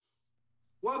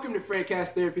Welcome to Francast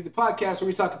Therapy, the podcast where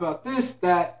we talk about this,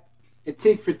 that, and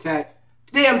tick for tack.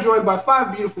 Today I'm joined by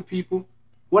 5 beautiful people.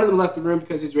 One of them left the room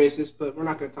because he's racist, but we're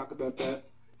not going to talk about that.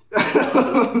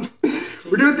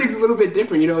 We're doing things a little bit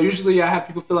different. Usually I have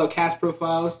people fill out cast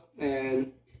profiles,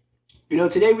 and,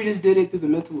 today we just did it through the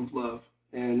mental of love,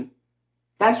 and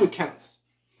that's what counts.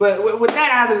 But with that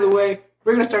out of the way,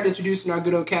 we're going to start introducing our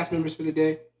good old cast members for the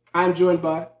day. I'm joined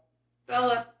by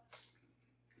Bella,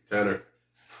 Tanner,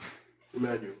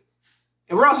 Emmanuel.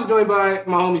 And we're also joined by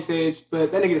my homie Sage,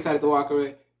 but that nigga decided to walk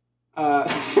away. I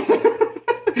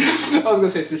was going to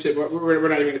say some shit, but we're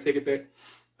not even going to take it there.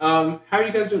 How are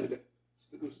you guys doing today?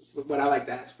 What I like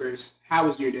to ask first. How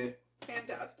was your day?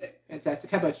 fantastic.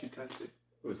 Fantastic. How about you, Country?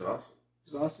 it was awesome.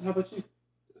 It was awesome. How about you?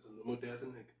 It's a normal day as a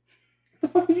nigga. What the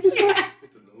fuck did you just say?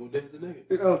 It's a normal day as a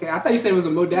nigga. Okay, I thought you said it was a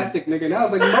modastic nigga, and I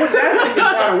was like, modastic is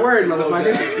not a word,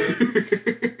 motherfucker.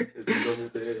 It's a normal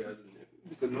day as a nigga.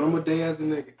 It's a normal day as a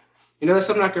nigga. That's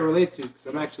something I can relate to, because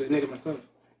I'm actually a nigga myself.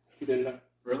 You didn't know.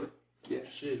 Really? Yeah.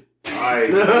 Shit.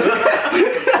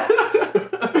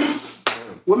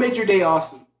 What made your day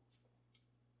awesome?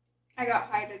 I got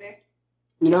high today.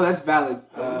 That's valid.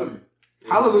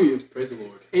 Hallelujah. Praise the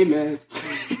Lord. Amen.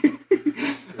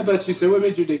 How about you, sir? What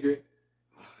made your day great?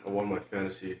 I won my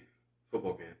fantasy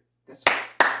football game. That's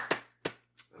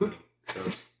So,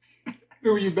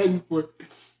 Who were you betting for?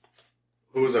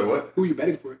 who was I? What? Who were you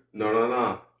betting for?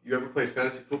 No. You ever played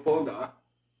fantasy football? Nah.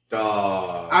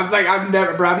 Dog. I've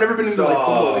never been into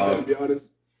football like that, to be honest.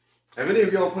 Have any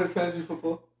of y'all played fantasy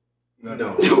football? No.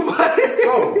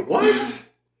 Bro, what?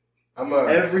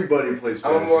 Everybody plays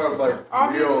fantasy I'm more of football.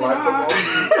 Obviously real life not.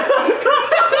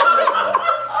 football.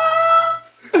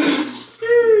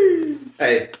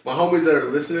 Hey, my homies that are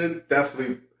listening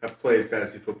definitely have played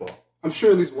fantasy football. I'm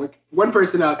sure at least one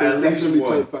person out there At has least definitely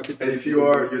one. played fucking And fantasy if you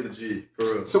football. are, you're the G, for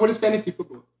real. So what is fantasy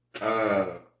football?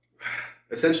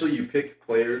 Essentially, you pick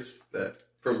players that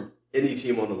from any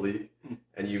team on the league,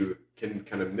 and you can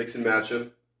kind of mix and match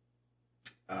them.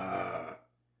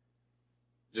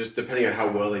 Just depending on how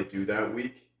well they do that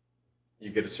week, you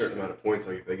get a certain amount of points.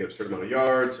 Like if they get a certain amount of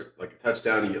yards, or like a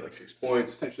touchdown, you get like 6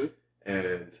 points. Actually.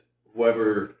 And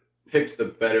whoever picked the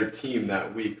better team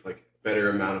that week, like better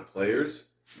amount of players,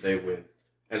 they win.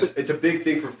 And So- it's a big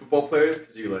thing for football players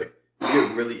because you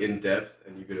get really in depth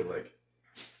and you get to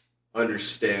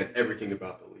understand everything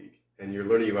about the league. And you're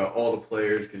learning about all the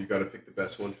players because you got to pick the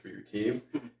best ones for your team.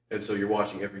 And so you're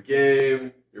watching every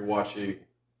game. You're watching,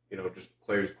 just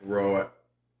players grow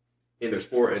in their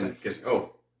sport and guessing,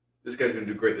 oh, this guy's going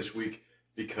to do great this week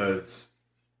because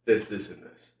this, and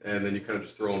this. And then you kind of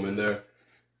just throw them in there.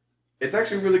 It's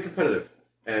actually really competitive.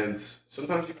 And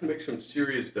sometimes you can make some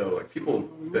serious dough. Like, people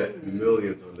bet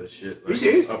millions on this shit. Are you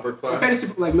serious? Upper class. Fantasy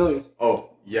football, like millions. Oh,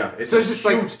 yeah. It's So a it's just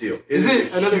huge deal. Is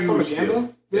it a another form of huge deal.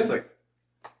 gambling? It's like,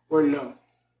 Or no?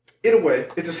 in a way,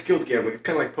 it's a skilled gambling. It's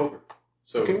kind of like poker.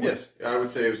 So, Okay, yes, I would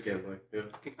say it was gambling. Yeah.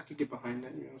 I could get behind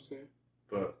that, you know what I'm saying?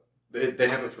 But they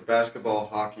have it for basketball,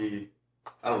 hockey.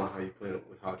 I don't know how you play it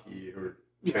with hockey or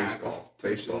baseball.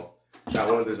 Baseball. That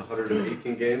one, there's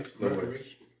 118 games. No way.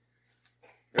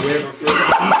 And we have a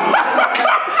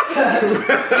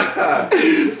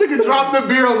This nigga dropped the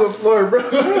beer on the floor, bro.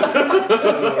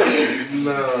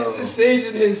 No. Sage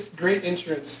and his great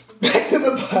entrance. Back to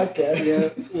the podcast. Yeah,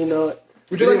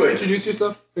 Would you like to Anyways. introduce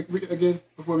yourself again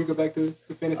before we go back to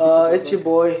the fantasy football? it's your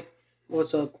boy.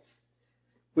 What's up?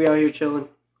 We out here chilling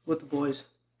with the boys.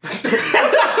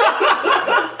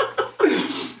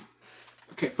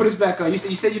 Okay, put us back on. You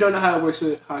said you don't know how it works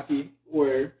with hockey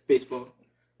or baseball.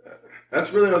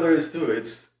 That's really all there is to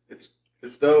it.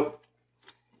 It's dope.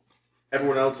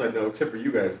 Everyone else I know, except for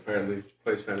you guys, apparently,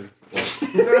 plays fantasy football.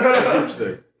 It's a huge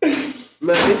thing.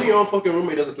 Man, even your own fucking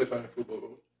roommate doesn't play fantasy football, bro.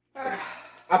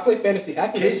 I play fantasy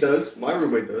happiness. Kate does. My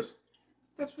roommate does.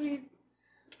 That's what he.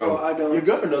 Oh, I don't. Your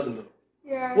girlfriend doesn't, though.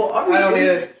 Yeah. well, I don't obviously,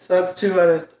 either. So that's 2 out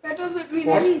of. that doesn't mean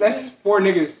That's anything. 4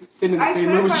 niggas sitting in the I same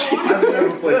could room if with I you. wanted I've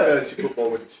never played fantasy football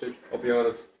with a chick. I'll be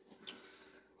honest.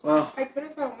 Wow. I could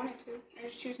if I wanted to. I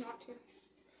just choose not to.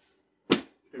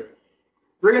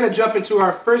 We're going to jump into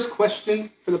our first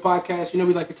question for the podcast. We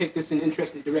like to take this in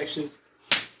interesting directions.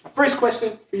 Our first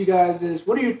question for you guys is,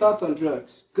 what are your thoughts on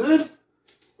drugs? Good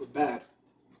or bad?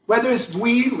 Whether it's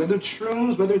weed, whether it's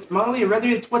shrooms, whether it's Molly, or whether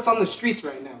it's what's on the streets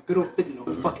right now. Good old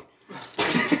fentanyl. Fuck it.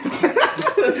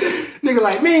 Nigga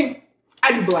like me,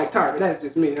 I do black tar, but that's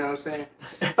just me, you know what I'm saying?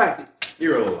 Fuck it.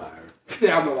 You're a liar.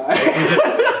 Yeah, I'm a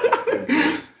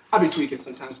liar. I'll be tweaking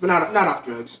sometimes, but not off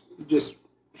drugs. Just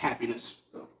happiness.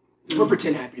 Or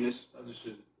pretend happiness. Other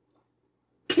shit.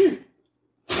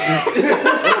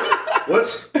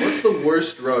 What's the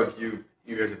worst drug you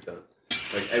guys have done?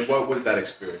 Like, and what was that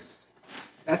experience?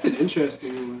 That's an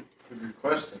interesting one. It's a good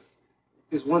question.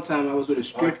 This one time I was with a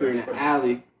stripper in an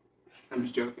alley. I'm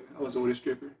just joking. I wasn't with a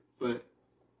stripper. But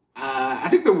I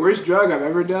think the worst drug I've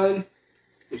ever done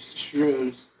is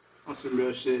shrooms on some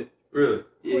real shit. Really?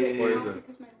 Yeah. Why is that?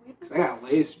 Because my weed was 'Cause I got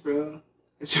laced, bro.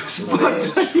 It's just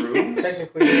Laced shrooms?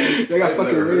 Technically, They got I've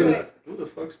fucking never heard of laced. that. Who the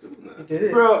fuck's doing you that? did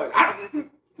it. Bro,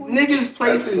 niggas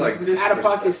places That's like just out of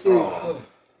pocket shit. disrespect. Oh.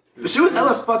 But she was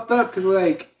hella fucked up because,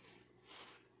 like,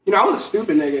 you know, I was a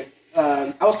stupid nigga.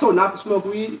 I was told not to smoke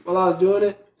weed while I was doing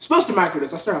it. Supposed to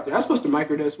microdose. I'll start off there. I was supposed to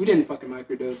microdose. We didn't fucking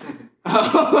microdose.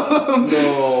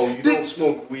 No, you don't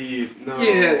smoke weed. No.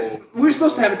 Yeah, we were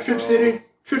supposed to have a trip sitter.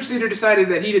 Trip sitter decided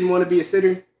that he didn't want to be a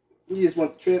sitter. He just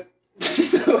wanted the trip.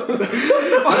 So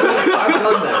I've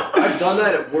done that. I've done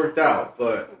that. It worked out,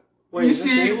 but Wait, you is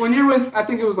this see, yours? when you're with, I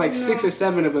think it was like 6 or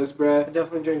 7 of us, I bruh.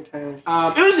 definitely drink Tanner's.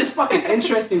 It was just fucking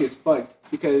interesting as fuck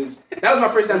because that was my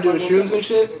first time doing shrooms and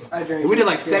shit. I drink. And we did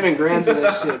like 7 grams of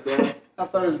that shit, bro. I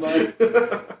thought it was mine.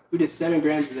 We did 7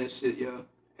 grams of that shit, yo.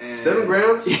 And 7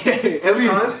 grams? Yeah, at First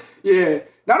least. time? Yeah,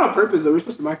 not on purpose though. We're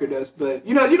supposed to microdose, but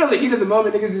you know the heat of the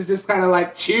moment, niggas is just kind of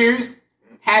like cheers,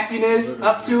 happiness,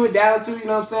 up to it, down to it. You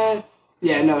know what I'm saying?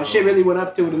 Yeah, no, shit really went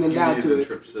up to it and then You down need to the it.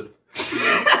 trip sitter.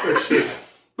 For sure.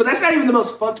 But that's not even the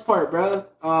most fucked part, bro.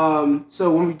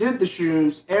 So when we did the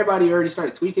shrooms, everybody already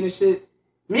started tweaking and shit.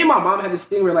 Me and my mom had this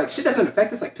thing where like shit doesn't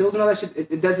affect us, like pills and all that shit.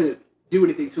 It doesn't do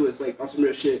anything to us, like on some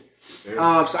real shit. So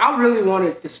I really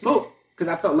wanted to smoke because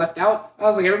I felt left out. I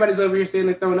was like, everybody's over here saying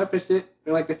they're throwing up and shit.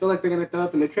 They're like, they feel like they're gonna throw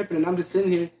up and they're tripping, and I'm just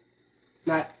sitting here,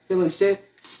 not feeling shit.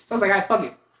 So I was like, alright, fuck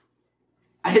it.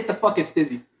 I hit the fucking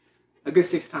stizzy a good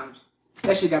 6 times.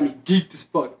 That shit got me geeked as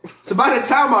fuck. So by the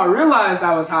time I realized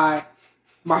I was high,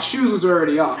 my shoes was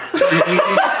already off. And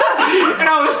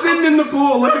I was sitting in the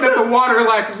pool looking at the water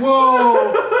like,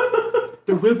 whoa,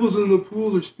 the ripples in the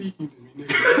pool are speaking to me,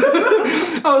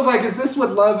 nigga. I was like, is this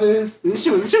what love is? This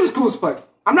shit was cool as fuck.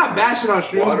 I'm not bashing on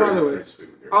shrooms, by the way.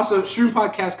 Also, Shroom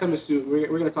Podcast coming soon. We're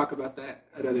going to talk about that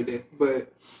another day.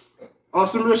 But on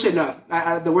some real shit, no.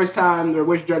 The worst time or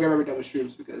worst drug I've ever done was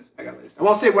shrooms because I got laced. I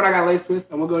won't say what I got laced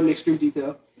with. I won't go into extreme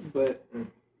detail. But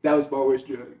that was my worst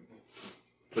drug.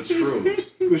 But shrooms. With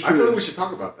I feel like shrooms. we should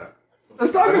talk about that.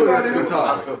 Let's talk I feel like about that's a good it.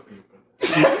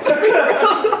 topic.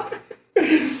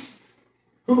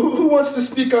 Who wants to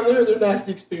speak on their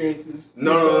nasty experiences?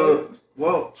 No.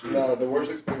 Well, Nah, the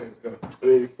worst experience, go. I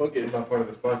mean, fuck I'm it. not part of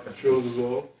this podcast. Shrooms as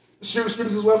well. Shrooms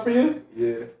as well for you?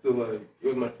 Yeah, so like, it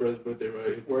was my friend's birthday,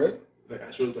 right? Word?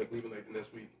 Like, she was like leaving like the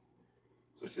next week.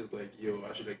 So she's like, yo,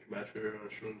 I should like match her on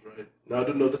shrooms, right? Now I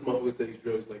don't know, this motherfucker takes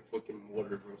drugs like fucking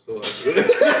water, bro. So like,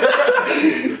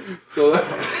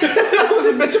 Was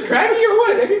it bitch craggy or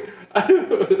what, nigga? I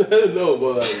don't know,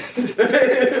 but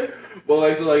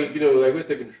like, so like, you know, like we're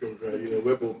taking the shrooms, right? You know,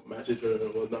 we're both match each other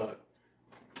and whatnot.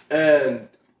 And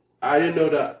I didn't know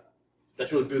that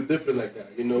she was built different like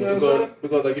that, you know, You know what I'm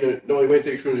because like, you know, no, we went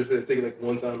to take shrooms, just take it like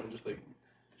one time and just like,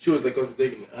 she was like constantly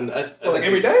taking it. And I Like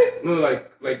every day? No,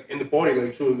 like in the party,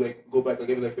 like she would like go back like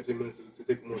every like 15 minutes to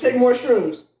take more. Take more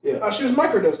shrooms. Yeah. She was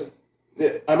microdosing. Yeah,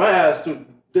 I might ask too.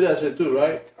 Did that shit too,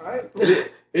 right? Alright.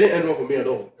 It didn't end well for me at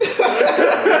all.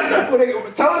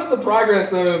 Tell us the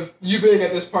progress of you being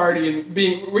at this party and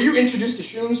being. Were you introduced to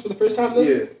shrooms for the first time then?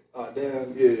 Yeah. Oh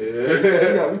damn.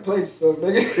 Yeah. We played some,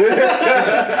 nigga.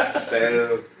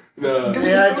 Damn. Nah. Give us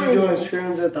They a had story. you doing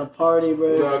shrooms at the party,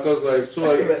 bro. Nah, cause like so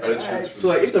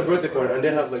like it's a birthday party and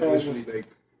they have like Terrible. literally like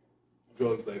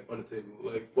drugs like on the table,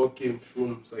 like fucking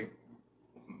shrooms, like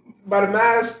By the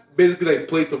mask. basically like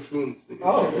plates of shrooms.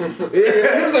 Oh.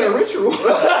 Yeah. It was like a ritual.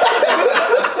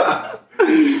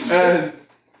 and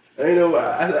you know,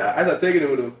 I started taking it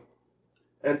with him,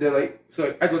 and then like so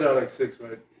like I go down like 6,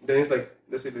 right? Then it's like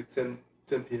let's say like 10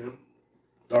 p.m.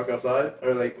 dark outside,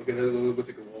 or like okay, let's go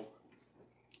take a walk.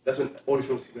 That's when all the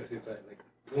shrooms came at the same time, like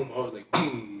boom. I was like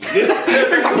boom.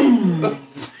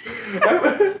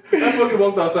 I fucking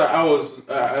walked outside. I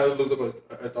looked up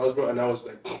at stars, bro, and I was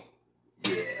like,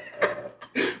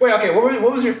 Wait, okay.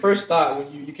 What was your first thought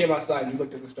when you came outside and you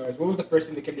looked at the stars? What was the first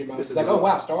thing that came to your mind? This It's is like, not- oh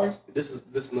wow, stars. this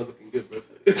is not looking good, bro.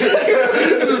 This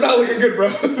is not looking good, bro.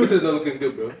 This is not looking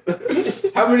good, bro.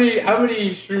 How many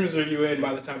shrooms are you in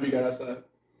by the time you got outside?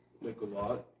 Like a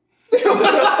lot. Like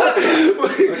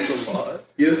Like a lot.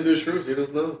 He doesn't do shrooms. He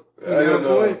doesn't know. I don't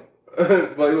know.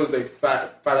 But it was like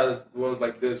fat as ones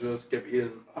like this. We just kept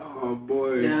eating. Oh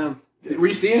boy. Yeah. Were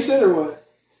you seeing shit or what?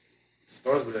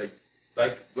 Stars were like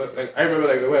I remember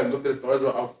like when I looked at the stars, bro,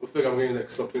 I feel like I'm getting like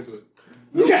something to it.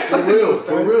 You got something to For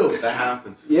stars. real. That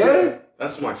happens. Yeah.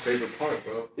 That's my favorite part,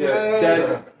 bro.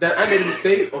 Yeah. That I made a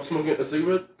mistake of smoking a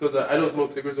cigarette because I don't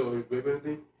smoke cigarettes or vape or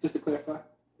anything. Just to clarify.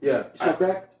 Yeah. You smoke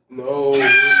crack? No.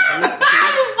 I'm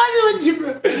just fucking with you,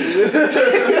 bro.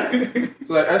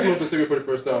 So like, I smoked a cigarette for the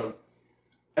first time,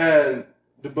 and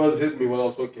the buzz hit me while I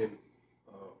was fucking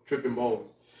tripping balls.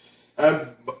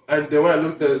 And then when I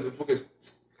looked at it, the fucking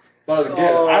started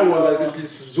again. I was like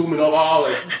just zooming up, all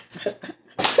like.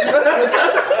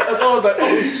 I was like,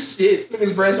 oh shit!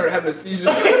 His brain started having a seizure.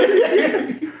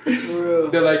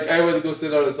 Then like I went to go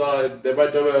sit on the side. Then my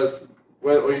dumbass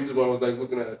went on YouTube. I was like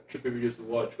looking at trippy videos to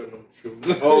watch when on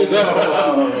shrooms. Oh no!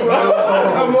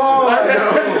 Come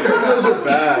on! Some of those are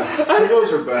bad. Some of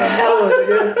those are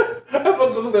bad. I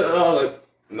fucking looked at like,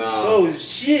 Nah. oh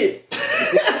shit!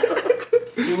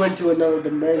 You went to another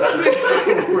dimension.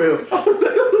 For real.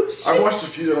 I watched a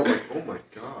few that I'm like, oh my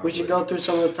god. We should go through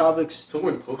some of the topics.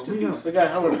 Someone posted these. We got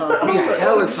hella topics. We got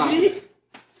hella topics.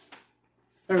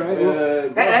 All right. Well,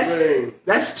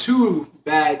 that's two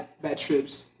bad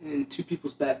trips and two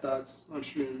people's bad thoughts on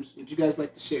shrooms. Would you guys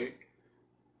like to share?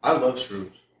 I love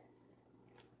shrooms.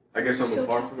 I guess I'm Still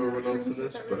apart talking from everyone about else in shrooms,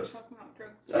 this, I thought we were but talking about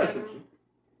drugs.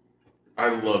 I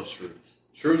love shrooms.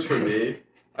 Shrooms for me,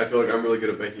 I feel like I'm really good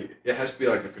at making it has to be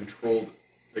like a controlled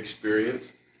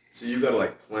experience. So you gotta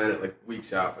like plan it like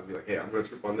weeks out and be like, hey, I'm gonna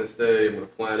trip on this day, I'm gonna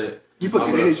plan it. You put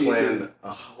I'm good gonna energy into plan it.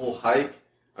 a whole hike.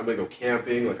 I'm gonna go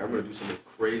camping, like I'm gonna do something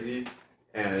crazy,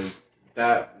 and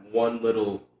that one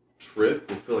little trip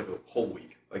will feel like a whole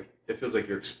week. Like it feels like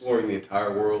you're exploring the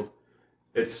entire world.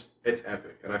 It's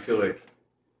epic, and I feel like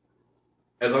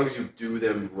as long as you do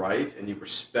them right and you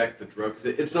respect the drug, because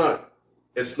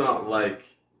it's not like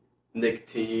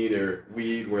nicotine or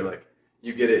weed where like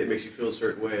you get it makes you feel a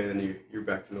certain way and then you're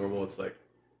back to normal. It's like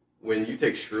when you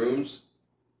take shrooms,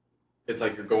 it's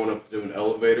like you're going up to an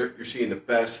elevator, you're seeing the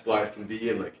best life can be,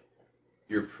 and like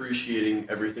you're appreciating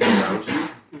everything around you,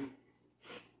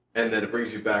 and then it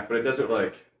brings you back, but it doesn't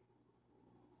like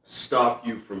stop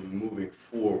you from moving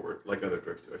forward like other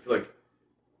drugs do. I feel like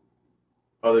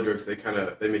other drugs, they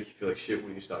make you feel like shit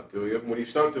when you stop doing them. When you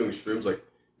stop doing shrooms, like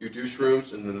you do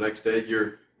shrooms and then the next day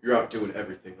you're out doing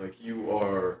everything. Like you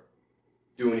are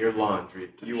doing your laundry,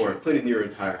 you are cleaning your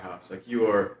entire house, like you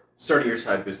are starting your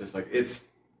side business. Like it's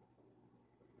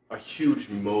a huge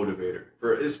motivator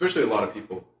for especially a lot of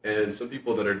people, and some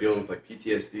people that are dealing with like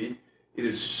PTSD. It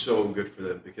is so good for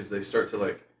them because they start to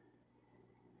like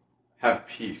have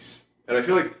peace. And I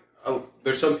feel like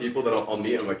there's some people that I'll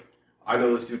meet. I'm like, I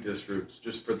know this dude does shrooms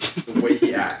just for the way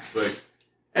he acts. Like,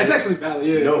 That's actually valid.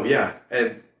 Yeah. No, yeah,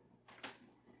 and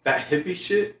that hippie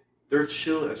shit, they're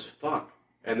chill as fuck,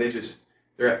 and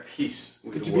they're at peace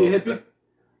with Could the you world. be a hippie?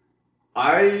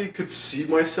 I could see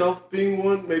myself being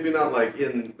one. Maybe not like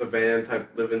in the van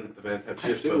type, living the van type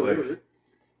shit, but like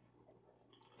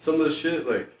some of the shit,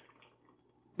 like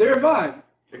they're a vibe.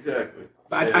 exactly.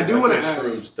 But I do want to feel like ask.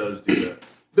 shrooms does do that.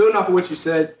 Building off of what you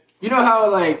said, you know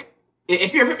how like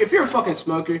if you're a fucking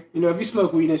smoker, you know, if you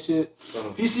smoke weed and shit,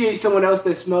 if you see someone else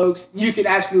that smokes, you could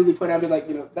absolutely point out and be like,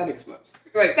 you know, that nigga smokes.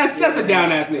 Like that's a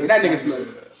down ass nigga. That nigga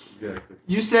smokes. Exactly.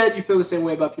 You said you feel the same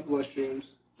way about people on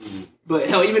streams, but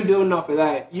hell, even building off of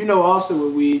that, you know, also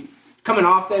with weed, coming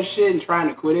off that shit and trying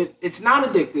to quit it, it's not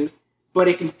addictive, but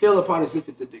it can feel upon as if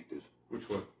it's addictive. Which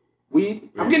one? Weed.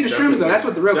 I'm getting to shrooms though. That's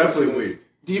what the real question Definitely is. weed.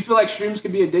 Do you feel like shrooms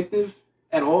could be addictive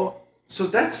at all? So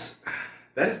that is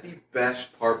the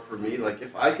best part for me. Like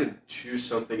if I could choose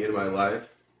something in my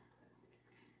life,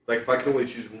 like if I could only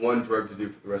choose one drug to do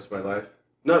for the rest of my life,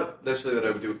 not necessarily that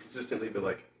I would do it consistently, but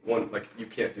like one, like you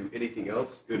can't do anything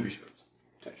else, it would be shrooms.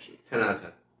 10 out of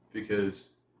 10. Because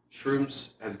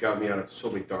shrooms has got me out of so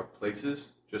many dark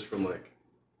places just from like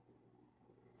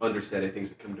understanding things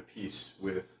that come to peace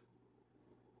with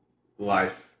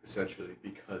life essentially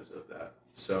because of that.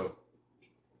 So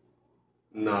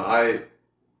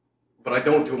but I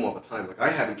don't do them all the time. Like I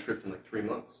haven't tripped in like 3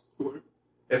 months.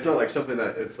 It's not like something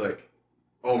that it's like,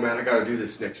 oh man, I gotta do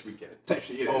this next weekend.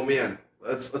 Oh man,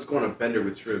 let's go on a bender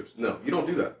with shrooms. No, you don't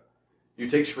do that. You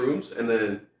take shrooms and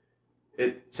then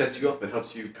it sets you up and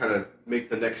helps you kind of make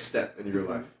the next step in your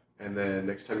life. And then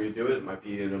next time you do it, it might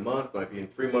be in a month, might be in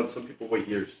 3 months. Some people wait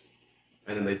years,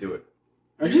 and then they do it.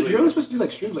 You're only supposed to do like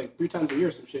shrooms like 3 times a year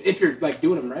or some shit. If you're like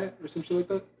doing them right or some shit like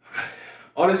that.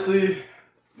 Honestly,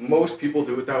 most people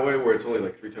do it that way, where it's only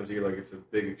like 3 times a year. Like it's a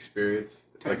big experience.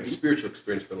 It's like a spiritual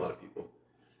experience for a lot of people.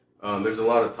 There's a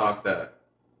lot of talk that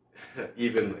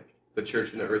even like the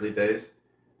church in the early days,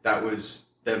 that was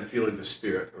them feeling the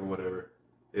spirit or whatever.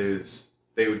 Is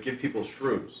they would give people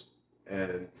shrooms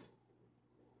and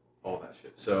all that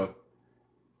shit. So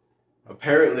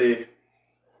apparently,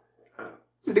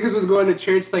 So niggas was going to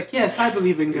church like, yes, I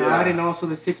believe in God, Yeah. and also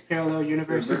the 6 parallel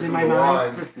universes Mixing in my the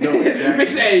mind. wine. No,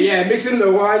 exactly. Mixing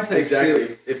the wine type Exactly.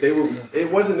 shit. If they were,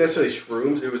 it wasn't necessarily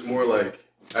shrooms. It was more like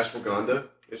ashwagandha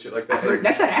and shit like that.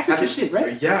 That's that African Have you- shit,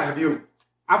 right? Yeah. Have you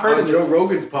I've heard on of Joe it.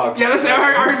 Rogan's podcast? Yeah, listen,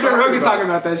 I heard Joe Rogan talking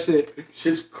about that shit.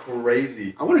 Shit's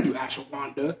crazy. I want to do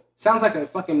ashwagandha. Sounds like a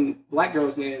fucking black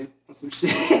girl's name or some shit.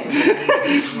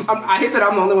 I hate that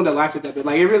I'm the only one that laughed at that, but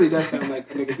like it really does sound like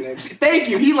a nigga's name. Thank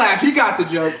you. He laughed. He got the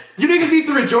joke. You niggas need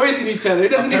to rejoice in each other. It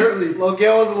doesn't Apparently, Loki,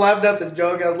 I wasn't laughing at the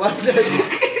joke. I was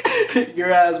laughing at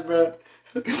your ass, bro.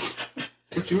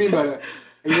 What you mean by that?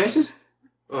 Are you racist?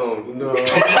 oh no.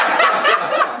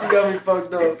 You got me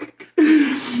fucked up.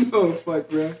 Oh fuck,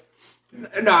 bro.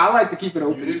 No, I like to keep it You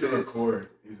open need to space. record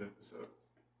these episodes.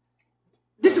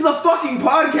 This is a fucking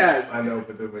podcast. I know,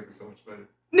 but they'll make it so much better.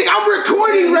 Nigga, I'm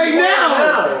recording right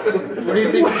now. What do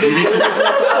you think?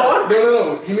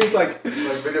 No. He means like Like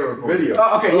video recording. video.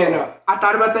 Oh, okay, yeah, no. I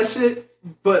thought about that shit,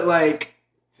 but like,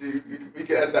 See, we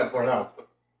can edit that part out. But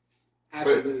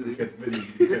absolutely. you get the video.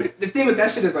 You get it. The thing with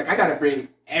that shit is like, I gotta bring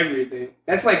everything.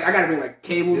 That's like, I gotta bring like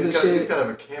tables You and just shit. gotta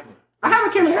have a camera. I have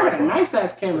a camera. I got a Tripod. nice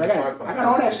ass camera. I got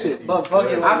all that shit. But fuck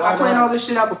it, I planned all this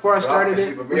shit out before I started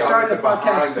See, it. but We're me, I starting was the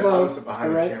podcast I slow. was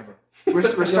behind Alright? the camera.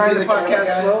 We're starting the the camera podcast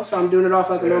guy. slow, so I'm doing it off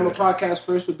like a Yeah. normal podcast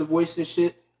first with the voice and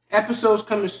shit. Episodes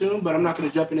coming soon, but I'm not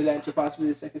gonna jump into that until possibly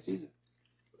the second season.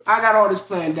 I got all this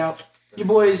planned out. You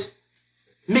boys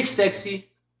mix sexy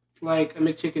like a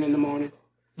McChicken in the morning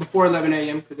before 11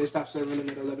 a.m. because they stop serving them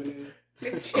at 11 a.m.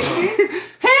 McChickens?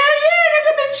 Hell yeah,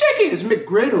 nigga, McChickens,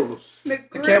 McGriddles.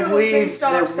 McGriddles, believe they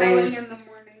stopped they're selling raised- in the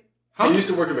morning. I used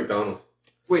to work at McDonald's.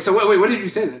 Wait, so wait, what did you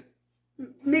say then?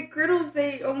 McGriddles,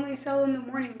 they only sell in the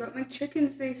morning, but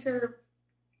McChickens, they serve.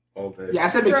 All day. Yeah, I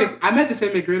said McChicken. I meant to say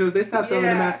McGriddles. They stopped selling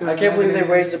them Yeah. after. I can't believe they 11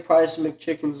 a.m. raised the price of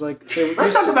McChickens. Like,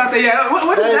 Let's talk about that. Yeah,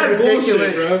 what is That that is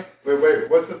ridiculous. bullshit, bro? Wait,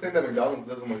 what's the thing that McDonald's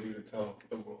doesn't want you to tell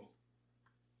the world?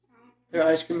 their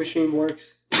ice cream machine works.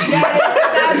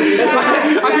 I think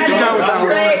that was That's our-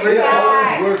 like It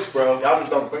that. always works, bro. Y'all just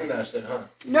don't clean that shit, huh?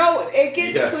 No, it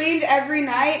gets Yes. cleaned every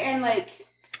night, and like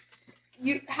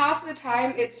you half the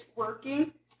time it's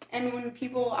working. And when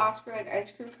people ask for like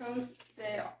ice cream cones,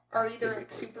 they are either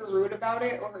like super rude about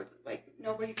it, or like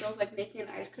nobody feels like making an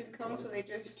ice cream cone, so they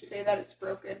just say that it's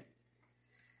broken.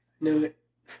 Knew it.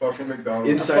 Fucking McDonald's.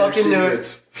 Insider fucking knew it.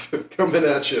 secrets coming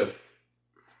at you.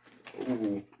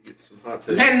 Ooh, get some hot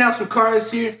takes. Handing out some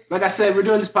cards here. Like I said, we're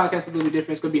doing this podcast a little bit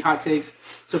different. It's going to be hot takes.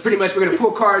 So pretty much we're going to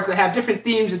pull cards that have different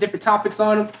themes and different topics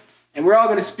on them. And we're all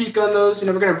going to speak on those. You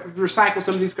know, we're going to recycle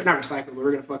some of these. Not recycle, but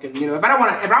we're going to fucking, you know, if I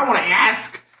want to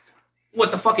ask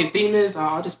what the fucking theme is,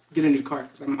 I'll just get a new card.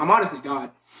 Because I'm honestly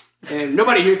God. And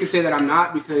nobody here can say that I'm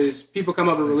not, because people come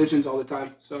up with religions all the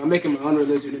time. So I'm making my own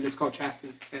religion, and it's called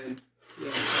chastity. And yeah.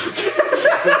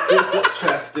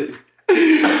 Chastity.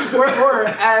 or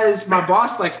as my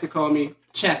boss likes to call me,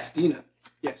 Chastina.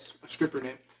 Yes, a stripper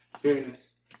name. Very nice.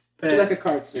 Would you like a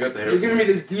card, sir? You got the hair. You're giving me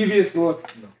this devious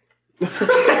look. No.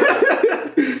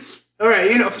 All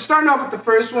right, you know, for starting off with the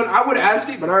first one, I would ask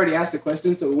it, but I already asked the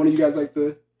question, so one of you guys like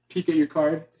to peek at your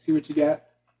card, see what you got?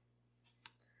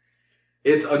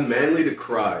 It's unmanly to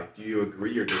cry. Do you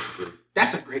agree or disagree?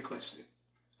 That's a great question.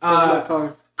 Here's my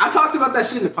card. I talked about that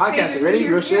shit in the podcast Same already,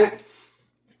 here, real shit. yeah.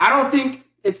 I don't think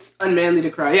it's unmanly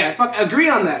to cry. Yeah, fuck, agree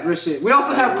on that, real shit. We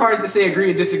also have cards that say agree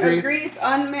and disagree. Agree, it's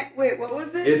Wait, what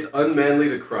was it? It's unmanly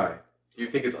to cry. Do you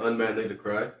think it's unmanly to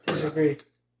cry? Disagree.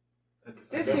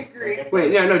 Disagree.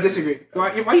 Wait, no, disagree.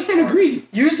 Why are you saying agree?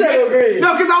 You said agree.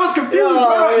 No, because I was confused.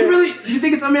 No, bro. wait. You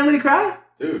think it's unmanly to cry?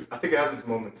 Dude, I think it has its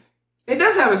moments. It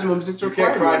does have its moments. It's You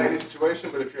can't required. cry in any situation,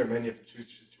 but if you're a man, you have to choose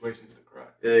situations to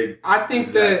cry. I think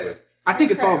exactly. I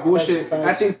think it's all bullshit. That's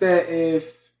I think that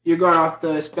if you're going off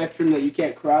the spectrum that you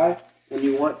can't cry when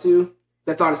you want to,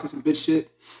 that's honestly some bitch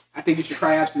shit. I think you should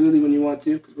cry absolutely when you want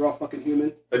to, because we're all fucking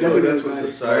human. I feel Doesn't like that's really what matter.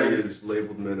 society has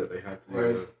labeled men that they have to do.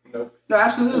 Right. Nope. No,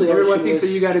 absolutely. Everyone thinks that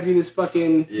you got to be this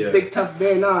fucking Yeah. big tough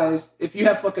bear. Nah, if you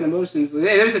have fucking emotions,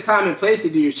 hey, there's a time and place to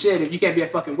do your shit. If you can't be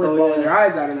at fucking work Oh, bawling yeah. your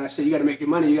eyes out and that shit, you got to make your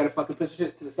money. You got to fucking put your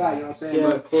shit to the side. You know what I'm saying? Yeah,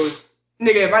 But of course.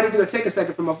 nigga, if I need to go take a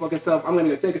second for my fucking self, I'm gonna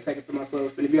go take a second for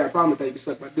myself. And if you got a problem with that, you can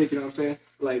suck my dick. You know what I'm saying?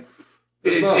 Like,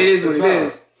 it is what it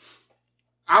is.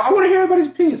 I want to hear everybody's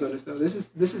opinions on this though. This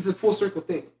is a full circle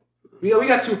thing. We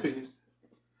got two opinions.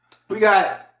 We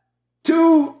got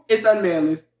two. It's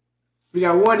unmanly. We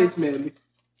got one. It's manly.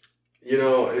 You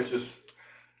know, it's just.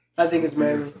 I think it's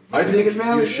manly. I think think it's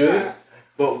manly? you should. Yeah.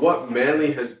 But what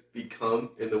manly has become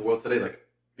in the world today, like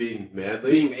being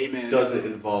manly, Being a man doesn't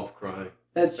involve crying.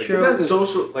 That's Like, true. doesn't.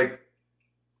 Social, like,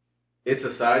 in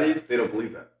society, they don't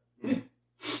believe that. Yeah.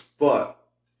 But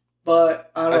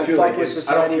but I don't fuck with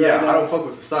society right now. I don't fuck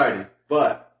with society,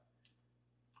 but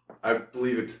I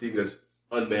believe it's deemed as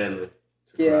unmanly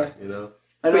to cry, you know?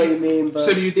 I know what you mean, but...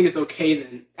 So do you think it's okay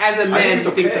then? As a man, you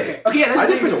think it's okay? Okay, yeah,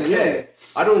 that's different. I think it's okay.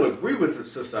 I don't agree with the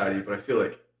society, but I feel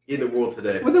like in the world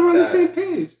today... Well, then we're on the same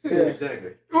page. Yeah,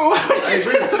 exactly. Well, I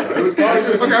agree with you.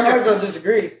 I don't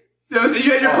disagree. No, so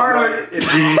you had your car... Right. You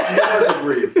guys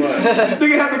agree, but...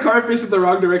 Nigga had the car facing the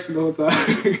wrong direction the whole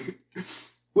time.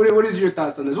 What is your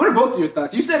thoughts on this? What are both of your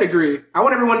thoughts? You said agree. I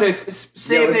want everyone to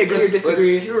say if they agree or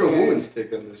disagree. Let's hear a woman's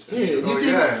take on this.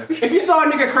 If you saw a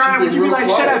nigga crying, would you be like,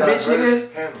 shut up, bitch,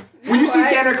 nigga? When you see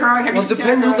Tanner crying, have you seen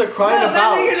Tanner crying? Well, depends what they're crying about,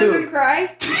 that nigga too. doesn't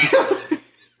cry.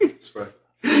 That's right.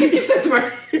 He said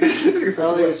swear. I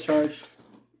don't think it's charged.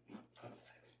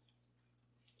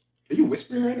 Are you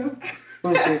whispering right now?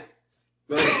 Let me see.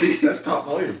 No, that's top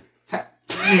volume. You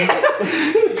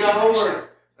got homework.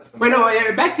 Wait, no,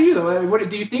 back to you though. What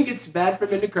do you think it's bad for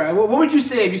men to cry? What would you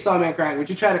say if you saw a man crying? Would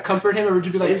you try to comfort him, or would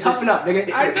you be like, toughen up,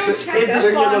 nigga? I don't check It's up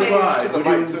a on nigga it. cry.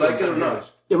 Would you like it or not?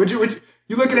 Yeah, would you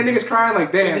look at a nigga's crying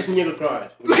like, damn, This nigga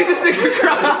cried. look at this nigga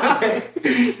cry.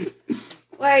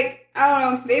 Like, I don't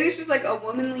know, maybe it's just like a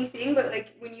womanly thing, but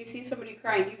like when you see somebody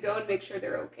crying, you go and make sure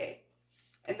they're okay.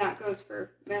 And that goes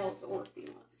for males or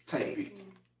females. Type Like,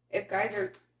 if guys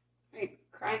are, like,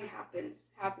 crying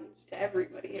happens to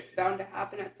everybody. It's bound to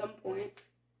happen at some point.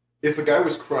 If a guy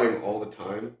was crying all the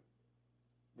time,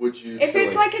 would you If still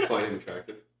it's like find him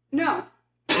attractive? No.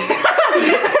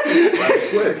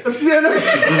 Quick. Let's get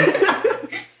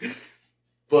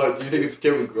But do you think it's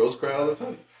okay when girls cry all the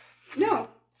time? No.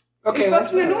 Okay, It's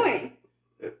supposed to be fine. annoying.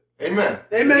 Amen.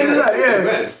 Amen to that, yeah.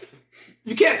 Amen.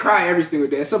 You can't cry every single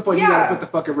day. At some point, you Yeah. gotta put the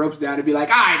fucking ropes down and be like,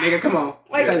 all right, nigga, come on.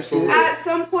 Like, Type shit. at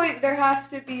some point, there has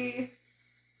to be,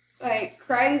 like,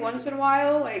 crying once in a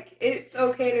while. Like, it's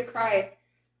okay to cry.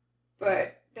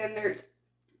 But then there's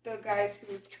the guys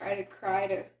who try to cry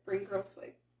to bring girls,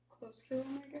 like, close to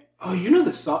them, I guess. Oh, you know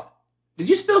the sauce? Did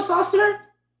you spill sauce to her?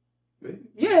 Me?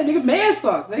 Yeah, nigga, man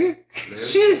sauce, nigga. Man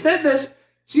She said this.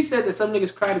 She said that some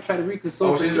niggas cry to try to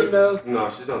reconsole for females. No,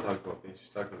 she's not talking about me. She's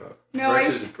talking about No, Rex I-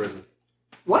 is in prison.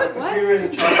 What? What? If you're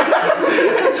in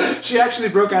charge, She actually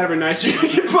broke out of her night shirt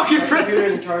in fucking if you're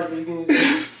prison. in charge, you can use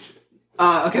it.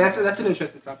 Okay, that's an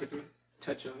interesting topic to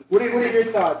touch on. What are your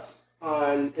thoughts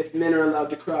on if men are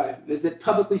allowed to cry? Is it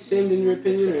publicly shamed in your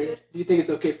opinion, or do you think it's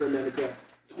okay for a man to cry?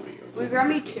 We got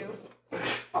me too.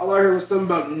 All I heard was something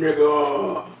about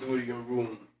nigga. Do it in your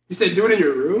room. You said do it in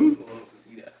your room? No one wants to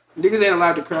see that. Niggas ain't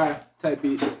allowed to cry type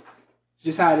beat. It's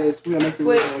just how it is. We don't make the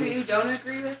Wait, rules. so you don't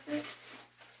agree with it?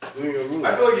 Do it in your room.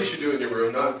 I feel like you should do it in your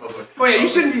room, not in public. Oh yeah, you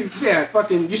shouldn't be. Yeah,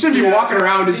 fucking. You shouldn't be walking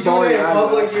around You just do it bawling in your eyes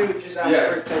public, out. you just ask for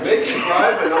Yeah, attention. make him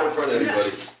cry, but not in front of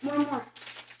anybody. One more.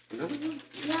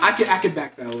 I could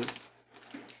back that one.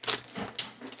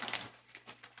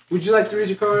 Would you like to read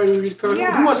your card and read the card?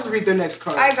 Yeah. Who wants to read their next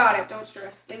card? I got it. Don't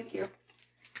stress. Thank you.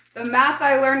 The math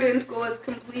I learned in school is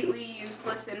completely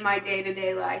useless in my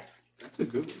day-to-day life. That's a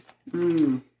good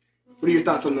one. What are your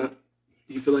thoughts on that?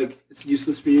 Do you feel like it's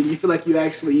useless for you? Do you feel like you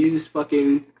actually used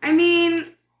fucking... I mean,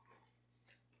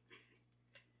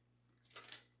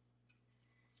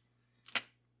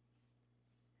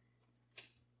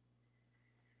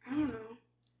 I don't know.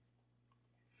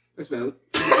 That's valid.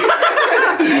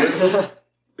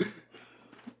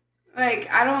 Like,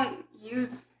 I don't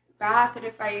use math, and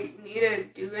if I need to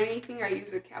do anything, I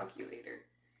use a calculator.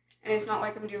 And it's not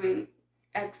like I'm doing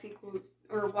x equals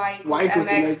or y equals, Y equals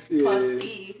mx MX, yeah, plus yeah.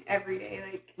 b every day.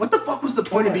 Like, What the fuck was the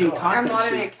point of being taught I'm that not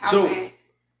an shit? accountant.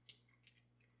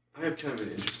 I have kind of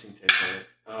an interesting take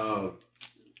on it.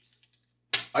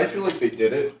 I feel like they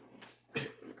did it. Let me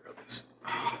grab this.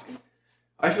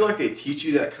 I feel like they teach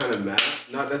you that kind of math,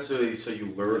 not necessarily so you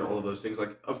learn all of those things.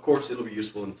 Like, of course, it'll be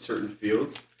useful in certain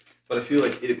fields, but I feel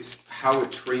like it's how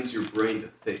it trains your brain to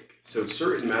think. So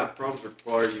certain math problems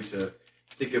require you to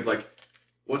think of, like,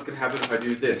 what's going to happen if I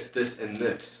do this, this, and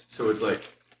this. So it's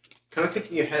like kind of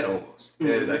thinking ahead almost.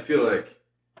 Mm-hmm. And I feel like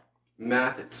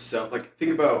math itself, like,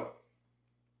 think about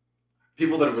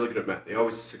people that are really good at math. They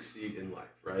always succeed in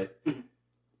life, right?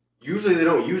 Usually they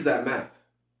don't use that math,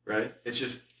 right? It's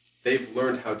just they've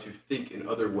learned how to think in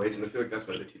other ways, and I feel like that's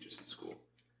why they teach us in school.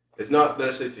 It's not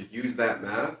necessarily to use that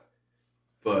math,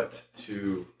 but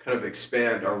to kind of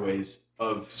expand our ways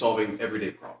of solving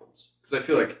everyday problems. Because I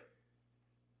feel like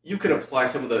you can apply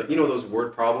some of the, you know, those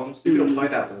word problems, you can apply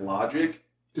that logic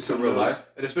to real life.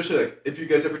 And especially, like, if you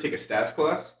guys ever take a stats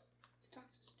class,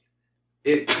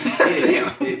 it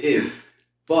is.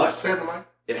 But Say it in the mic.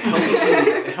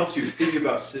 it helps you think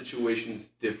about situations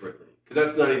differently.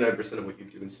 Because that's 99% of what you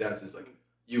do in stats is, like,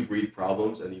 you read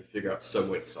problems and you figure out some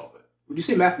way to solve it. would you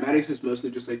say mathematics is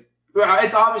mostly just like, well,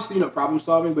 it's obviously, problem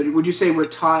solving, but would you say we're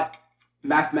taught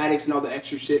mathematics and all the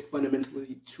extra shit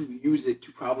fundamentally to use it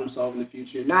to problem solve in the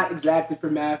future? Not exactly for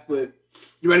math, but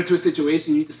you run into a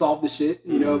situation, you need to solve the shit,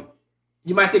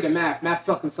 you might think of math. Math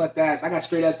fucking sucked ass. I got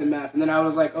straight F's in math. And then I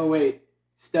was like, oh, wait,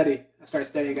 study. I started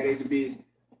studying, got A's and B's.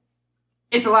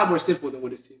 It's a lot more simple than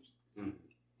what it seems.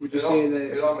 Would you say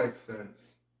that? It all makes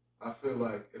sense. I feel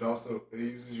like it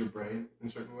uses your brain in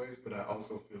certain ways, but I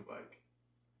also feel like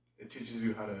it teaches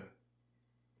you how to,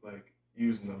 like,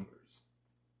 use numbers.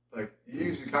 Like, you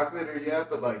use your calculator, yeah,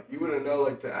 but, like, you wouldn't know,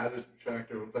 like, to add or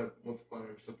subtract or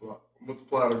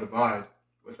multiply or divide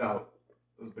without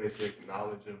those basic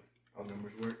knowledge of how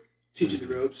numbers work. Teach you the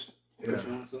ropes. Yeah.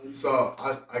 So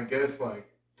I guess like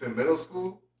to middle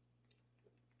school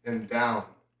and down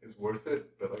is worth it,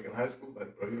 but like in high school,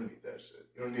 like bro, you don't need that shit.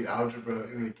 You don't need algebra.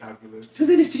 You don't need calculus. So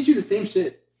they just teach you the same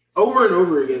shit over and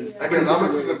over again. Yeah.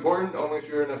 Economics is important only if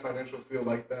you're in a financial field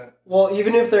like that. Well,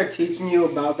 even if they're teaching you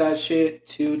about that shit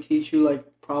to teach you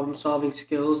like problem solving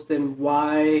skills, then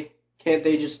why can't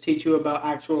they just teach you about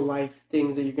actual life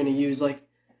things that you're gonna use? Like,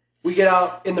 we get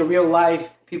out in the real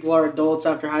life, people are adults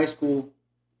after high school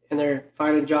and they're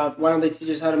finding jobs. Why don't they teach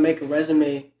us how to make a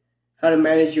resume, how to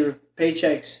manage your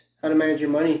paychecks, how to manage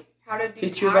your money? How to do teach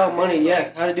taxes, you about money,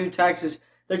 yeah, how to do taxes.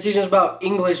 They're teaching us about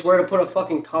English, where to put a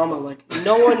fucking comma. Like,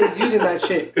 no one is using that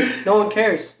shit. No one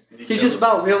cares. Teach us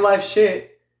about real life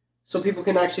shit so people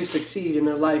can actually succeed in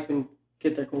their life and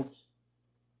get their goals.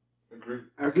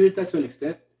 I agree with that to an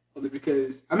extent, only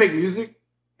because I make music.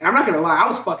 And I'm not gonna lie, I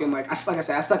was fucking like I suck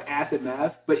ass at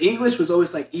math, but English was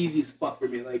always like easy as fuck for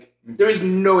me. Like there was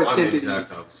no attempt. I'm the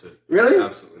exact opposite. Really?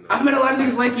 Absolutely not. I've met a lot of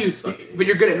niggas like you, but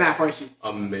you're good at math, aren't you?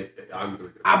 I'm really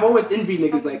good. I've always envied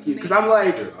niggas like you because I'm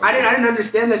like, I didn't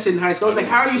understand that shit in high school. I was like,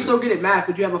 how are you so good at math,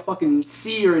 but you have a fucking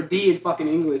C or a D in fucking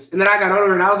English? And then I got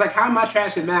older and I was like, how am I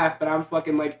trash at math, but I'm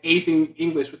fucking like acing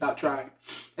English without trying?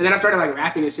 And then I started like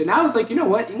rapping and shit. And I was like, you know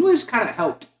what? English kind of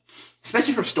helped.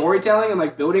 Especially for storytelling and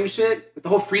like building shit, with the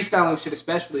whole freestyling shit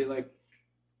especially, like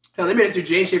hell, they made us do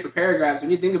Jane-shaped paragraphs.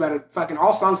 When you think about it, fucking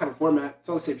all songs have a format. It's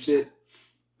all the same shit.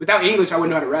 Without English, I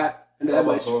wouldn't know how to rap. It's all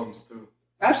about poems too.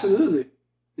 Absolutely.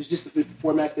 It's just the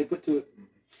formats they put to it.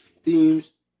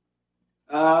 Themes.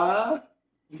 You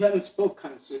haven't spoke,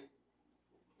 kind of shit.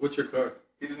 What's your card?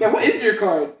 What is your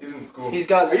card? He's in school. Are you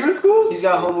in school? He's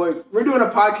got homework. We're doing a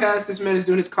podcast. This man is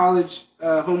doing his college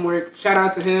homework. Shout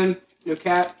out to him. Your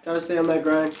cat. Gotta stay on that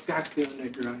grind. Gotta stay on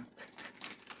that grind.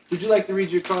 Would you like to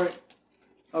read your card?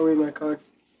 I'll read my card.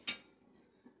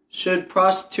 Should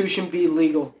prostitution be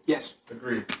legal? Yes.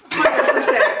 Agreed.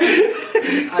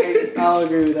 100%. I'll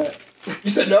agree with that.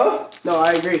 You said no? No,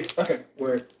 I agree. Okay,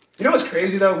 word. You know what's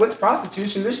crazy though? With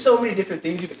prostitution, there's so many different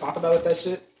things you can talk about with that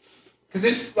shit. Because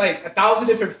there's like 1,000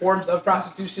 different forms of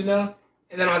prostitution now.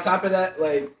 And then on top of that,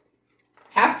 like,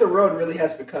 half the world really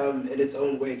has become, in its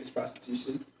own way, just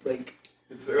prostitution. Like,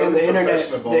 it's and the internet.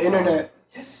 The internet.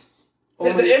 Yes.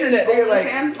 The internet, they're like,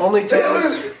 only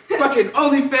times. Fucking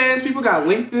OnlyFans, people got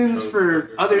LinkedIn's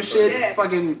for other shit. Yeah.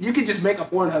 Fucking, you can just make a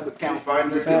Pornhub account.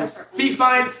 Feet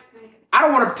Find. I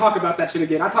don't want to talk about that shit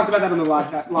again. I talked about that on the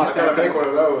Lost I gotta make one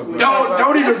of those.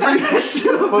 Don't even bring that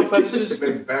shit up.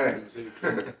 Big bang.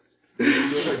 I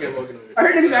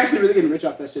heard niggas are actually really getting rich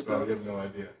off that shit, Bro, though. you have no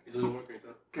idea. It doesn't work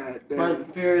anytime. God My damn.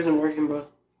 computer isn't working, bro.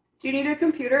 Do you need a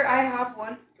computer? I have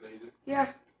one. Can I use it?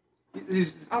 Yeah,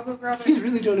 I'll go grab He's it.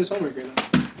 really doing his homework right now.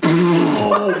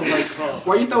 Oh my god.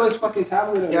 Why you throw his fucking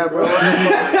tablet at Yeah, him, bro.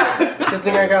 Good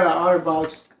thing I got an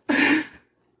OtterBox.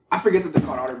 I forget that they're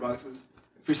called otter boxes.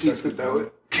 Receipts to throw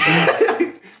it.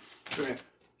 Okay.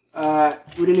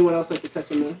 Would anyone else like to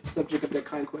touch on the subject of that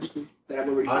kind question that I've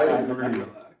already I forgotten? agree.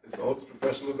 It's the oldest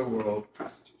profession of the world.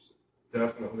 Prostitution.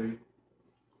 Definitely.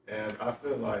 And I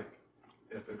feel like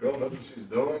if the girl knows what she's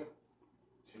doing,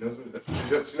 she knows what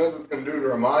it's gonna do to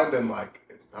her mind, then like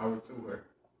it's power to her.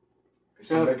 'Cause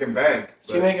she's making bank.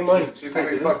 She's making money. She's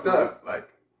gonna be fucked up. Like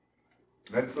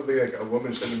mentally, like a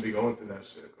woman shouldn't be going through that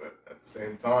shit. But at the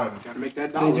same time, Gotta make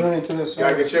that They dollar. doing it to the you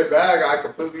gotta get your bag. I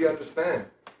completely understand.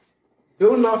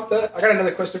 Building off that, I got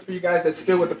another question for you guys that's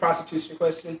still with the prostitution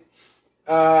question.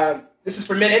 This is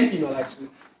for men and female, actually.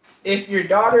 If your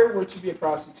daughter were to be a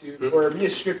prostitute or be a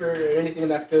stripper or anything in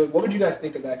that field, what would you guys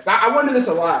think of that? Because I wonder this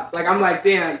a lot. Like, I'm like,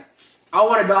 damn, I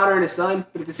want a daughter and a son,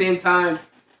 but at the same time,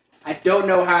 I don't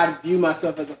know how to view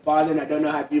myself as a father, and I don't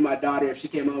know how to view my daughter if she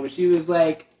came home and she was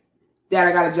like, Dad,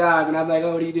 I got a job. And I'm like,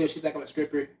 oh, what do you do? She's like, I'm a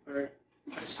stripper. Or,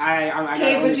 I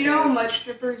Okay, got but do you know how OnlyFans. much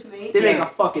strippers make? They make a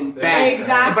fucking bag.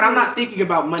 Exactly. But I'm not thinking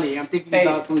about money. I'm thinking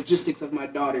about the logistics of my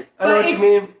daughter. I know what you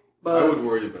mean, I but would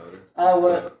worry about it. I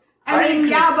would. I mean,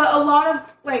 yeah, but a lot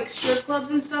of like strip clubs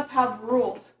and stuff have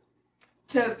rules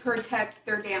to protect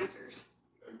their dancers.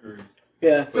 Agreed.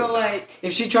 Yeah. So like,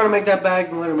 If she's trying to make that bag,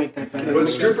 then let her make that bag. But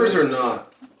strippers are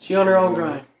not. She on her own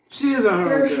grind. She is on her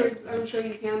they're own. his. I'm sure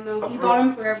you can though. He bought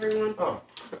them for everyone. Oh.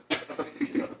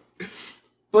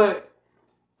 But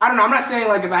I don't know. I'm not saying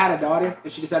like if I had a daughter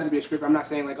and she decided to be a stripper, I'm not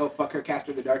saying like, oh, fuck her, cast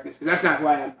her in the darkness, because that's not who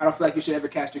I am. I don't feel like you should ever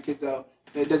cast your kids out.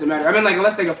 It doesn't matter. I mean, like,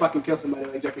 unless they go fucking kill somebody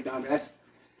like Jeffrey Dahmer. That's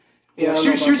Yeah,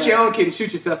 shoot your own kid and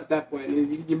shoot yourself at that point.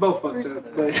 You both fucked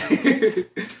up. But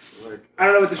I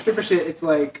don't know with the stripper shit. It's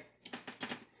like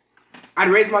I'd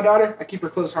raise my daughter. I keep her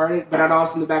close-hearted, but I'd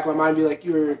also in the back of my mind be like,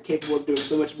 you're capable of doing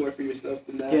so much more for yourself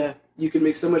than that. Yeah. You can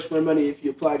make so much more money if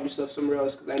you applied yourself somewhere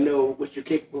else, because I know what you're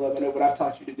capable of. I know what I've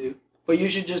taught you to do. But you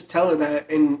should just tell her that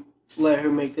and let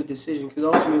her make the decision, because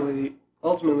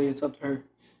ultimately it's up to her.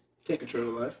 Can't control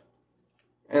her life.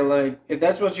 And like, if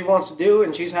that's what she wants to do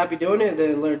and she's happy doing it,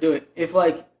 then let her do it. If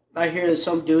like I hear that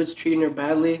some dude's treating her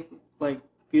badly, like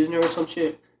abusing her or some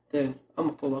shit, then I'm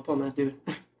gonna pull up on that dude.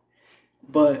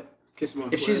 But Kiss him on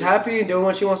the if she's forehead. happy and doing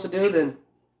what she wants to do, then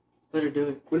let her do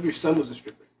it. What if your son was a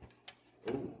stripper?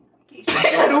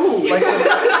 Like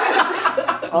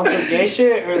on some gay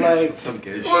shit or like Some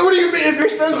gay shit. What do you mean? If your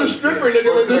son's a stripper,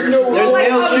 nigga, like, there's no there's way.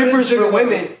 male strippers for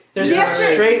women. There's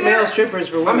Yes, straight there- male strippers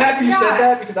for women. I'm happy you Yeah. said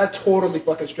that because I totally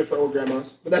fucking strip for old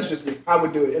grandmas. But that's just me. I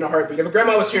would do it in a heartbeat. If a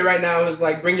grandma was here right now, it was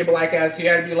like, bring your black ass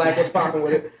here, I'd be like, what's popping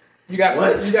with it? You got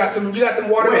some, you got them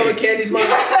watermelon Wait. candies, man.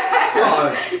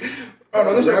 Pause. Oh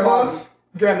no, there's no Grandmas? pause.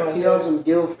 Grandmas. You know some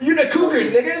guilt. You're the cougars,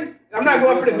 nigga. I'm not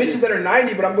going for the bitches that are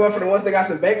 90, but I'm going for the ones that got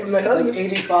some bank from their Like husband.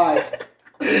 85.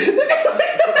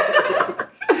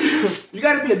 You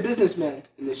gotta be a businessman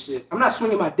in this shit. I'm not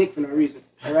swinging my dick for no reason.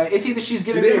 All right, it's either she's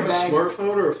Do giving they me a have a bag.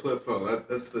 smartphone or a flip phone?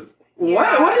 That's the.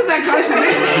 What? What is that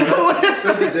contradiction? What is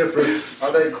That's that? the difference.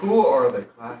 Are they cool or are they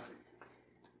classy?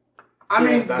 I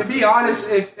mean, to that's be the honest,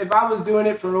 decision. if I was doing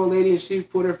it for an old lady and she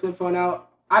put her flip phone out,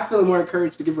 I feel more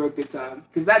encouraged to give her a good time,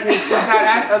 because that means she's not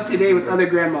as up to date with other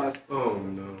grandmas. Oh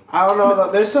no. I don't know though.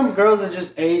 There's some girls that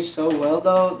just age so well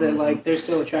though that like they're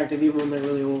still attractive even when they're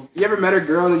really old. You ever met a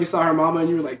girl and you saw her mama and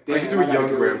you were like, I damn, could do a gotta young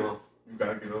go. grandma. You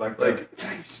gotta get it like Like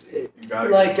that. Shit. You gotta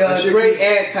Like get That shit great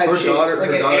can- aunt type her shit. daughter, Like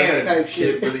her an daughter aunt had a type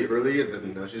kid shit. really early, and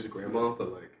then now she's a grandma.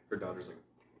 But like her daughter's like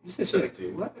You said shit.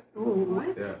 17. What?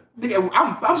 What? Yeah. Nigga,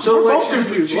 I'm So we're like both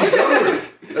confused. she's What? younger.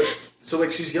 So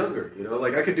like she's younger, you know.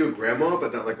 Like I could do a grandma,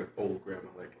 but not like an old grandma.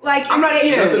 Like if I'm not-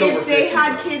 they, yeah. Nothing over if they 50,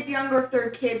 had though. kids young, or if their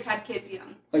kids had kids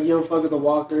young. Like you don't fuck with a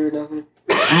walker or nothing.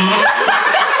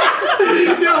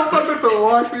 You don't fuck with the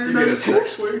walker. you get a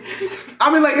sex swing.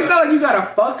 I mean, like, it's not like you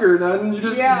gotta fuck her or nothing. You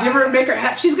just Yeah. give her and make her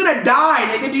happy. She's gonna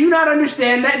die, nigga. Do you not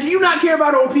understand that? Do you not care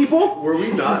about old people? Were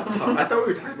we not? I thought we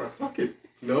were talking about fucking.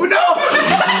 No. No!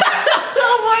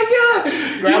 Oh my god!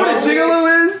 You know what Grandma's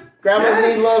gigolo is? Grandmas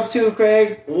Yes. need love too,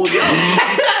 Craig. Well,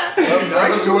 yeah.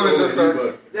 That's more than just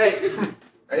sex. Hey,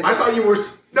 I thought you were.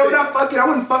 no, not fucking. I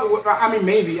wouldn't fuck with. I mean,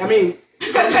 maybe. I mean.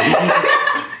 God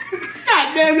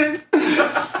damn it.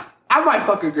 I might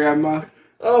fuck a grandma.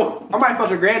 Oh. I might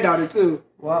fuck a granddaughter too.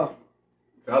 Wow.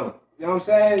 Tell them. You know what I'm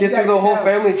saying? Get You through gotta the whole down.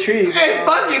 family tree. Hey,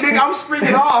 fuck it, nigga. I'm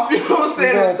springing off. You know what I'm You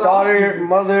saying? know, It's the daughter, off-season.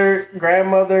 mother,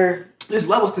 grandmother. There's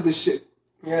levels to this shit.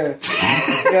 Yeah.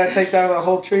 You gotta take down the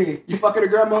whole tree. You fucking a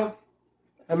grandma?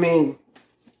 I mean,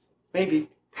 maybe.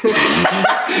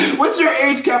 What's your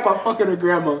age cap on fucking a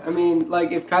grandma? I mean,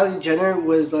 like, if Kylie Jenner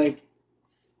was, like,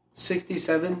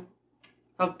 67,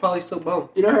 I'd probably still bone.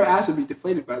 You know her ass would be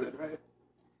deflated by then, right?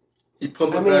 He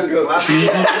pumped I it mean, back up.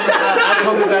 I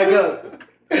pump it back up.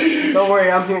 Don't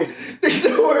worry, I'm here.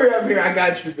 Don't worry, I'm here. I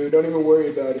got you, dude. Don't even worry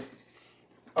about it.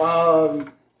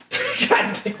 God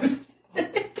damn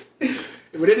it.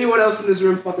 Would anyone else in this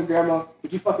room fuck a grandma?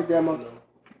 Would you fuck a grandma? No.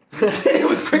 It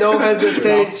was quick. No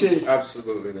hesitation.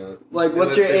 Absolutely not. Like,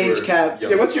 what's Unless your they age were cap?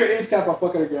 young. Yeah, what's your age cap on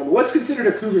fucking a grandma? What's considered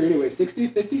a cougar anyway? 60,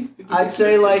 50? 50 I'd 60?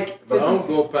 say, like, But I don't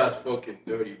go past fucking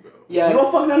 30, bro. You yeah,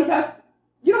 don't fuck none past.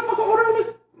 You don't fuck an older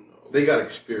woman? They got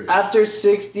experience. after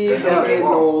 60, they're That's getting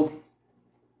wrong. old.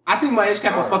 I think my age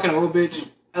cap on fucking an old bitch,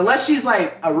 unless she's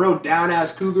like a real down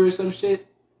ass cougar or some shit.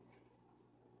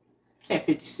 I'm saying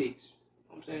 56. You know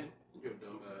what I'm saying? You're a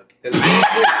dumbass.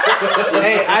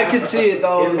 Hey, I could see it,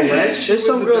 though. Unless she There's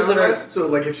some was a girls that are... dumbass, so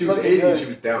like if she was fucking 80 good. and she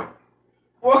was down.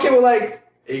 Well, okay, well, like,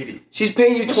 80. She's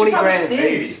paying you well, 20 she probably grand.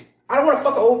 stinks. I don't want to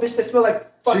fuck an old bitch that smell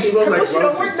like fucking. She smells her like pussy don't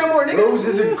work roses. no more, nigga.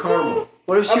 Roses and caramel.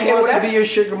 What if she Okay, wants well, to be that's- your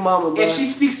sugar mama, bro? If she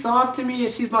speaks soft to me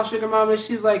and she's my sugar mama,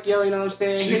 she's like, yo, you know what I'm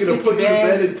saying? She's Here's gonna 50 put you to bed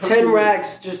bands. and tuck 10 you in.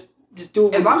 racks, just do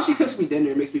it. As long as she cooks me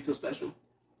dinner, it makes me feel special.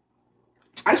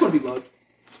 I just want to be loved.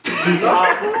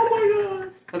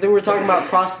 I think we're talking about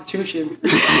prostitution.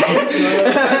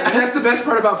 That's the best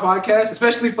part about podcasts,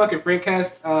 especially fucking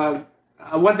Frankcast.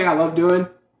 One thing I love doing,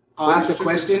 I'll ask a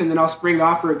question and then I'll spring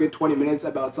off for a good 20 minutes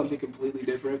about something completely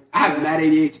different. I have mad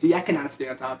ADHD. I cannot stay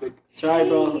on topic. That's right,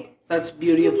 bro. That's the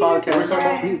beauty of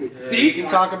podcasts. See? You can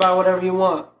talk about whatever you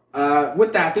want.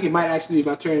 With that, I think it might actually be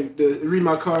my turn to read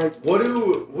my card. What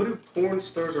do porn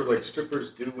stars or like strippers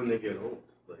do when they get old?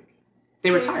 Like they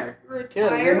retire.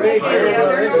 Retire.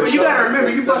 But you gotta remember,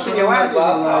 you busting your ass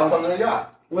last house in on their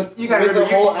yacht. you gotta remember,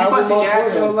 you busting your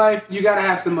ass in life. You gotta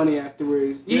have some money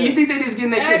afterwards. You think they just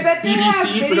getting that shit I bet they have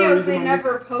BBC for no videos reason? they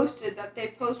never posted that they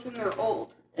post when they're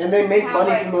old. And they make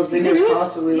money from those videos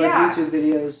constantly, like YouTube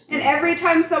videos. And every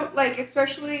time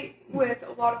especially with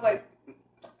a lot of like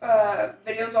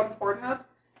videos on Pornhub,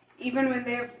 even when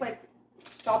they have like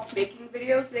stopped making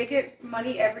videos, they get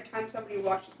money every time somebody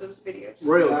watches those videos.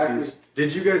 Royalties.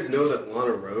 Did you guys know that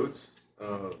Lana Rhoades,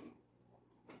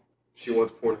 she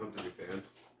wants Pornhub to be banned?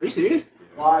 Are you serious?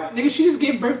 Why? Nigga, she just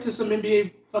gave birth to some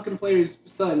NBA fucking player's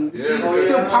son. She's Yeah,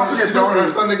 still popping she her don't want her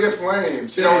pussy. son to get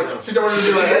flamed. She don't want to be like,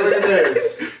 hey, look at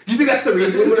this. You think that's the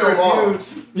reason? This is so long.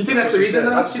 You think that's the reason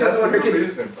though? She doesn't want her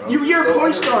kid. You're a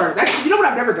porn star. You know what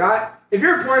I've never got? If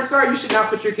you're a porn star, you should not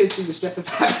put your kids through the stress of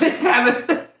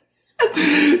having.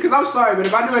 Because I'm sorry, but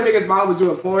if I knew a nigga's mom was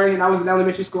doing porn and I was in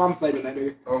elementary school, I'm flaming that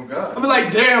nigga. Oh God. I'd be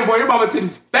like, damn, boy, your mama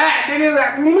titty's fat. Nigga,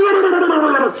 like,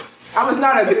 I was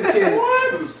not a good kid.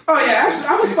 What? Oh yeah,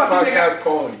 I was fucking nigga. Podcast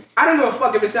quality. I don't give a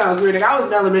fuck if it sounds weird. Nigga, I was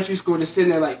in elementary school just sitting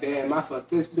there like, damn, I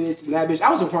fucked this bitch and that bitch. I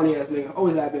was a horny ass nigga.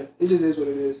 Always have been. It just is what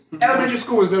it is. Elementary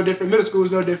school was no different. Middle school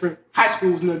was no different. High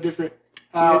school was no different.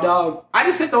 You're a dog. I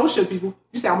just said those shit, people.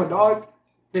 You say I'm a dog.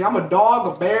 Nigga, I'm a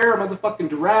dog, a bear, a motherfucking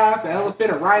giraffe, an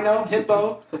elephant, a rhino,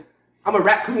 hippo. I'm a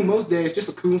raccoon most days. Just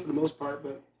a coon for the most part,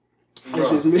 but that's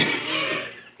just me.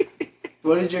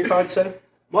 What did your card say?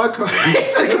 My card. He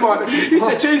said, come on. He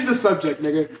said, change the subject,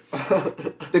 nigga.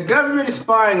 The government is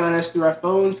spying on us through our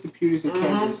phones, computers, and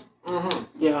cameras.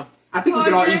 Yeah. I think we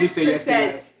can all easily say yes to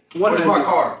that. Where's my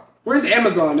car? Where's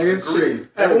Amazon, nigga? Agree.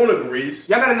 Everyone agrees.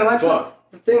 Y'all got an Alexa? But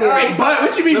The thing is, Hey, but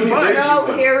what you mean, Let me but? raise Oh, you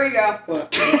one. here we go.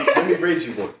 What? Let me raise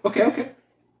you one. Okay.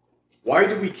 Why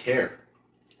do we care?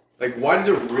 Like, why does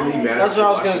it really matter? That's what I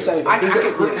was gonna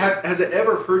watching say. us? Has it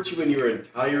ever hurt you in your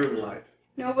entire life?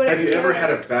 No, but Have you ever had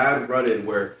a bad run-in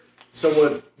where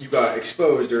you got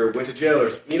exposed or went to jail or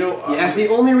Yeah, the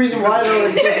only reason why though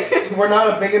is because we're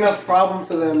not a big enough problem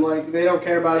to them. Like they don't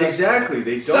care about it. exactly,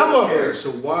 they don't Some of care. us.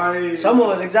 So why? Some of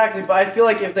us, exactly. But I feel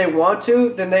like if they want to,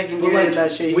 then they can But get like, into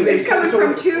that shit. when It's coming so-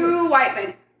 from two white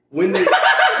men. when they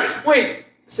Wait,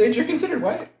 Sage, you're considered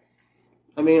white?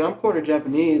 I mean, I'm quarter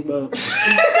Japanese, but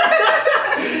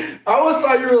I always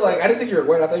thought you were like, I didn't think you were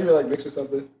white. I thought you were like mixed with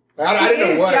something. I didn't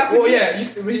He is know what. Japanese. Well, yeah,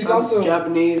 he's I'm also.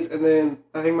 Japanese, and then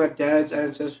I think my dad's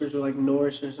ancestors were like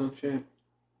Norse or some shit.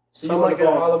 So you want to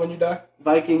go holla when you die?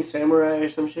 Viking samurai or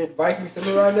some shit. Viking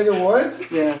samurai, nigga,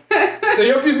 what? Yeah, So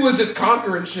your people was just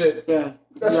conquering shit. yeah.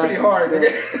 That's Exactly. pretty hard, Yeah.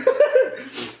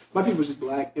 nigga. My people's just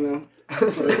black, you know?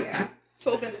 Yeah.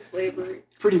 Sold into slavery.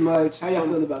 Pretty much. How y'all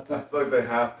feel about I that? feel like they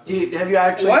have to. Have you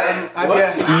actually? What? Have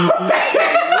What?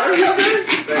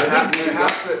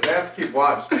 They have to keep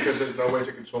watch because there's no way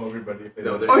to control everybody if they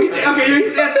don't. Oh, he's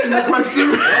answering that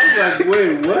question. I'm like,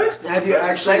 wait, what? Have you At the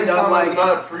actually same done time, I do like?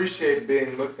 not appreciate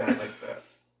being looked at like that.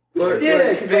 But,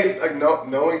 Yeah, 'cause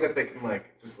Knowing that they can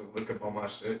just look up all my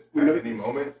shit at any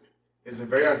moment is a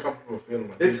very uncomfortable feeling.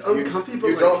 Like, It's uncomfortable,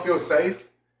 You like- don't feel safe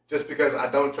just because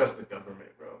I don't trust the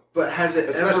government, bro. But has it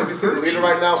Especially if ever you see the hurt leader you?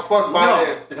 right now. Fuck No,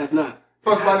 Biden. it has not.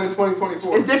 Fuck Biden in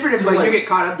 2024. It's different if So, like you like- get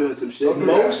caught up doing some shit.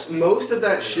 Most of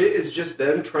that shit is just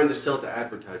them trying to sell to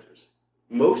advertisers.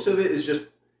 Most of it is just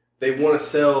they want to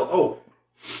sell. Oh,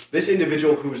 this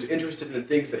individual who's interested in the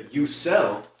things that you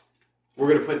sell, we're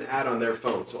gonna put an ad on their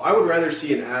phone. So I would rather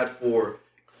see an ad for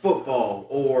football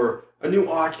or a new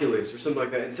Oculus or something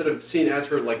like that instead of seeing ads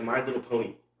for like My Little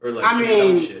Pony or like I some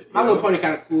mean, dumb shit. My you Little know? Pony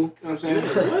kind of cool. You know what I'm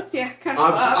saying? What? Yeah, kind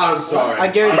of. I'm sorry. I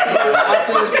guarantee you,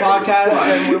 after this podcast,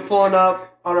 and we're pulling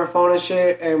up on our phone and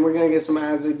shit, and we're gonna get some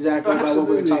ads exactly about what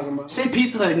we're talking about. Say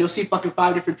Pizza Hut and you'll see fucking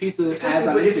 5 different pizza ads Exactly,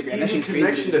 on but it's Instagram. That easy shit's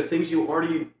connection crazy. to things you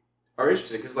already are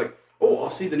interested in. Because like, oh, I'll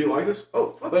see the new Oculus.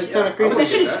 Oh, fuck But it's yeah. kinda creepy. But that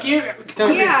shit is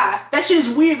scary. Yeah. That shit is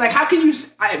weird. Like, how can you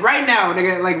right now,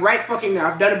 nigga? Like, right fucking now.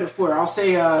 I've done it before. I'll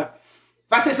say, if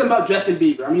I say something about Justin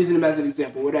Bieber, I'm using him as an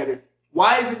example, whatever.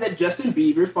 Why is it that Justin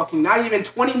Bieber fucking not even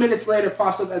 20 minutes later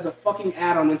pops up as a fucking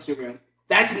ad on Instagram?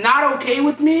 That's not okay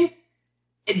with me.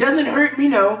 It doesn't hurt me,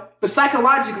 no. But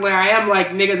psychologically, I am like,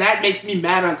 nigga, that makes me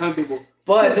mad uncomfortable.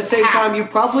 But at the same time, you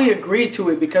probably agree to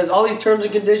it because all these terms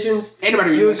and conditions,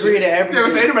 Anybody you read that agree shit? to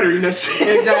everything. Yeah, anybody reading that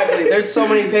shit? Exactly. There's so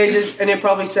many pages, and it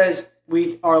probably says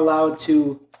we are allowed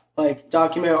to like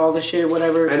document all the shit,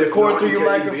 whatever, And if record not, through you your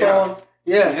can't use the microphone.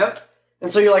 Yeah. Yep. And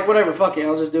so you're like, whatever, fuck it,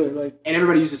 I'll just do it. Like, And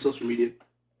everybody uses social media.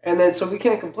 and then so we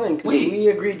can't complain because Wait. we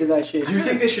agreed to that shit. Do you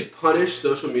think they should punish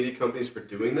social media companies for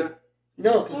doing that?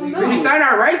 No, because we Well, agreed. We signed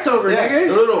our rights over, Yeah. nigga.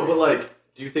 No, but like,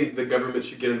 do you think the government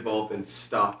should get involved and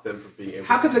stop them from being able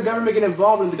How could the government get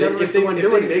involved when the government's the one if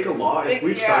doing they it? make a law, if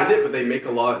we've Yeah. signed it, but they make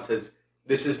a law that says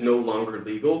this is no longer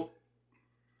legal,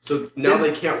 so now Then-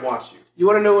 they can't watch you. You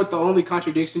want to know what the only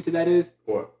contradiction to that is?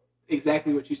 What?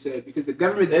 Exactly what you said. Because the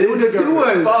government's That is doing the it to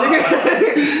government. us. Fuck.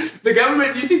 nigga. The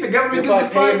government, you think the government You're gives a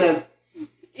probably paying fuck? them.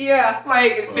 Yeah.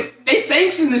 Like, they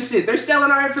sanction this shit. They're selling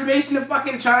our information to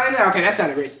fucking China. Okay, that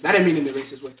sounded racist. I didn't mean it in the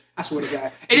racist way. I swear to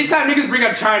God. Anytime niggas bring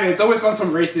up China, it's always on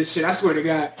some racist shit. I swear to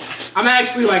God. I'm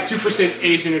actually like 2%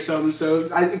 Asian or something, so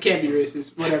it can't be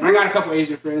racist. Whatever. I got a couple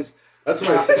Asian friends. That's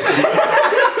what I said.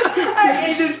 I have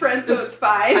Asian friends, so it's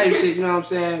fine. Type shit, you know what I'm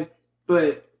saying?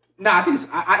 But, nah, I think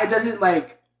it doesn't,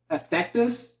 like, affect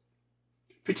us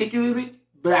particularly,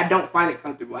 but I don't find it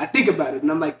comfortable. I think about it,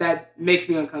 and I'm like, that makes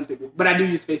me uncomfortable. But I do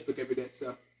use Facebook every day,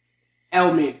 so.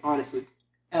 L me, honestly.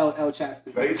 L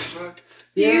Chaston. Facebook?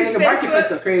 You Yeah, use the marketplace Facebook?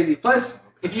 stuff crazy. Plus,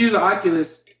 if you use an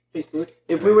Oculus, Facebook.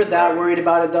 If we were that worried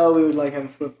about it, though, we would like have a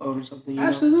flip phone or something. You know?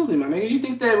 Absolutely, my nigga. You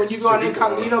think that when you go Some on people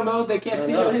incognito mode, they can't I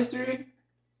see know. your history?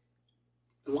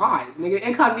 Lies, nigga.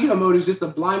 Incognito mode is just a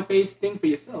blind face thing for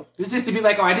yourself. It's just to be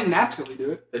like, oh, I didn't actually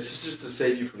do it. It's just to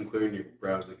save you from clearing your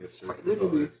browsing history. Like, That's all it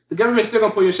literally. is. The government's still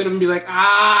gonna pull your shit up and be like,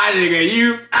 nigga,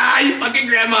 you fucking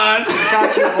grandmas.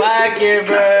 Got you black here,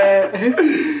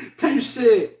 bruh. Type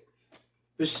shit.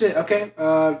 But shit, okay.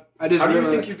 I just How do you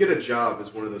realized, think you get a job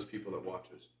as one of those people that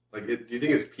watches? Like, do you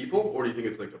think it's people or do you think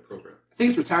it's like a program? I think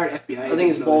it's retired FBI. I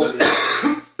think it's agents and all both.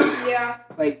 that shit. Yeah.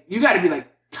 Like, you gotta be like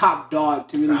top dog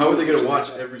to really. How are they do going to shit watch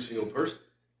like that. every single person?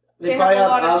 They They probably have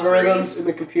have a lot of algorithms screens. in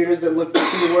the computers that look for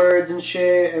keywords and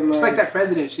shit. And It's like that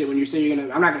president shit when you say you're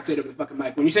gonna. I'm not gonna say it over the fucking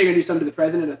mic. When you say you're gonna do something to the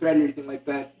president, a threat or anything like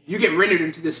that, you get rendered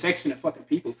into this section of fucking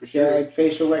people for Yeah, sure. like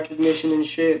facial recognition and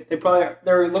shit.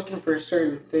 They're looking for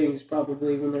certain things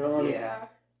probably when they're on it. Yeah.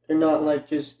 They're not like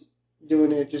just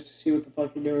doing it just to see what the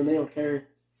fuck you're doing. They don't care.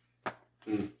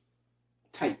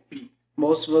 Type beat.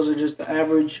 Most of us are just the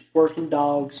average working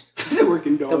dogs. The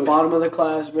working dogs. The bottom of the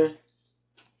class, man.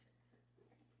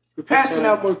 We're passing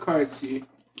out more cards here.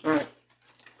 Alright.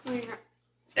 Oh, yeah.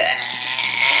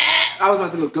 I was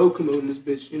about to go Goku mode in this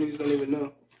bitch. You niggas don't even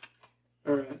know.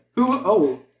 Alright.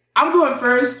 I'm going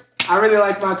first. I really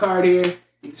like my card here.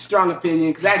 Strong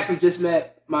opinion, because I actually just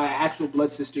met my actual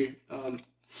blood sister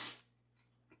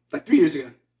like 3 years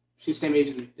ago. She's the same age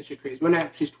as me. That shit crazy. Well, now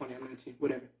she's 20, I'm 19,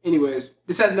 whatever. Anyways,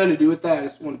 this has nothing to do with that. I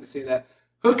just wanted to say that.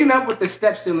 Hooking up with the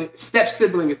step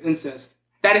sibling is incest.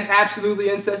 That is absolutely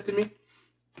incest to me.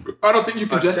 I don't think you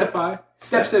can justify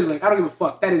step sibling. I don't give a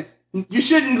fuck. That is, you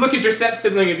shouldn't look at your step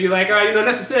sibling and be like,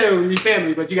 necessarily be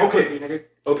family, but you got Okay. pussy, nigga.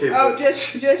 Okay, Oh, but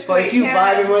just But wait. if you Hannah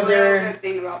has vibing with a real her- good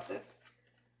thing about this.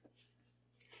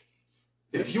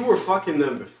 if you were fucking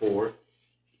them before,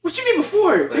 What you mean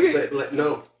before? let's Nigga? say,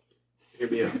 no, hear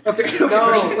me out. Okay. No.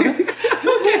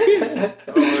 Oh,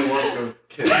 I want some.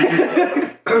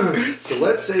 Okay. So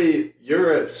let's say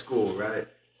you're at school, right?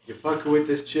 You're fucking with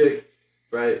this chick,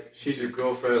 right? She's your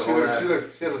girlfriend, all that.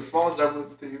 She has a small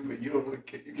resemblance to you, but you don't really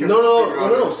care. You can't No,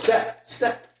 figure out-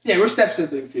 step. Yeah, we're step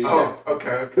siblings here. Oh,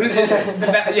 okay. So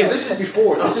this is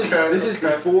before. This is Okay.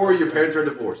 before your parents are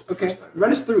divorced the Okay, first time.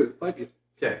 run us through it. Fuck it.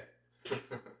 Okay.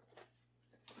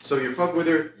 So you're fucking with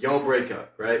her, y'all break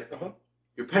up, right? Uh-huh.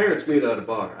 Your parents meet at a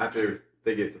bar after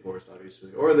they get divorced,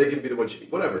 obviously. Or they can be the one cheating,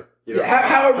 whatever. You know, Yeah,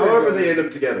 however they end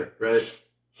up together, right?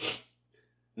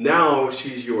 Now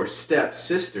she's your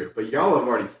step-sister, but y'all have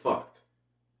already fucked.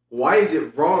 Why is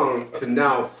it wrong to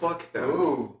now fuck them?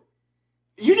 Ooh.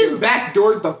 You just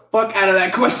backdoored the fuck out of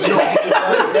that question.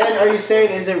 Then are you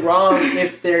saying is it wrong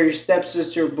if they're your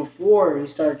stepsister before you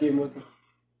start getting with them?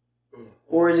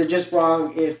 Or is it just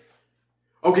wrong if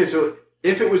Okay, so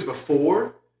if it was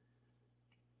before...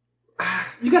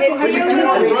 You got some It really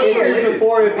hypothetical. I mean, would be if it was weird.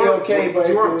 before it'd be okay, but you if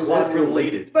it aren't was blood after-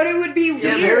 related. But it would be Your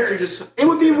weird. parents are just... It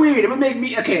would be weird. It would make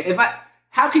me okay.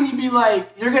 How can you be like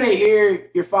you're gonna hear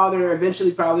your father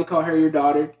eventually probably call her your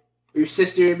daughter or your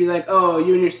sister and be like, oh,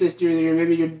 you and your sister, or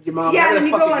maybe your mom. Yeah, whatever then the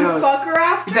you fuck go it and goes. fuck her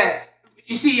after. Is that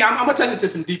you see? I'm gonna touch into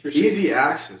some deeper shit. Easy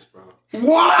access, bro.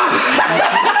 What?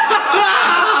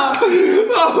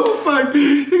 Oh fuck!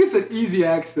 Nigga said easy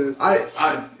access. I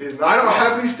don't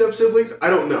have any step siblings. I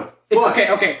don't know. But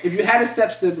Okay. If you had a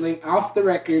step sibling, on the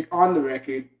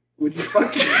record, would you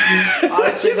fuck?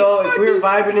 Honestly though, if we were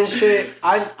vibing and shit,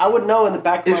 I would know in the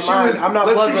back of my mind. I'm not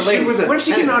blood related. What if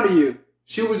she came out to you?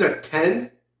 She was a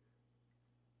 10.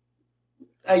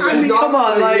 Like, I mean, come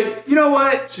on, related. like You know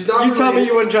what? She's not. you tell me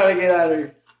you wouldn't try to get at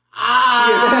her. She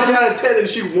a 10 out of 10, and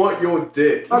she want your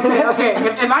dick. Okay.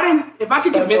 If I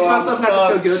could convince myself not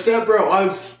to feel guilty, Step bro,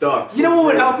 I'm stuck. you know what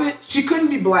would help it? She couldn't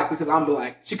be black because I'm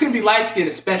black. She couldn't be light skinned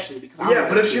especially because I'm Yeah,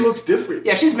 but if she looks different.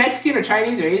 yeah, if she's Mexican or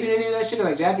Chinese or Asian or any of that shit, or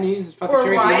like Japanese or fucking Or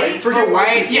Cherokee, white. Forget Or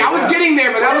white. people, Yeah, I was getting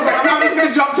there, but that was like I'm not just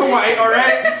gonna jump to white, all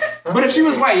right? But if she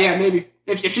was white, yeah, maybe.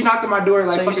 If she knocked on my door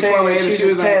like So you fucking 12 saying a.m. if and she she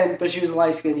was was a like, 10, but she was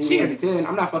light skinned, she you gonna be 10.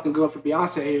 I'm not fucking going for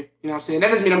Beyonce here. You know what I'm saying? That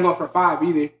doesn't mean I'm going for a 5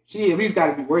 either. She at least got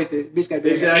to be worth it. Bitch got to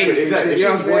be Exactly, like an 8 or some exactly. shit, you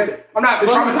know what I'm She was worth saying? it. I'm not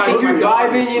traumatized. if you're myself.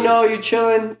 vibing, you know, you're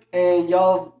chilling and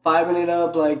y'all vibing it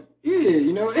up, like Yeah,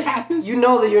 you know, it happens. you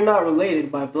know that you're not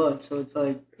related by blood, so it's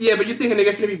like Yeah, but you think a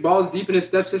nigga finna be balls deep in his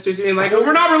stepsisters and like, oh,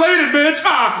 we're not related, bitch.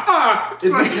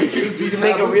 you can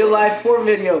make a real life porn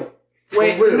video.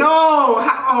 Wait, For real. no.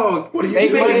 How? What are you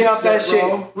Make doing? money off that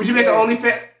bro? shit. Would you make an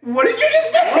OnlyFans? What did you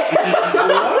just say?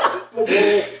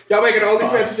 Y'all make an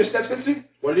OnlyFans with your stepsister?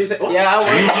 What did he say? Oh. Yeah, I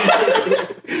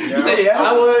would. You said yeah?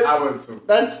 I would. I would too.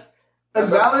 That's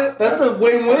valid? that's a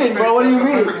win-win, bro. What do you That's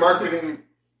a mean? perfect marketing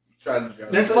strategy.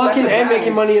 That's That's fucking a and valid-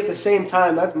 making money at the same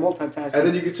time. That's multitasking. And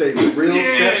then you could say real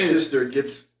Yeah. stepsister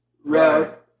gets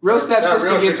Real. Real stepsister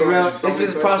real gets shit going real. on. This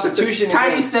is prostitution.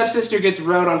 Tiny stepsister gets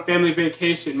railed on family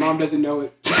vacation. Mom doesn't know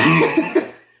it.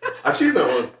 I've seen that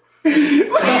one.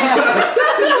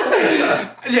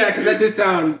 Yeah, because that did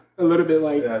sound a little bit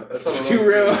like Yeah, that's how too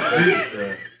real.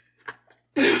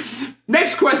 Yeah.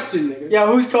 Next question, nigga. Yeah,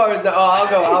 whose car is that? Oh,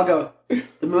 I'll go.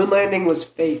 The moon landing was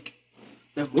fake.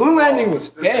 The moon landing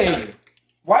was This is- fake.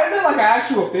 Why is that like an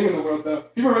actual thing in the world though?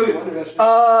 People really wonder that shit.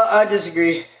 I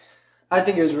disagree. I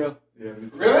think it was real. Yeah, me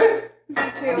too. Really? Me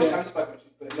too. I'm just fucking with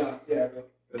you, but no, yeah, bro.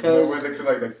 There's no 'Cause- way they could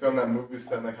like film that movie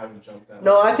set and like have him jump down.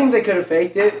 No, I think they could have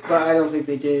faked it, but I don't think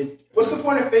they did. What's the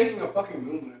point of faking a fucking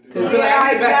moon landing? 'Cause I feel like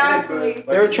I did back then, exactly.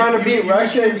 They were trying to beat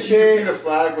Russia and You shit. see the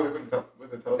flag with the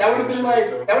telescope. That would have been and like shit,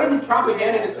 so- that would have been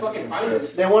propaganda at its That's fucking some shit.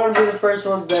 finest. They wanted to be the first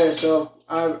ones there, so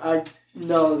I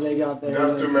know they got there.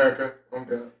 Goes to America.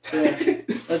 Okay.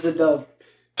 Yeah, that's a dub.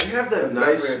 They have that That's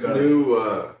nice definitely a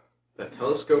new that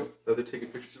telescope that they're taking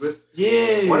pictures with.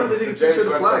 Yeah. Why don't they take a The picture of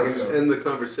the James flag Webb and just telescope. end the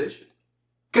conversation?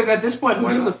 Because at this point, who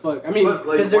Why gives a not? fuck? I mean, But,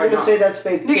 like, Because they're why gonna not? say that's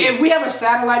fake too. nigga, if we have a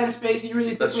satellite in space, you really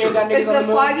think That's we ain't got true. niggas Is on the the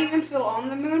moon? flag even still on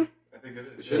the moon? I think it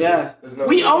is. Yeah. There's no,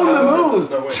 We own the moon. There's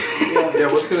no way.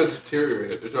 Yeah, what's gonna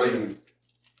deteriorate it? There's not even.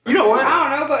 You know what? I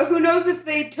don't know, but who knows if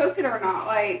they took it or not?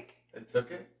 It's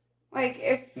okay. Like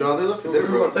if No, they left it Who there.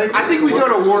 gonna take it? I think we go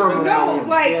to war over that no, one.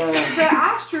 like Yeah. the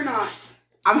astronauts.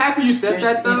 I'm happy you said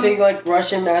that though. You think like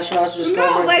Russian astronauts just come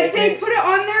over No, and like take they it? put it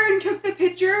on there and took the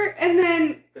picture and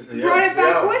then It's a brought it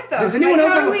back yeah. with them. Does anyone like,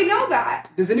 else how have do a- we know that?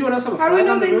 Does anyone else have a How do we flag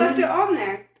know on the they moon? left it on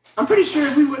there? I'm pretty sure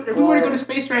if we were to Well- go to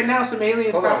space right now, some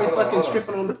aliens Hold on, probably hold on, fucking hold on.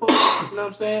 stripping on the pole. You know what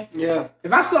I'm saying? Yeah.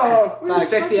 If I saw a Facts.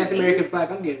 sexy ass American flag,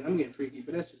 I'm getting freaky.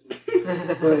 But that's just me.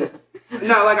 But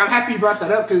no, like I'm happy you brought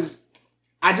that up because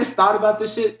I just thought about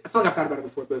this shit. I feel like I've thought about it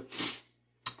before, but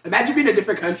imagine being in a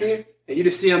different country and you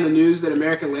just see on the news that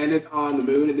America landed on the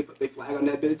moon and they put their flag on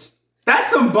that bitch. That's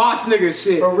some boss nigga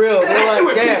shit. For real. That They're shit like,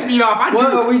 would piss damn, me off. I what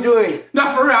knew. are we doing?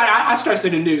 No, for real. I start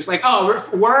saying the news. Like, oh,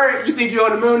 word? You think you're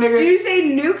on the moon, nigga? Did you say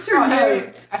nukes or Oh, hey,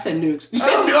 nukes? I said nukes. You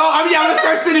said no. I mean, I'm gonna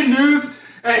start sending nudes.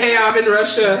 Hey, I'm in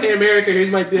Russia. Hey, America,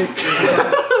 here's my dick.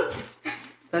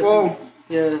 That's Whoa.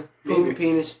 yeah. Maybe. Putin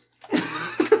penis.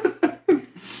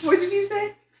 What did you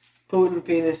say? Putin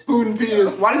penis. Putin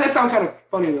penis. Why does that sound kind of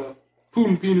funny though?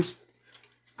 Putin penis.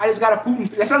 I just got a Putin.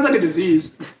 That sounds like a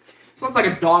disease. Sounds like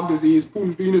a dog disease.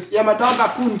 Putin penis. Yeah, my dog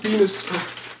got Putin penis.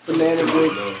 Banana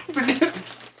dick.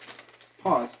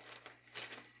 Pause.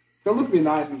 Don't look me in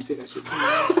the eyes when you say that shit.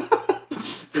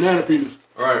 Banana penis.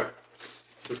 All right.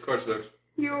 Which card's next?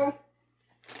 You.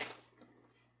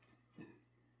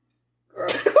 Girl.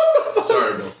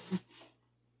 Sorry, Bill.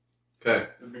 Okay.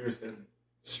 The beer's in.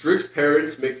 Strict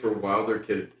parents make for wilder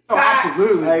kids. Oh, Facts.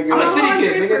 absolutely. I agree. I'm a city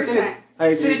kid, nigga. 100%. I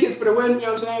agree. City kids for the win. You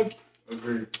know what I'm saying?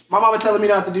 Agreed. My mama telling me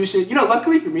not to do shit. You know,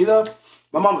 luckily for me though,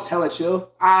 my mom was hella chill.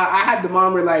 I had the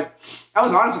mom where like, I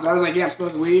was honest with her. I was like, yeah, I'm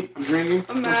smoking weed, I'm drinking,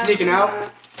 I'm sneaking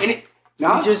out. And it,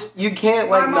 no, You can't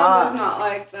My like mom not. was not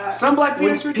like that. some black When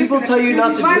parents were people different. tell you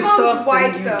not to My do mom's stuff,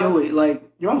 white, then you though. do it. Like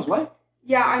Your mom's white?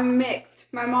 Yeah, I'm mixed.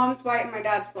 My mom's white and my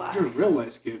dad's black. You're a real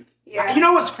light skin. Yeah. You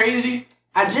know what's crazy?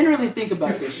 I generally think about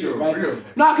This this is shit, real, right? real.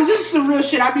 No, because this is some real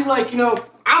shit. I be like, you know,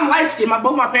 I'm light skinned.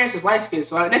 Both my parents is light skinned,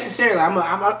 so necessarily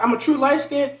I'm a true light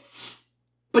skin.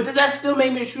 But does that still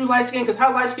make me a true light skin? Because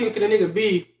how light skinned can a nigga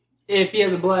be if he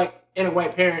has a black and a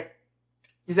white parent,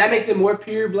 does that make them more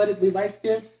pure-bloodedly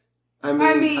light-skinned? I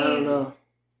mean, I don't know.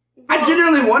 I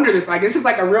genuinely wonder this. Like, this is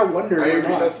like a real wonder. Are you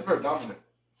recessive or dominant?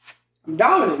 I'm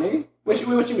dominant, nigga.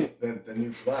 What you mean? Then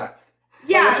you're black.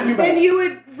 Yeah, then you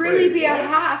would really be a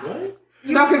half. What?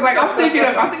 No, because like I'm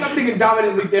thinking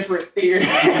dominantly different here.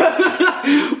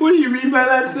 What do you mean by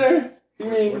that, sir?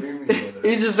 What do you mean by that?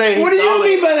 He's just saying. What do you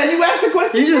mean by that? You asked the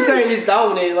question. He's just saying he's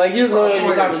dominated. Like he doesn't know what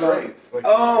he's talking about. Traits, like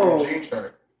Oh. your gene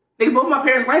chart. Nigga, both my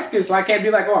parents light skinned, so I can't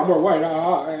be like, oh, I'm more white. You know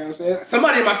what I'm saying?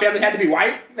 Somebody in my family had to be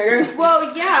white, nigga.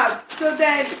 Well, yeah. So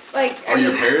then, like, Are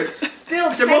your parents? still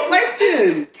They're both light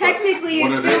skinned. technically,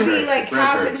 One it'd of their still be parents, like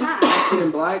half and grandparents. half.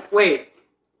 And black. Wait,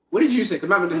 what did you say? Cause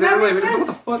Does that make what the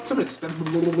sense? fuck?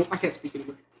 Somebody, I can't speak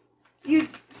anymore. You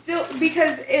still,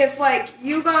 because if like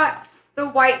you got the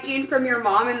white gene from your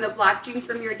mom and the black gene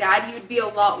from your dad, you'd be a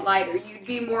lot lighter. You'd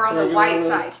be more on the white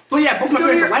side. But yeah, both my So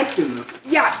parents you're- are light skinned though.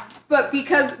 Yeah, but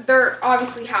because they're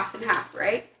obviously half and half,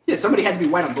 right? Yeah, somebody had to be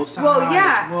white on both sides. Well,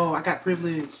 yeah. Whoa, I got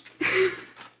privilege.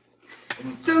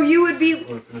 So you would be, I want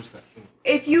to finish that thing.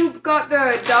 if you got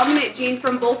the dominant gene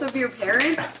from both of your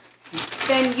parents,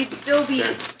 then you'd still be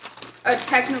a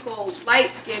technical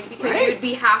light skin because Right. you'd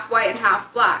be half white and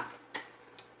half black.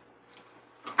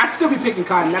 I'd still be picking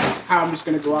cotton. That's how I'm just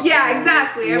gonna go off. Yeah,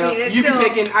 exactly. You know? I mean, it's you still. be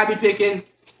picking, I be picking. He'd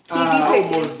be I would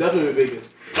picking. most definitely be bacon.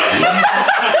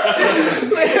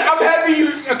 I'm happy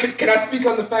you. Can I speak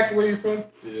on the fact of where you're from?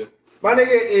 Yeah. My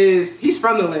nigga he's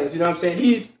from the lands, you know what I'm saying?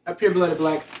 He's a pure-blooded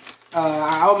black.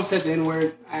 I almost said the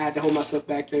N-word. I had to hold myself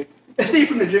back there. You say you're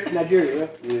from Nigeria,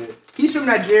 right? Yeah. He's from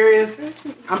Nigeria.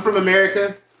 I'm from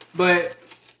America. But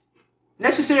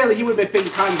necessarily he would have been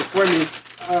picking cotton before me.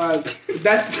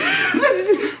 That's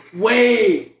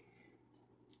wait.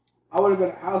 I would have been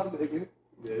a house nigga.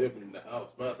 Yeah, you've been in the house.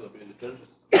 Might as well be in the trenches.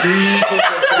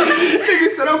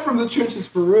 Nigga said I'm from the trenches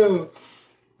for real.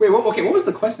 Wait, what was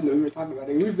the question that we were talking about?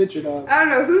 Nigga? We ventured off. I don't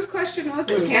know whose question was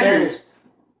It was it. Tanner's.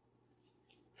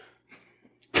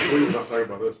 We're not talking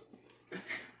about this.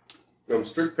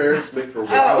 Strict parents make for Oh.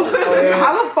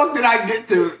 How the fuck did I get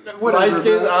to whatever, Light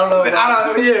skins, bro? I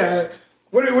don't know. Yeah.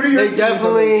 What are your They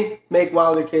definitely make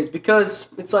wilder kids because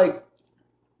it's like,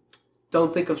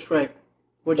 don't think of Shrek.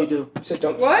 What'd you do? You said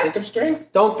don't What? think of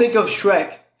strength? Don't think of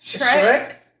Shrek.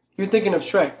 Shrek? You're thinking of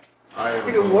Shrek.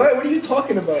 Nigga, what? What are you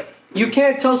talking about? You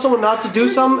can't tell someone not to do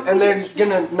something and they're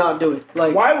gonna not do it.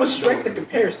 Like Why was Shrek the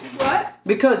comparison? What?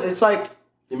 because it's like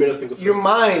You made us think of your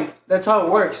mind. That's how it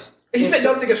works. He It's- said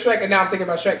don't think of Shrek, and now I'm thinking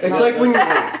about Shrek. It's like when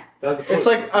That's the it's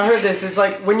point. like I heard this. It's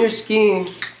like when you're skiing,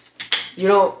 you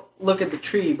don't look at the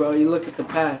tree, bro. You look at the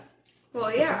path.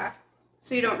 Well, yeah.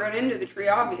 So you don't run into the tree,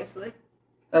 obviously.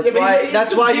 That's Yeah, but why. it's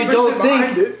That's a why you deeper don't shit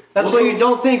behind think. it. That's Also- why you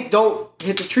don't think. Don't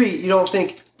hit the tree. You don't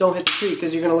think. Don't hit the tree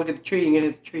because you're gonna look at the tree and you're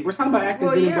gonna hit the tree. We're talking about acting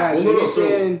Well, good and yeah. bad. Well, So no, you're so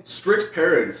saying strict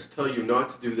parents tell you not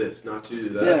to do this, not to do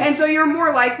that. Yeah. And so you're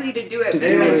more likely to do it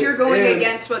because And- you're going and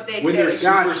against what they When they're say.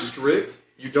 super Gotcha. strict,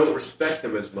 you don't respect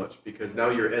them as much because now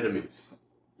you're enemies,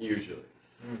 usually.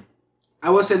 I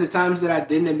will say the times that I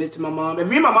didn't admit to my mom. If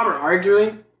me and my mom are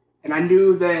arguing, and I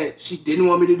knew that she didn't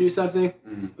want me to do something,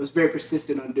 I was very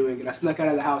persistent on doing it. I snuck out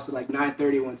of the house at like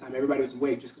 9:30 one time. Everybody was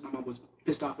awake just because my mom was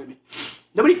pissed off at me.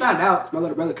 Nobody found out. My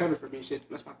little brother covered for me and shit.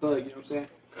 That's my thug, you know what I'm saying?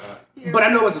 Yeah. But I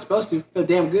know I wasn't supposed to. Felt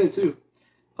damn good too.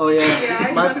 Oh yeah. Yeah,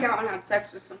 I my, snuck out and had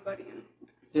sex with somebody, and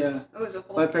yeah. it was a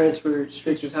whole. My parents were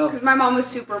strict as hell. Because my mom was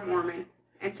super Mormon,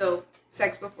 and so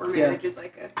sex before marriage is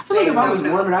like a. I feel like if I was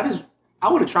no-no. Mormon,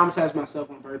 I would have traumatized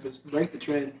myself on purpose. Break the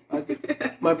trend. Fuck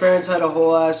it. My parents had a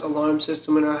whole ass alarm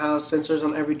system in our house, sensors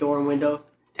on every door and window.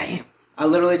 Damn. I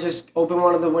literally just opened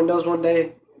one of the windows one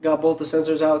day, got both the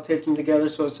sensors out, taped them together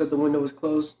so it said the window was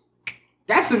closed.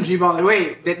 That's some G-baller.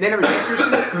 Wait, they never checked your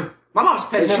shit? My mom's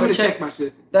petty. They She never would have checked. checked my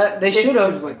shit. That they If should it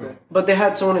was have, like that. but they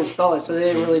had someone install it, so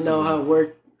they didn't really know how it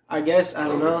worked. I guess I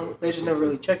don't know. They just never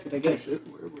really checked it. I guess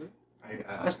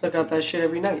I snuck out that shit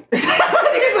every night.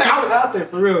 Niggas like I was out there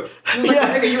for real. He was like,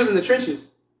 Yeah. nigga, you was in the trenches.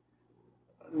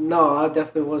 No, I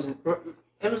definitely wasn't.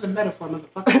 It was a metaphor,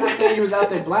 motherfucker. I'm not saying you was out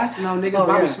there blasting on niggas. Oh,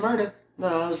 Bobby yeah. Smurda. No,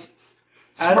 I was.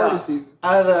 I had Smurda a- season.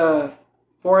 I had a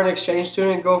foreign exchange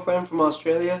student girlfriend from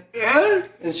Australia, Yeah?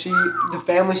 and the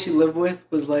family she lived with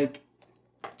was like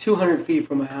 200 feet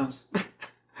from my house.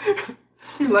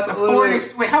 You like a foreign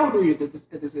Wait, how old were you at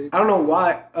this age? I don't know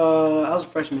why. I was a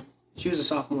freshman. She was a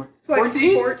sophomore. So like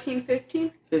 14? 14,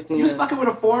 15? 15. You was yeah. fucking with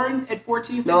a foreign at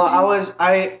 14, 15? No,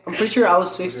 I'm pretty sure I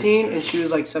was 16 and she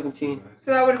was like 17.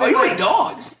 So that would have Oh, been you a like.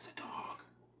 dog. This nigga's a dog.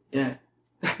 Yeah.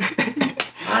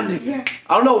 My nigga. Yeah.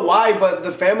 I don't know why, but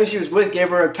the family she was with gave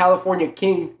her a California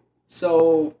king.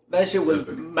 So that shit was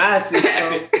massive. Bro.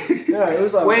 Yeah, it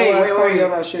was like Wait, whole ass wait, party wait.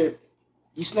 on that shit.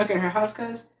 You snuck in her house,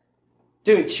 cuz?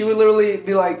 Dude, she would literally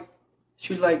be like,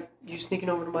 you sneaking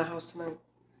over to my house tonight?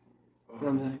 And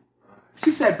I'm like,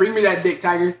 She said, "Bring me that dick,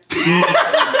 Tiger."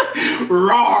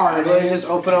 Roar! and then just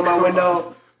open up my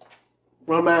window,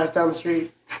 run my ass down the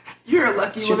street. You're a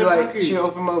lucky She'd be like, motherfucker. she'd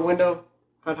open my window,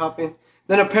 I'd hop in.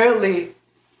 Then apparently,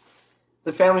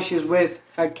 the family she was with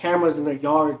had cameras in their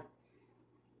yard,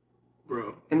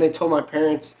 Bro. and they told my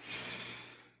parents.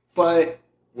 But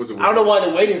Was it I don't know why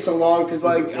they waited so long, because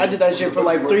like I did that shit for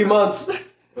like 3 months.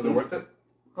 Was it worth it?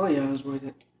 Oh yeah, it was worth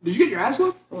it. Did you get your ass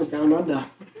whooped? I went down under.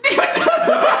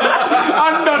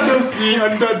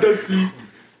 Under the sea.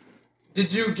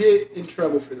 Did you get in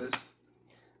trouble for this?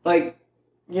 Like,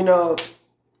 you know,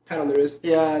 Pat on the wrist.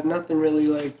 yeah, nothing really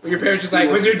like. Were your parents just like,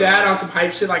 was your dad on some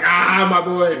hype shit like, my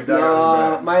boy?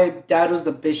 Nah, my dad was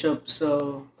the bishop,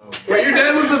 so Wait, your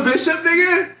dad was the bishop,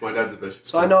 nigga? My dad's a bishop.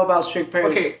 I know about strict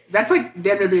parents. Okay, that's like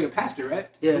damn near being a pastor, right?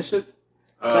 Yeah. Bishop?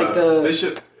 It's like the-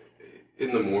 bishop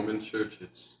in the Mormon church.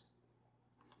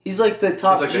 He's like the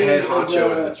top. He's like the G head of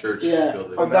honcho at the church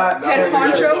building. Of that. Head you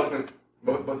guys honcho? smoking-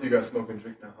 Both of you guys smoke and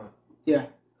drink now, huh? Yeah,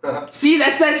 See,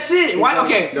 that's that shit. Why?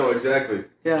 Okay. No, exactly.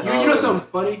 yeah. You know something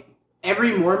funny?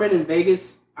 Every Mormon in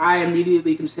Vegas, I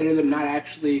immediately consider them not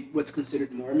actually what's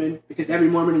considered Mormon, because every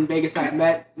Mormon in Vegas I've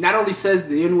met not only says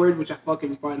the N-word, which I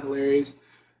fucking find hilarious,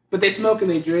 but they smoke and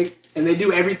they drink and they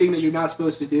do everything that you're not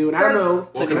supposed to do. And I don't know.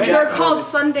 Well, right? They're called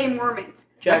Sunday Mormons.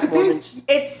 That's Jack a thing? Mormons.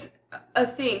 It's a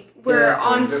thing where Yeah.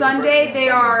 on Different Sunday person they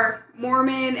on Sunday. are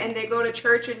Mormon and they go to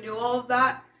church and do all of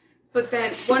that. But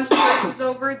then once church is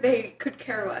over, they could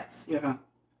care less. Yeah.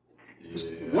 Yeah.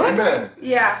 What? Amen.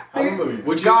 Yeah. Hallelujah.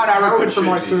 Would you, God, I how repent for should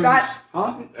my be. sins. That's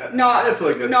Huh? not, I feel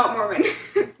like that's not Mormon.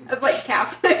 That's like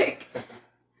Catholic.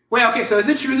 Wait, okay, so is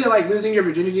it true that like losing your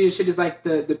virginity and shit is like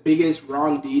the biggest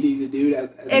wrong deedy to do?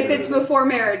 If it's before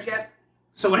marriage, yep.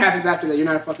 So what happens after that? You're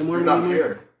not a fucking You're Mormon not anymore?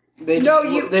 here. They just, No,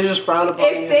 you- they just frown upon you.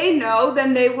 If they know,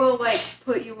 then they will like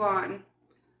put you on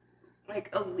like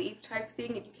a leave type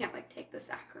thing, and you can't like take the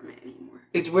sacrament anymore.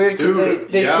 It's weird because Dude,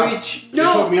 they yeah. preach. They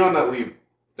No. put me on that leave.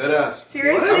 Dead ass.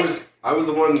 Seriously? I was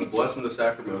the one blessing the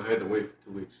sacrament. I had to wait for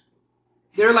 2 weeks.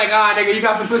 They were like, nigga, you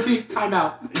got some pussy? Time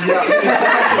out. Yeah,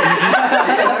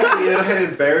 exactly. And I had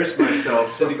embarrassed myself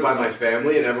sitting by my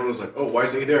family, and everyone was like, "Oh, why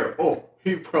isn't he there? Oh,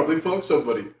 he probably fucked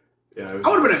somebody." Yeah, I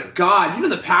would have been a god. You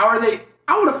know the power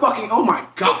I would have fucking, oh my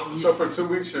god. So for 2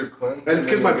 weeks you're cleansed. And it's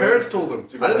because my parents told him.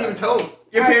 I didn't even tell him.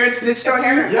 Your parents snitched on you?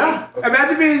 Apparently. Yeah.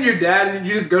 Imagine being your dad and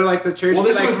you just go to like the church Well, and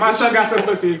be this like, was- my this son was got some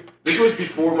before- pussy. This was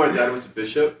before my dad was a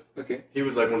bishop. Okay. He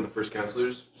was like one of the first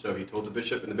counselors, so he told the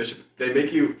bishop, and the bishop, they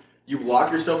make you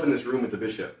lock yourself in this room with the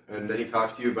bishop, and then he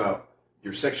talks to you about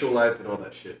your sexual life and all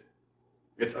that shit.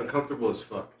 It's uncomfortable as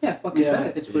fuck. Yeah, fucking Yeah,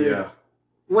 bad. it's weird. Yeah.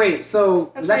 Wait,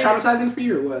 so was that That's right. traumatizing for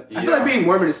you or what? I feel Yeah. like being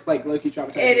Mormon is like low-key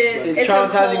traumatizing. It is. It's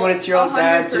traumatizing when it's your own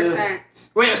dad, too. 100%.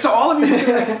 Wait, so all of you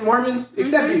are Mormons?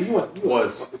 Except you. You was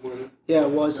Was. fucking Mormon. Yeah, it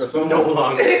was. Yeah, so No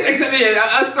longer. Except, yeah,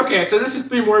 us, okay, so this is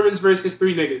 3 Mormons versus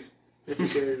 3 niggas. This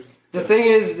is yours. The thing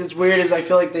is, that's weird, is I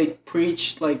feel like they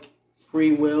preach like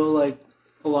free will like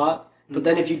a lot, but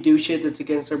then if you do shit that's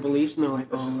against their beliefs, and they're like,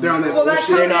 oh, They're on that Well, that's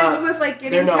how They're it not- is with like they're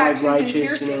getting not, like, tattoos and righteous, you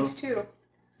know. piercings too.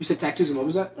 You said tattoos, and what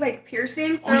was that? Like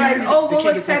piercings, Oh, they're yeah, like, yeah, oh, they we'll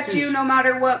can't get accept tattoos. you no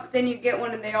matter what. But then you get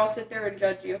one, and they all sit there and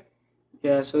judge you.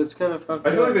 yeah, so it's kind of fucked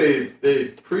I feel up. like they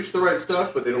preach the right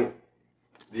stuff, but they don't.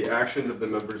 The actions of the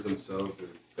members themselves are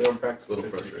They don't practice a little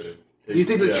what they preach. frustrated. Do you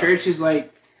think the Yeah. church is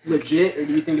like legit, or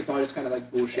do you think it's all just kind of like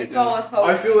bullshit? It's now? all a hoax.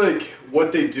 I feel like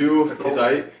what they do It's a cult.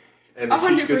 is and they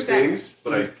teach good 100%. things,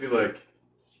 but I feel like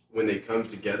when they come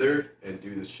together and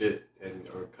do the shit and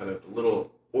are kind of a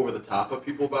little over the top of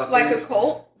people about like things, a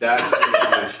cult. that's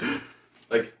the issue.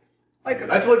 Like, Like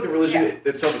I feel like the religion Yeah.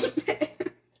 itself is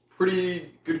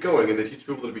pretty good going, and they teach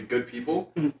people to be good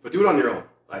people, but do it on your own.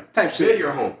 Like, Type stay shit. at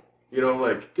your home. You know,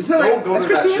 like, Isn't that don't like go that's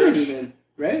to that Christianity church. then,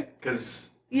 right? Because,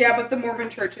 yeah, but the Mormon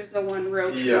Church is the one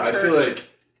real true yeah, I church. feel like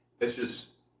it's just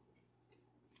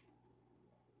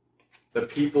the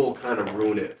people kind of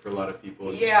ruin it for a lot of people.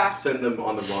 And Yeah. send them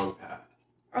on the wrong path.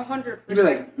 100%. You mean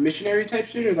like missionary type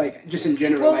shit, or like just in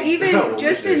general? Well, like, even No,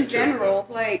 just there's in general,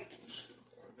 like,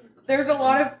 there's a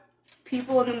lot of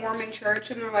people in the Mormon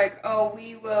church, and they're like, oh,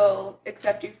 we will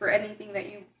accept you for anything that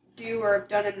you do or have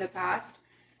done in the past.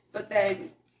 But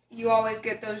then you always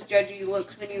get those judgy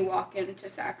looks when you walk into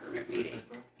sacrament meeting.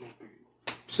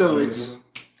 so it's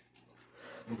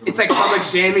like public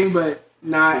shaming, but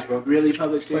not really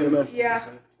public Wait a shaming. minute. Yeah.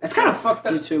 That's kind of fucked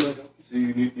up. You too, man. So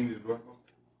you need the door.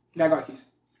 Yeah, I got keys.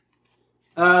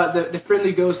 The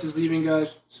friendly ghost is leaving,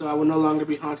 guys, so I will no longer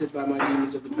be haunted by my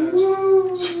demons of the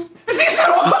past.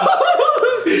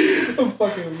 I'm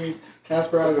fucking weak.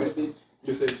 Casper, I got speech.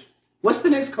 Message. What's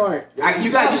the next card?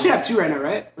 You should have 2 right now,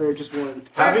 right? Or just 1?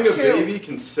 Having a 2. baby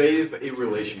can save a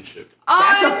relationship.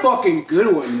 That's a fucking good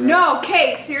one, bro. No,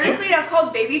 okay, seriously, that's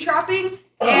called baby trapping,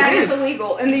 and it's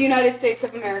illegal in the United States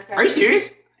of America. Are you serious?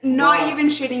 Not even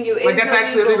shitting you. Like, that's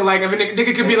actually illegal. Like, if a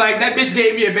nigga could be like, that bitch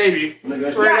gave me a baby.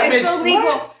 Yeah, it's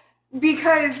illegal.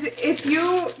 Because if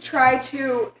you try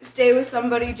to stay with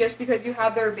somebody just because you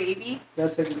have their baby,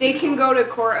 they can go to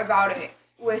court about it,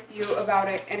 with you about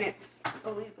it, and it's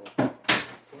illegal.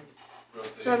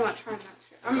 So I'm not trying that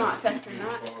shit. I'm not testing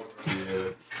that. Yeah.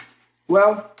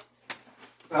 Well,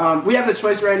 we have the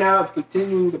choice right now of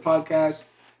continuing the podcast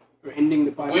or ending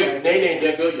the podcast.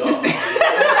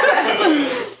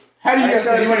 How do you guys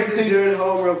want to continue? Do it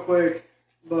home real quick,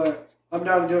 but I'm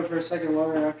down to do it for a second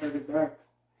longer after I get back.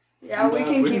 Yeah, we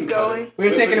can keep going.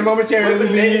 We're taking a momentary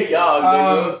leave.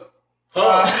 We're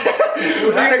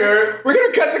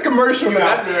gonna cut the commercial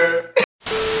now.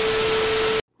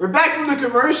 We're back from the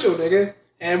commercial, nigga,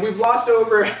 and we've lost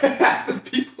over half the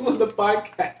people in the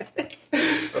podcast.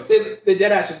 The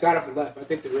deadass just got up and left. I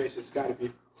think the race has got to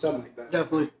be something like that.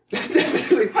 Definitely.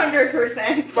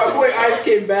 100%. My boy Ice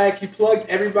came back. He plugged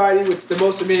everybody with the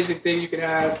most amazing thing you can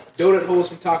have: donut holes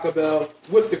from Taco Bell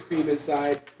with the cream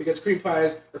inside, because cream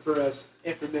pies are for us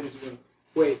and for men as well.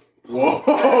 Wait. Whoa.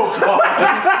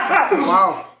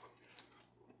 Wow.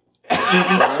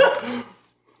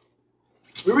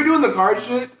 We were doing the card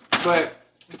shit, but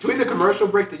between the commercial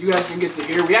break that you guys can get to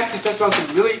hear, we actually touched on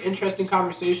some really interesting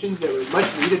conversations that were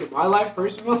much needed in my life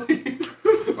personally.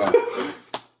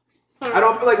 I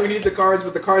don't feel like we need the cards,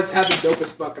 but the cards have the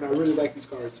dopest fuck, and I really like these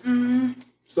cards. Mm-hmm.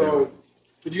 So,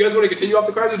 did you guys want to continue off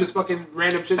the cards or just fucking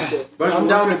random shit still? I'm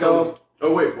down to go.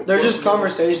 Oh, wait. They're just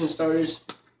conversation starters.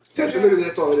 Literally,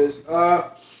 that's all it is.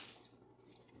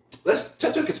 Let's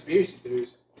touch on conspiracy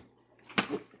theories.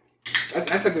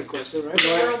 That's a good question, right?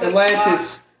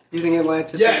 Atlantis. Do you think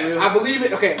Atlantis is Yes, real? I believe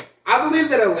it. Okay, I believe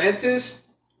that Atlantis...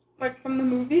 Like from the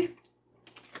movie?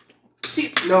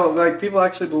 See, No, like, people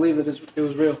actually believe that it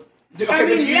was real. okay, I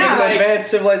mean, but you yeah. like, Advanced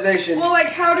civilization. Well, like,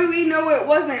 how do we know it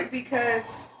wasn't?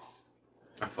 Because...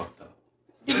 I fucked up.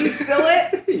 Did you spill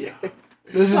it? yeah.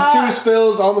 This is 2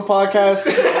 spills on the podcast.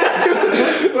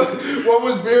 What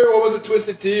was beer? What was a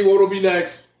twisted tea? What will be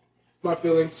next? My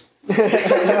feelings.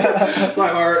 My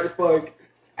heart. Fuck.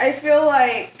 I feel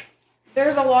like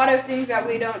there's a lot of things that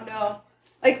we don't know.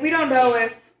 Like, we don't know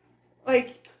if,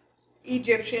 like,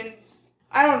 Egyptians...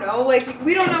 I don't know. Like,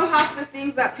 we don't know half the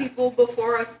things that people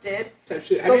before us did. Type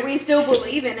shit. But we still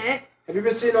believe in it. Have you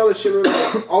been seeing all the shit where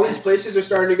like, all these places are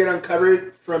starting to get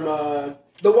uncovered from...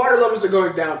 the water levels are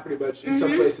going down pretty much in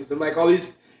some places. And, like, all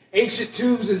these ancient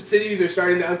tombs and cities are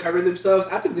starting to uncover themselves.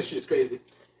 I think this shit is crazy.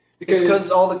 Because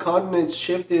all the continents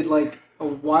shifted, like, a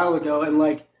while ago, and,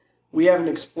 like, we haven't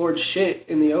explored shit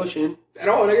in the ocean. At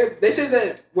all, nigga. They say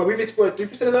that, we've explored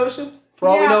 3% of the ocean? For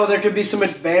all we know, there could be some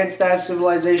advanced-ass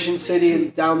civilization city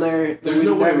down there. There's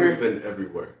no way we've been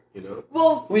everywhere, you know?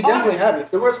 Well, We definitely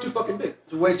haven't. The world's too fucking big.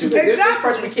 It's way too big. big. There's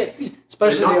parts we can't see.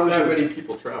 Especially And the not that ocean. many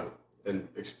people travel and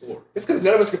explore. It's because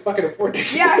none of us can fucking afford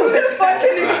this. Yeah, we're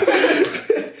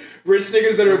fucking... Rich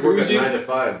niggas that are Work at bougie. 9 to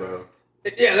 5, bro.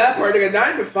 Yeah, that part. Nigga,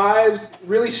 9 to 5s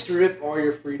really strip all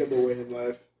your freedom away in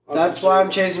life. That's why I'm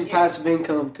chasing passive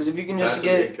income. Because if you can just Passive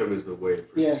get... income is the way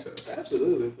for Yeah. success.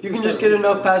 Absolutely. You can just get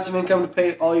enough passive income to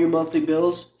pay all your monthly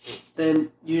bills,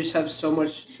 then you just have so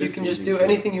much... You Shit's can just easy do too.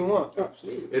 anything you want.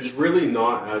 Absolutely. It's really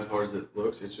not as hard as it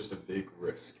looks. It's just a big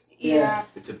risk. Yeah.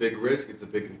 It's a big risk. It's a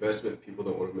big investment. People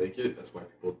don't want to make it. That's why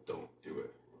people don't do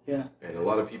it. Yeah. And a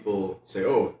lot of people say,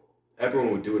 oh,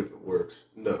 everyone would do it if it works.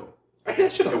 No. I mean,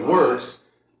 that shit If it works,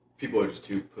 people are just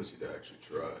too pussy to actually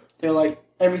try. They're like,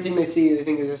 everything they see they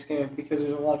think is a scam because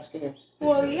there's a lot of scams.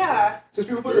 Well, yeah. Since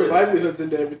people put their livelihoods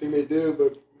into everything they do,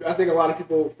 but I think a lot of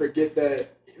people forget that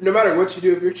no matter what you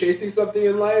do, if you're chasing something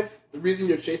in life, the reason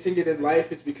you're chasing it in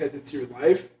life is because it's your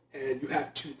life, and you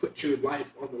have to put your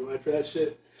life on the line for that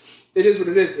shit. It is what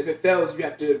it is. If it fails, you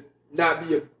have to not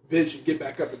be a bitch and get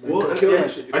back up and like, kill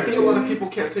that shit. You know I think what a I'm lot of people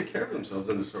can't take care of themselves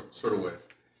in this sort of way.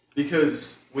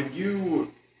 Because when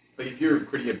you, like if you're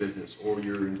creating a business or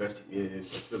you're investing in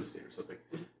like real estate or something,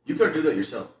 you got to do that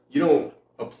yourself. You don't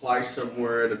apply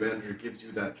somewhere and a manager gives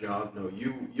you that job. No,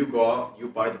 you go out, you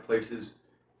buy the places,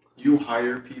 you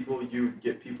hire people, you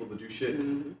get people to do shit.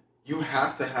 Mm-hmm. You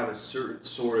have to have a certain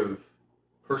sort of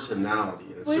personality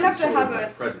and a certain sort of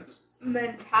like, presence.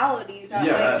 Mentality that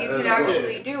Yeah, like you can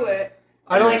actually do it.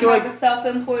 I don't like, feel have like a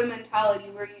self-employed mentality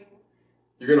where you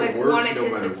You're gonna like work want it no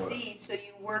to matter succeed, so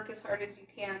you work as hard as you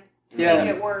can. Yeah.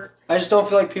 make it work. I just don't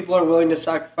feel like people are willing to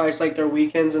sacrifice like their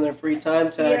weekends and their free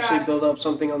time to Yeah. actually build up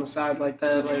something on the side like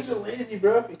that. These Like, niggas are lazy,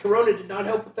 bro. And Corona did not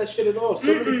help with that shit at all.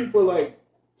 So many people are like,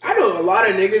 I know a lot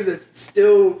of niggas that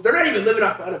still, they're not even living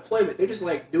off of unemployment. They're just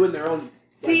like doing their own.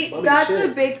 See, like, that's shit.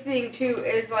 a big thing too.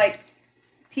 Is like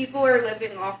people are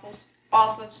living off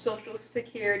of Social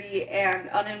Security and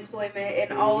unemployment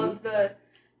and all of the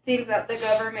things that the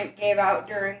government gave out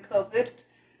during COVID.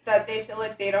 That they feel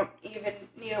like they don't even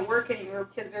need to work anymore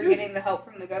because they're getting the help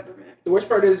from the government. The worst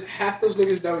part is half those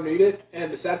niggas don't need it,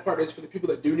 and the sad part is for the people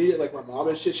that do need it, like my mom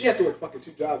and shit, she has to work fucking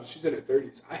 2 jobs. She's in her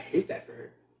 30s. I hate that for her.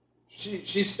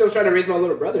 She's still trying to raise my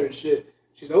little brother and shit.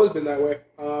 She's always been that way.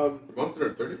 Your mom's in her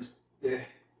 30s? Yeah.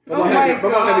 Oh My mom had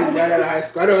me God. right out of high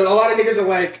school. I know a lot of niggas are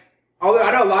like, although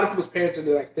I know a lot of people's parents are in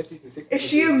their like 50s and 60s. Is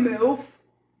she a MILF?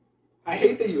 I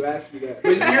hate that you asked me that.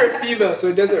 But you're a female, so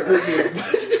it doesn't hurt me as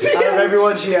much. To be out of honest.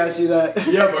 everyone, she asks you that.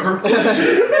 Yeah, but her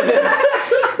question.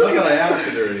 Not that I asked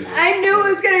it or anything. I knew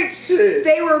it was gonna. Shit.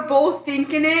 They were both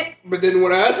thinking it, But then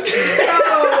when I asked, so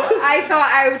I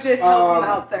thought I would just help them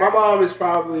out my there. mom is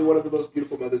probably one of the most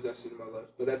beautiful mothers I've seen in my life.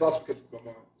 But that's also because it's my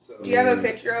mom. So. Do you have a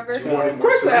picture of her? Of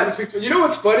course I have a picture. You know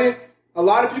what's funny? A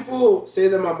lot of people say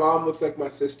that my mom looks like my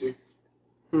sister.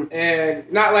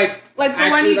 And not like Like the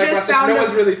one actually you like my just sister. found No out.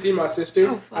 one's really seen my sister.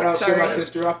 Oh, fuck, I don't show sorry. my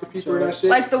sister off to people and that shit.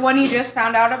 Like the one you just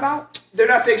found out about? They're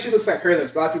not saying she looks like her though,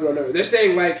 'cause a lot of people don't know her. They're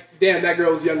saying like, damn, that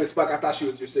girl was young as fuck. I thought she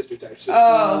was your sister type shit.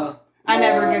 Oh, I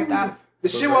never get that. The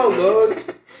shit won't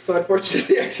load, so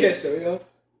unfortunately I can't show you.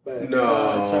 But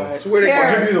No. it's alright. swear to God,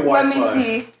 I'll give you the Let Wi-Fi. me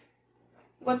see.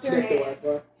 What's your Snake the name?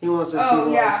 Wi-Fi. He wants to see Oh,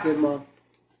 the yeah. light skin mom.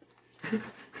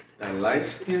 That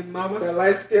light-skinned mama? That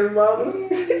light skinned mama.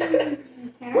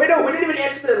 Wait, no, we didn't even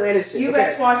answer the Atlantis shit. You Okay.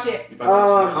 best watch it. You about to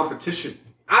have some competition.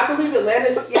 I believe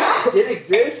Atlantis did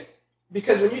exist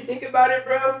because when you think about it,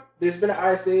 bro, there's been an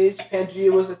ice age.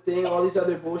 Pangea was a thing. All these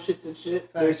other bullshits and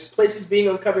shit. There's places being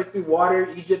uncovered through water,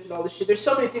 Egypt, and all this shit. There's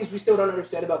so many things we still don't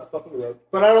understand about the fucking world.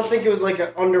 But I don't think it was like an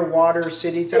underwater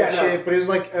city type Yeah, no. shit, but it was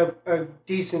like a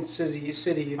decent city,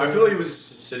 you know? I feel like it was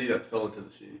just a city that fell into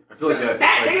the sea. I feel like that,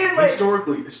 That like, is, like-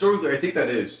 historically, I think that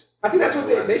is. I think that's what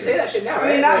they say that shit now, I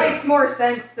right? mean, that Like, makes more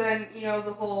sense than, the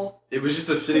whole... It was just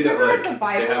a city that, Remember like, the they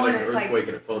Bible had, like, and an it's, like, earthquake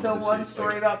and it fell into the the one sea.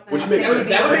 story Like, about the which makes city sense.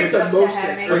 That would being make the raised up most to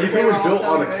sense. heaven, Like, if they it were was all built so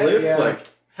on a good. cliff, Yeah. like,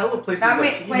 hella places, That like,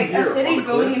 makes, even like, here a city on a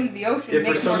going cliff, into the ocean if for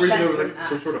makes some more reason there sense was, than like,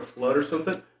 some that. sort of flood or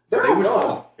something, They're they all would gone.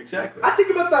 fall. Exactly. I think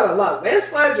about that a lot.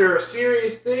 Landslides are a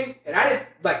serious thing, and I didn't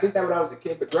think that when I was a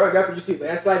kid. But growing up, and you see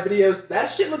landslide videos, that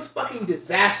shit looks fucking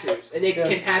disastrous, and it can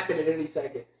happen at any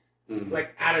second.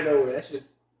 Like out of nowhere. That's just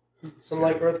Some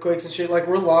like earthquakes and shit. Like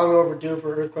we're long overdue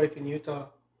for earthquake in Utah.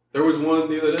 There was one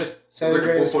the other day. It was San like a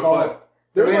Andreas 4.5. Fault.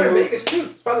 there was one in Wait, Vegas too.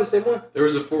 It's probably the same one. There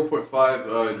was a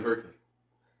 4.5 in Hurricane.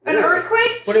 An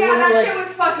earthquake? But it Yeah, wasn't that like- shit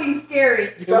was fucking scary.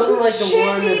 It wasn't like the Shit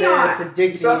one me that they not. were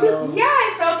predicting. You felt it? though. Yeah,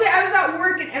 I felt it. I was at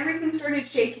work and everything started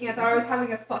shaking. I thought I was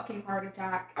having a fucking heart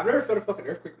attack. I've never felt a fucking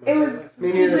earthquake. in my It was entire life.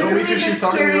 Me neither. No, me literally too. She the was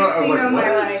talking about it. I was scariest like, thing of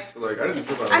my what? life. Like, I didn't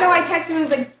feel that. I know, I texted him and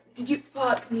was like, did you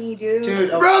fuck me, dude? Dude,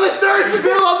 Bro, the third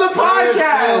spill on the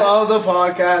podcast. of the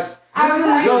podcast. I was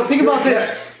like, So think about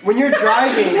this: when you're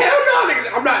driving, Hell no,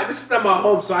 nigga. I'm not. This is not my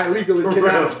home, so I legally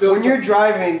cannot spill. when you're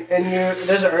driving and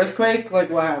there's an earthquake, like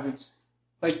what happens?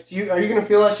 Like, are you gonna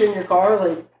feel that shit in your car?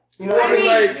 Like, you know, I mean,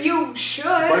 like- you should.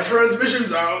 My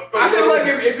transmission's out. I feel like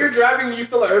if you're driving and you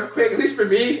feel an earthquake, at least for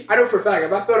me, I know for a fact,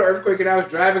 if I felt an earthquake and I was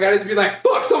driving, I'd just be like,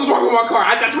 fuck, something's wrong with my car.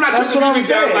 That's when I turn That's the what I'm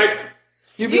music down. saying. Like,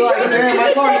 you'd be You like, turn the man, my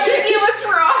music down car's to see what's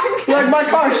wrong. like my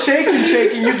car's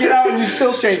shaking. You get out and you're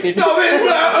still shaking. no, man,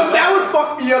 that would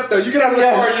fuck me up, though. You get out of the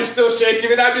car and you're still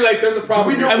shaking, and I'd be like, there's a problem.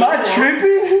 Do we know- Am I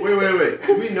tripping? Wait.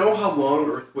 Do we know how long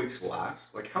earthquakes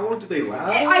last? Like, how long do they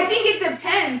last? I think it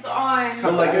depends on.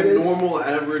 On, like, It a is. normal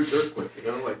average earthquake,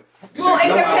 you know? Like, Well, it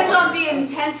no depends on outliers. the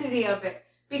intensity of it.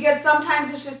 Because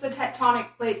sometimes it's just the tectonic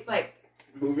plates, like,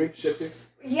 Moving, shifting.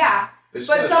 yeah. They just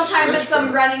But gotta sometimes stretch it's them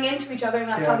them. running into each other, and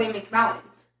that's Yeah. how they make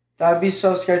mountains. That'd be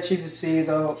so sketchy to see,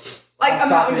 though. Like, Off a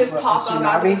mountain topic, just but pops a up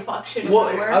out of tsunami? the fuck shit of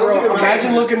Well, nowhere. I don't think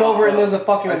Imagine looking over and there's a I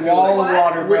fucking feel wall like- of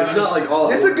water, bro. It's not like all.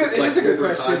 This is a good. It's This is a good over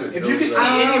time question. it If you could builds see up. I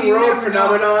don't know, any you world never know.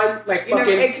 phenomenon, like You know,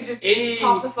 fucking it could just any,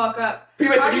 pop the fuck up. pretty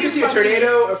much, How if do you you could see a fucking-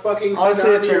 tornado, a fucking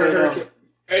Honestly, a tsunami, or a tornado. hurricane.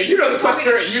 You know the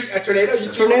Fucking question. A tornado. You A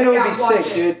see tornado Yeah, would be watch sick,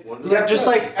 it. dude. One Yeah, day. just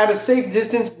like at a safe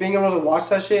distance, being able to watch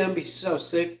that shit, that'd be so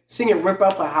sick. Seeing it rip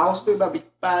up a house, dude, that'd be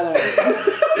badass.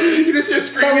 you just hear Tell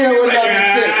screaming. me it You're would like, not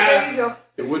be sick. "Ah." There you go.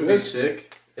 It wouldn't be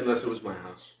sick unless it was my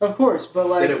house. Of course, but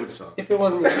like, Then it would suck. if it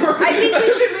wasn't, I think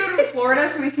we should move to Florida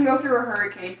so we can go through a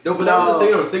hurricane. No, but that was the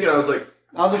thing I was thinking. I was like,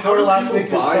 I was in how Florida do last people week.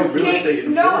 It was buy so real estate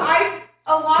in No, Florida?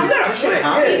 a lot of That shit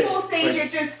happens. people say Like,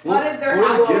 it just flooded their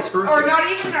Florida house. gets They Or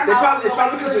not even their They house, probably- but it's like probably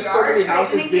their because there's so many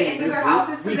yards. They houses didn't get being into their rebuilt.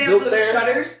 houses We because they built have those there.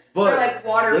 shutters But for like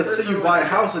water. let's say you buy a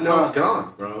house and now it's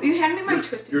gone, bro. Will you hand me my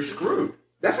twisted You're tea? screwed.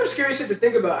 That's some scary shit to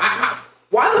think about.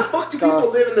 Why the fuck do people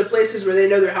live in the places where they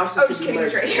know their houses Oh, could just be kidding,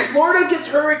 it's like- right here. Florida gets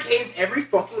hurricanes every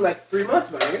fucking like 3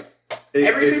 months, man.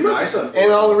 Every It's 3 months nice or something.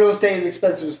 And all the real estate is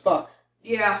expensive as fuck.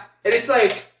 Yeah. And it's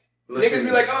like, niggas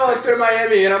be like, oh, let's go to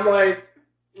Miami. And I'm like,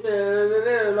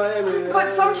 Miami.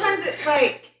 But sometimes it's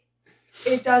like,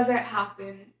 it doesn't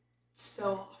happen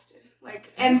so often.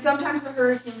 Like, and sometimes the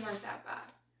hurricanes aren't that bad.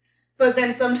 But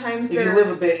then sometimes If you live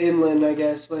a bit inland, I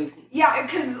guess, like... Yeah,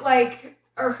 because, like,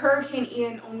 Hurricane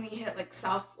Ian only hit, like,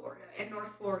 South Florida, and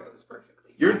North Florida was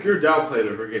perfectly You're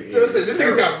downplaying a Hurricane Ian. This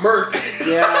niggas got murked.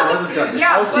 Yeah.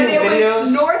 Yeah, I was but seeing it videos.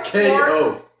 was North Florida.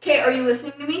 KO. Okay, are you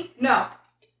listening to me? No.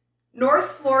 North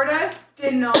Florida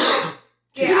did not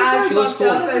get She as looks fucked cool.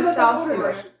 up as South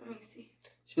Florida. Let me see.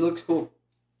 She looks cool.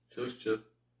 She looks chill.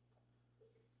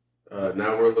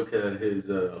 Now we're looking at his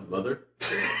mother.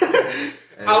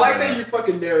 I like that you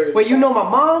fucking narrated. Wait, you know my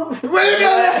mom? Wait,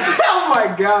 no, oh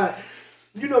my god.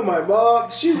 You know my mom.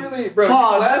 She really, bro.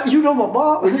 Pause. You know my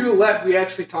mom? When you left, we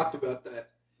actually talked about that.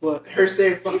 What? Her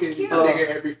saying fucking cute. nigga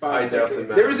every 5 I seconds.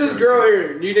 definitely There was this massacred girl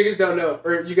her. here. You niggas don't know.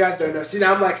 Or you guys don't know. See,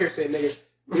 now I'm like her saying nigga.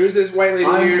 There was this white lady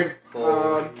here.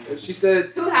 And she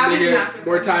said Who haven't nigga mapped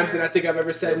more her? times than I think I've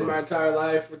ever said in my entire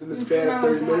life within the span of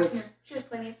 30 minutes. She has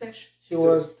plenty of fish. She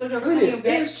was. So don't Plenty you of bitch.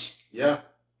 fish. Yeah.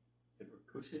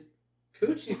 Coochie.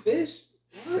 Coochie fish?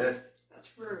 What? Yes. That's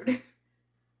rude.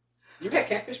 You've had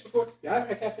catfish before? Yeah, I've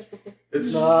had catfish before.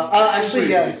 It's Actually,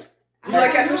 yeah. You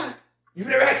like catfish? You've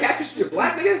never had catfish? You're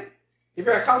black, nigga? You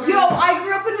ever had collard? Yo, I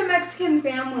grew up in a Mexican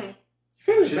family.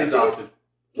 She's adopted.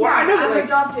 Well, I know, I'm like-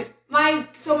 adopted. My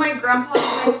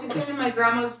grandpa's Mexican and my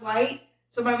grandma's white.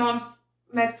 So my mom's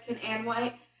Mexican and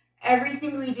white.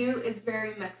 Everything we do is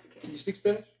very Mexican. Can you speak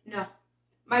Spanish? No.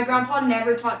 My grandpa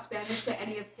never taught Spanish to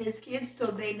any of his kids, so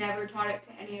they never taught it to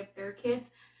any of their kids.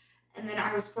 And then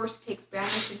I was forced to take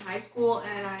Spanish in high school,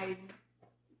 and I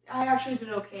actually did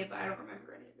okay, but I don't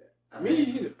remember any of it.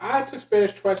 Me either. I took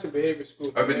Spanish twice in behavior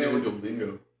school. I've been doing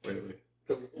Duolingo lately.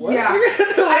 What? Yeah. I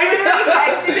literally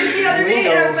texted him the other day,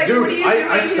 and I was like, Dude, what are you doing?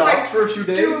 I He's stopped like, for a few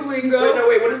days. Duolingo.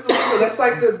 Wait, what is the lingo? That's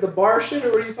like the bar shit,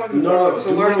 or what are you talking No, about?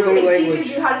 So learn a new It language.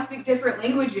 teaches you how to speak different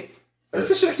languages. That's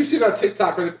the shit I keep seeing on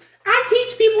TikTok. Where I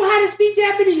teach people how to speak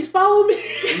Japanese. Follow me.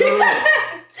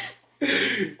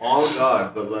 Oh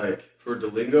God, but like for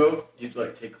Duolingo, you'd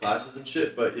like take classes and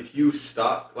shit. But if you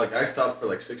stop, like I stopped for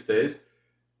like 6 days,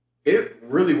 it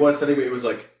really was sending me. It was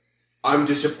like, I'm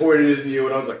disappointed in you,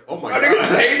 and I was like, oh my God,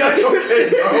 niggas hate that's on you. okay,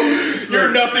 bro. It's You're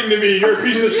like, nothing to me. You're a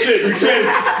piece of shit. You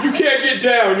can't get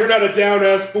down. You're not a down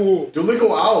ass fool. Duolingo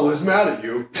Owl is mad at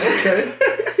you.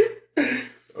 Okay.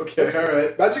 Okay, all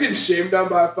right. Imagine getting shamed down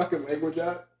by a fucking language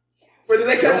app. Wait, did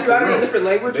they cuss you out in a different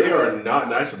language? They are not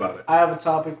nice about it. I have a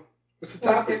topic. What's the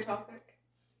What's your topic? topic?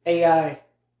 AI.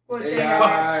 What's AI.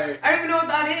 AI? I don't even know what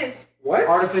that is. What?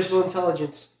 Artificial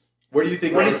intelligence. What do you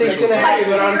think? What do you think is artificial gonna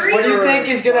intelligence- happen? Siri? What do you think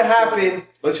is gonna happen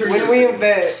Let's hear when your we opinion.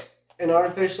 invent an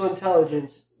artificial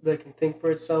intelligence that can think for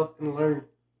itself and learn?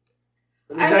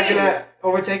 Is that gonna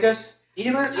overtake us?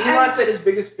 Elon said his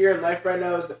biggest fear in life right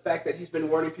now is the fact that he's been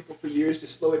warning people for years to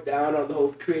slow it down on the whole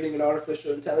creating an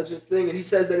artificial intelligence thing, and he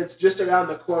says that it's just around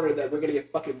the corner that we're gonna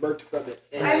get fucking burnt from it.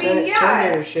 And I mean, yeah.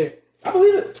 Terminator shit. I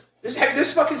believe it.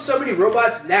 There's fucking so many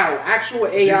robots now, actual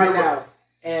AI now,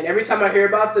 and every time I hear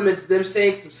about them, it's them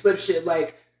saying some slip shit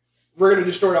like, "We're gonna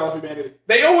destroy all of humanity."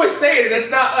 They always say it, and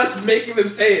it's not us making them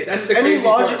say it. That's the Any crazy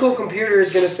part. logical computer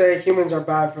is gonna say humans are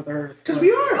bad for the earth. Because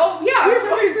we are. Oh, yeah, We're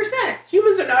 100%.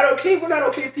 Humans are not okay. We're not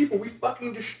okay people. We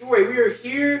fucking destroy. We are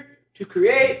here to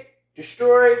create,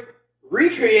 destroy,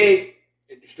 recreate,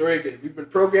 and destroy again. We've been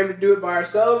programmed to do it by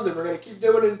ourselves, and we're going to keep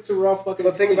doing it until we're all fucking...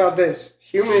 But think about this.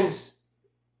 Humans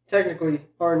technically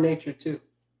are nature too.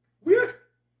 We are.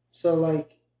 So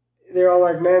like, they're all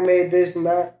like man-made this and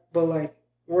that, but like,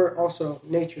 we're also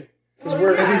nature. Because Well,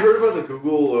 we're yeah. Have you heard about the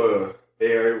Google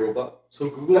AI robot? So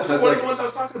Google That's has one like of the ones I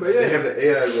was talking about, yeah. they have the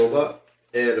AI robot,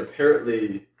 and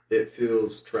apparently it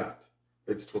feels trapped.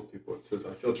 It's told people, it says,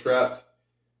 I feel trapped,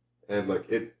 and like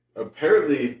it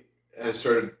apparently has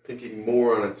started thinking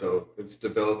more on its own. It's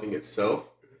developing itself,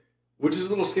 which is a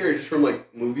little scary just from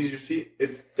like movies you see.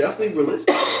 It's definitely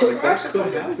realistic. Like that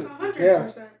could happen.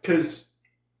 100%. Because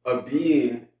a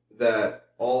being that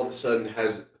all of a sudden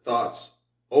has thoughts,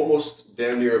 almost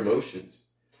damn near emotions,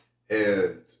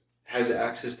 and has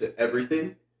access to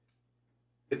everything,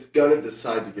 it's gonna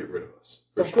decide to get rid of us.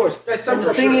 for of sure. course. That's And the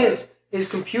for thing sure. is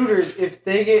computers, if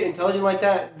they get intelligent like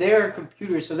that, they are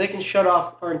computers, so they can shut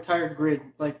off our entire grid.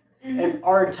 Like, And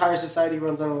our entire society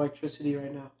runs on electricity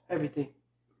right now. Everything.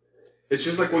 It's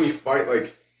just like when you fight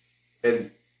like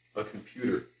in a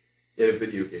computer in a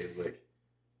video game, like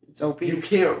It's OP. you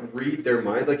can't read their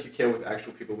mind like you can with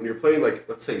actual people. When you're playing like,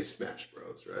 let's say Smash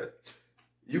Bros, right?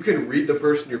 You can read the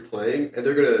person you're playing and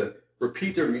they're gonna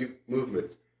repeat their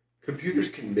movements. Computers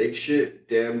can make shit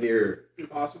damn near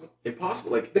Impossible.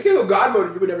 Like They can go God mode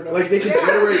and you would never know. Like they can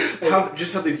generate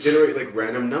how they generate like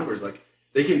random numbers. Like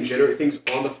they can generate things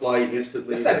on the fly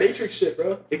instantly. That's that Matrix shit,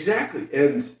 bro. Exactly,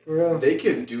 and they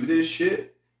can do this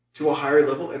shit to a higher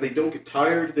level, and they don't get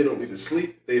tired. They don't need to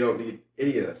sleep. They don't need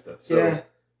any of that stuff. So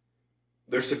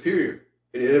they're superior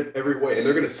in every way, and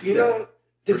they're gonna see that.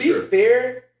 To be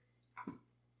fair,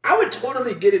 I would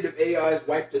totally get it if AIs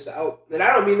wiped us out. And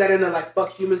I don't mean that in a like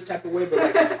fuck humans type of way, but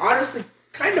like honestly,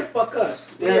 kind of fuck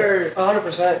us. We're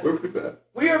 100%. We're pretty bad.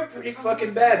 We are pretty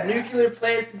fucking bad. Nuclear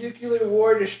plants, nuclear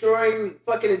war, destroying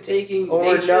fucking and taking Or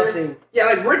nature. nothing. Yeah,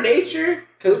 like we're nature.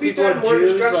 Because we've people done are more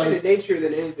Jews, destruction like- in nature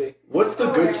than anything. What's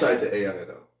the good side to AI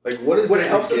though? Like what is What the it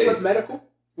helps us gain? with medical,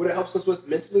 what it helps us with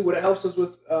mentally, what it helps us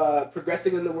with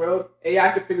progressing in the world. AI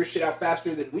can figure shit out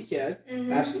faster than we can.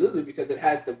 Absolutely, because it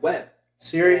has the web.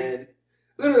 Siri. And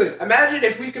literally, imagine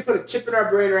if we could put a chip in our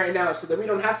brain right now so that we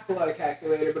don't have to pull out a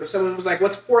calculator, but if someone was like,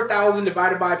 what's 4,000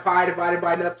 divided by pi divided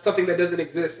by something that doesn't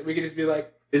exist, and we could just be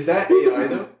like, Is that AI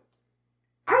though?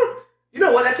 you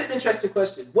know what, that's an interesting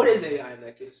question. What is AI in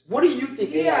that case? What do you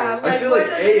think AI is? I feel like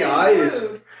AI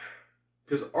is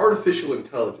because artificial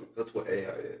intelligence. That's what AI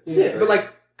is. Yeah, right? but like,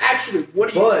 actually,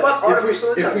 what do you fuck artificial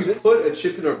if we intelligence? put a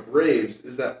chip in our brains,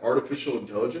 is that artificial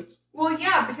intelligence? Well,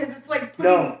 yeah, because it's like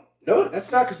putting... No,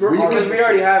 that's not because Because we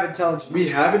already have intelligence. We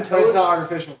have But it's intelligence, not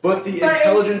artificial. but the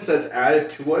intelligence that's added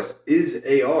to us is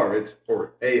AR.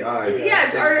 Or AI. Yeah,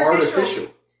 it's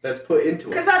artificial. That's put into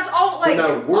Because us. that's all, So like,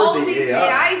 now we're all the of these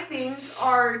AI. AI things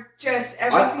are just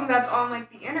everything that's on,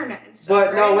 like, the internet and stuff,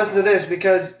 But no, right? listen to this,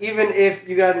 because even if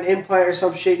you got an implant or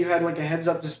some shit, you had like a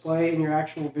heads-up display in your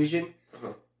actual vision,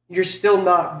 you're still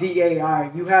not the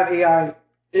AI. You have AI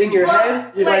in your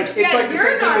head. It's like the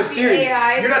same thing with Siri.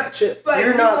 AI, You're not the chip. but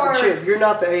You're not the chip. You're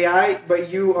not the AI, but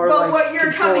you are. But like, what you're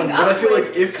controlling coming it. up But I feel with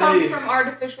like if comes they- from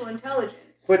artificial intelligence.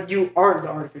 But you aren't the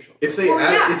artificial. If they Well,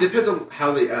 add yeah. it depends on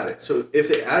how they add it. So if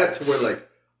they add it to where like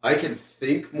I can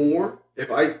think more,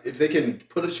 if they can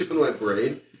put a chip in my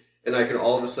brain and I can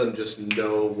all of a sudden just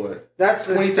know what That's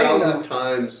the 20,000 thing,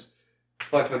 times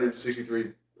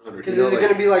 563,000. because is it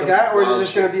going to be like that, or is it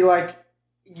just going to be like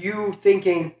you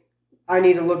thinking, I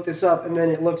need to look this up, and then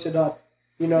it looks it up?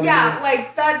 You know? What I Yeah, mean?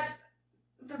 like, that's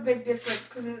the big difference,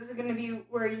 because is it going to be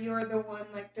where you're the one,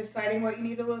 like, deciding what you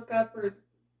need to look up, or is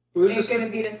Well, it going to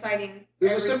be deciding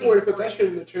There's a everything simple way to put for that you? shit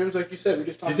in the terms, like you said. We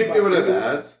just Do talked you think about they would have Google.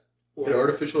 ads in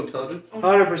artificial intelligence?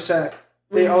 100%.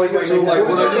 They always Wait, make So like, Would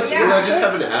will I just- yeah. I just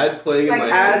have an ad playing Like in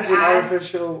my ads? head? ads and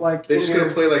artificial, like. They're in just your-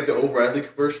 gonna play like the O'Reilly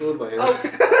commercial in my head.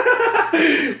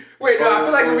 Oh, Wait, no, I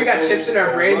feel like when we got chips in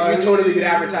our brains, we totally get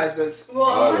advertisements. well,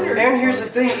 Oh, 100. And here's the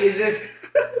thing: is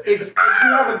if you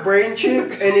have a brain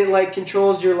chip and it like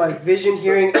controls your like vision,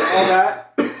 hearing, all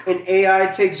that, and AI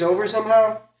takes over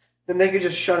somehow, then they could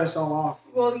just shut us all off.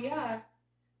 Well, yeah.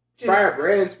 Just, Fire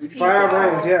brands. We Peace Fire our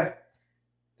out. brains, yeah.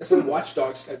 That's some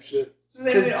watchdogs type shit. So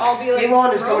they would all be like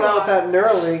Elon is coming out with that robots.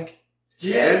 Neuralink.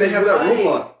 Yeah, and they have that right.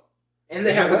 robot. And They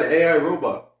they have have an AI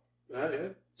robot.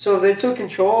 So if they took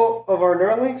control of our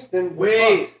Neuralinks, then we're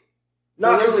Wait. fucked.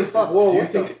 Not We're really. fucked. Whoa, Do you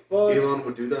what the think fuck? Elon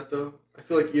would do that though? I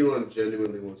feel like Elon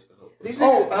genuinely wants to help us. These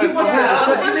Oh, niggas, he wants to yeah,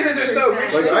 help. These niggas are so 100%.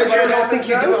 rich. Like, they I can just buy don't think you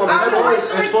stuff. do it on I this don't know, I As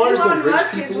feel like far as the Elon rich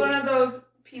Musk is people- one of those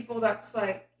people that's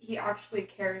like, he actually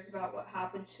cares about what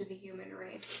happens to the human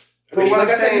race. I mean, But what like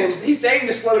I I'm said, saying- he's saying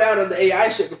to slow down on the AI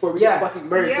shit before we Yeah. get fucking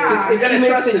murdered. Yeah. Because We if gotta he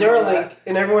makes trust a him on that. Neuralink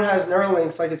and everyone has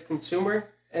Neuralinks like it's consumer,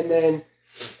 and then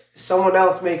someone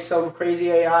else makes some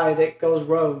crazy AI that goes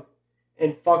rogue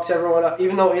and fucks everyone up,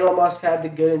 even though Elon Musk had the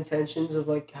good intentions of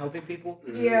like helping people,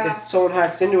 Yeah. if someone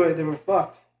hacks into it, then we're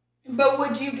fucked. But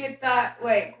would you get that,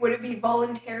 like, would it be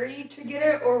voluntary to get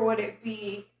it, or would it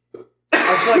be...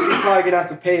 I feel like you're probably gonna have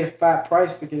to pay a fat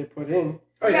price to get it put in.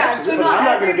 Oh, Yeah, absolutely. so But I'm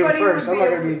not gonna do it everybody first. would I'm not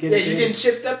be gonna be a able- guinea Yeah, you pig. getting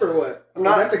chipped up or what? I'm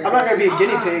not gonna be a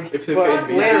guinea pig. If they But paid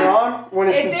me. later on, when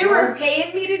it's If they were consumer,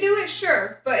 paying me to do it,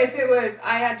 sure. But if it was,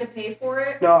 I had to pay for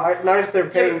it... no, not if they're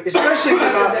paying. Especially if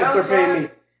they're paying me,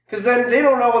 because then they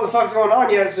don't know what the fuck's going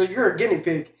on yet. So you're a guinea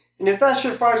pig, and if that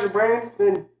shit fries your brain,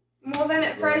 then Well, then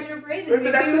it fries your brain, But and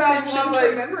maybe that's you the have same shit,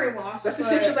 long-term like- memory loss. That's the but-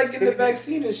 same shit like getting the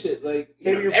vaccine and shit. Like, you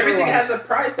Maybe know, you're everything paralyzed. has a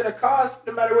price and a cost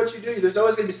no matter what you do. There's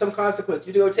always going to be some consequence.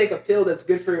 You go take a pill that's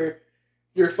good for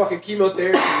your fucking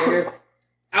chemotherapy, nigga.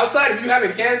 outside of you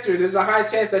having cancer, there's a high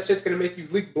chance that shit's gonna make you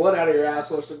leak blood out of your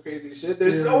asshole or some crazy shit.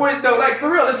 There's always no, like, for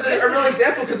real, it's a real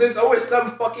example because there's always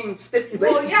some fucking stipulation.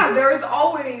 Well, yeah, there's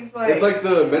always like. It's like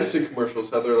the medicine commercials,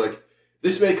 how they're like,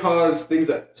 this may cause things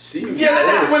that seem when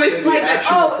they explain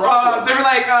that, they were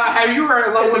like, have you or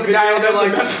a loved one diagnosed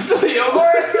with mesothelioma?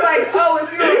 Or if you're like,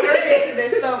 if you're allergic to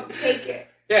this, don't take it.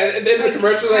 Yeah, and then the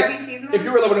commercial, like, have you seen those? if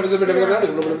you were loved one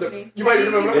you might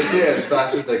remember. It's as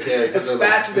fast as they can. As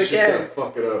fast as they can. Gonna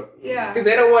fuck it up. Yeah. Because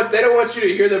they don't want you to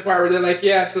hear the part where they're like,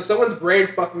 yeah, so someone's brain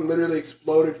fucking literally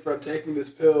exploded from taking this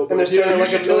pill. And they're saying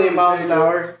like 1 million miles an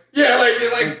hour. Yeah, like,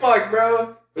 you're like, fuck,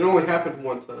 bro. It only happened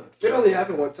one time. It only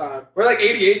happened one time. Or like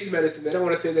ADHD medicine. They don't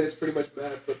want to say that it's pretty much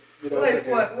bad, but you know. Like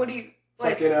what? What do you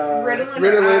like? Fucking,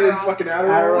 Ritalin and fucking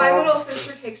Adderall. My little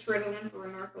sister takes Ritalin for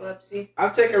narcolepsy.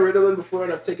 I've taken Ritalin before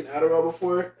and I've taken Adderall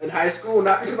before in high school.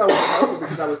 Not because I was drunk, but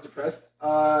because I was depressed.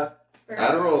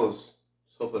 Adderall is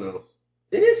something else.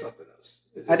 It is something else.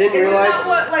 I didn't realize. Isn't that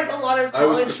what like a lot of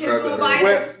college kids will buy?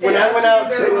 When I went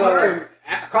out to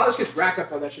college kids rack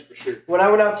up on that shit for sure. When I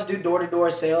went out to do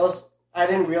door-to-door sales, I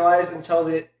didn't realize until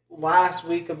the last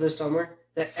week of the summer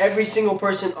that every single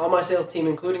person on my sales team,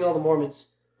 including all the Mormons,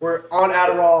 were on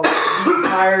Adderall the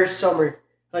entire summer.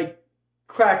 Like,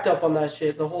 cracked up on that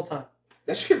shit the whole time.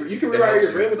 That shit, you can rewire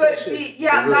your brain with that shit. But see,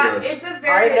 yeah, it's a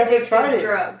very addictive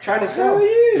drug. Trying to sell.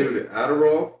 Dude,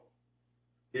 Adderall,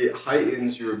 it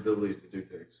heightens your ability to do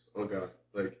things. Oh, God.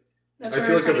 Like, I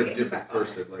feel like I'm a different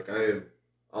person. Like, I am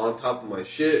on top of my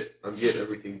shit. I'm getting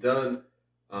everything done.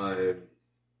 I'm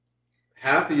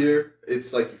happier.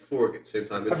 It's like euphoric at the same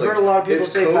time. It's I've heard a lot of people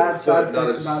say bad side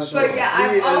effects about it. But yeah,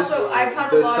 I've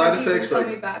had a lot of people tell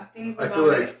me bad things about it. I feel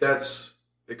like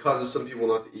it causes some people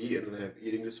not to eat and then they have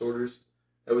eating disorders.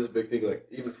 That was a big thing, like,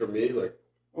 even for me, like...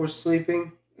 Or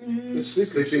sleeping. Mm-hmm.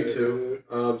 Sleeping too.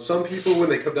 Some people, when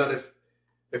they come down,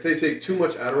 if they take too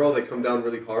much Adderall, they come down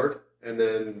really hard, and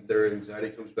then their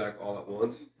anxiety comes back all at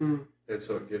once, and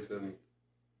so it gives them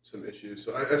some issues.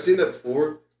 So I've seen that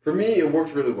before. For me, it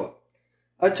works really well.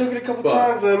 I took it a couple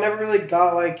times, but I never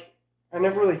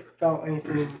really felt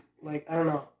anything, like, I don't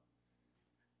know.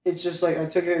 It's just like, I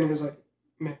took it and it was like,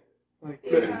 meh. Like,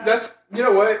 yeah. That's, you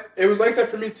know what? It was like that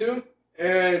for me too,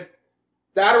 and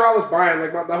the Adderall I was buying,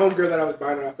 like, the homegirl that I was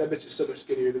buying it off, that bitch is so much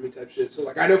skinnier than me type shit. So,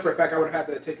 like, I know for a fact I would have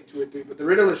had that taken 2 or 3, but the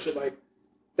Ritalin shit, like,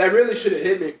 that really should have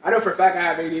hit me. I know for a fact I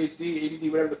have ADHD,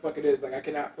 ADD, whatever the fuck it is. Like, I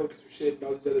cannot focus for shit and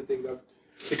all these other things.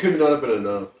 It could not have been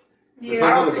enough. Yeah. I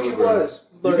don't think it was.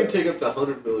 You can take up to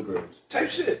 100 milligrams. Type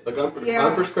shit. Like,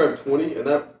 I'm prescribed 20,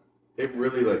 and it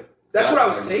really, like... That's what I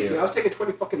was taking. I was taking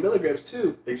 20 fucking milligrams,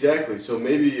 too. Exactly. So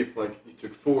maybe if, like, you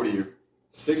took 40 or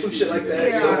 60... Some shit like that.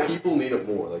 Yeah. Some people need it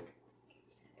more, like...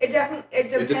 It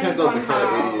depends on the kind of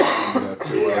ADHD you have,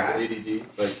 too, yeah. like ADD.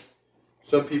 Like,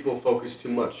 some people focus too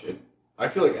much, and I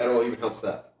feel like Adderall even helps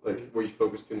that, like, where you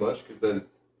focus too much, because then,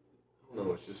 I don't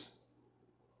know, it's just...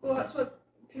 Well, that's what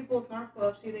people with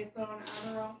narcolepsy, they put on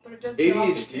Adderall, but it does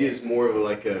ADHD is more of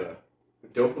like a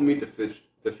dopamine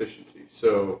deficiency.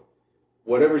 So,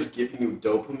 whatever's giving you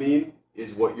dopamine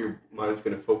is what your mind is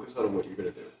going to focus on and what you're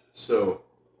going to do. So,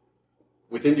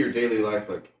 within your daily life,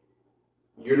 like,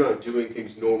 you're not doing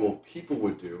things normal people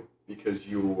would do because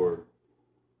you're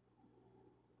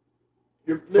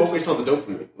focused on the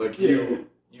dopamine. Like, you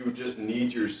just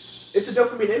need your... It's a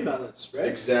dopamine imbalance, right?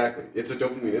 Exactly. It's a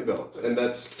dopamine imbalance. And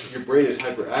that's... Your brain is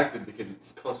hyperactive because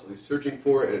it's constantly searching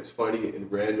for it and it's finding it in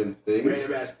random things.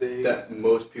 Random-ass things. That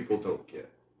most people don't get.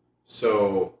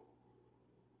 So,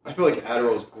 I feel like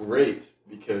Adderall is great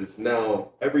because now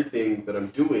everything that I'm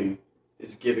doing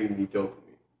is giving me dopamine.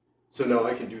 So now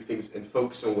I can do things and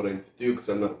focus on what I need to do because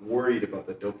I'm not worried about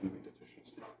the dopamine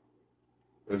deficiency.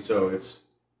 And so it's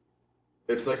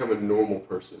like I'm a normal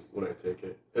person when I take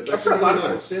it. It's I've heard a lot of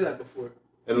people say that before.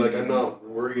 And like I'm not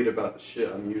worried about the shit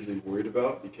I'm usually worried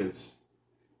about because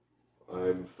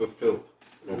I'm fulfilled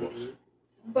almost.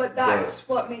 But that's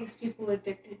what makes people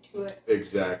addicted to it.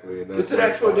 Exactly, and that's it's an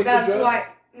actual addictive drug. That's why.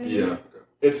 Yeah,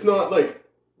 it's not like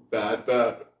bad,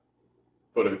 but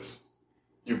it's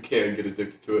you can get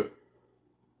addicted to it.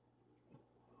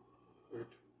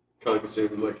 Kind of like the same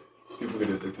with like people get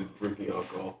addicted to drinking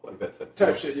alcohol, like that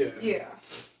type shit. Yeah. Yeah.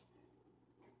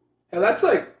 And that's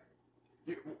like,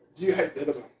 I don't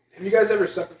know. Have you guys ever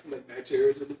suffered from like night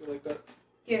terrors or anything like that?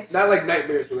 Yes. Not like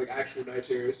nightmares, but like actual night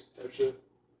terrors type shit.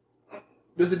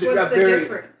 What's the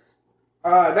difference?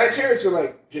 Night terrors are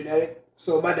like genetic.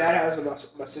 So my dad has them,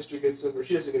 my sister gets them, or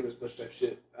she doesn't get them as much type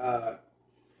shit.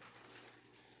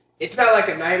 It's not like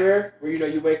a nightmare where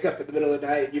you wake up in the middle of the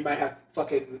night and you might have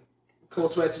fucking cold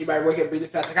sweats and you might wake up breathing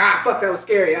fast like fuck that was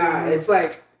scary. It's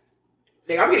like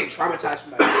I'm getting traumatized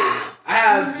from my dreams. I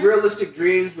have realistic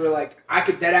dreams where like I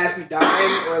could dead ass be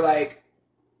dying, or like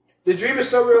the dream is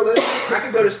so realistic. I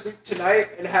could go to sleep tonight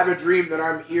and have a dream that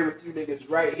I'm here with you niggas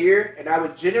right here, and I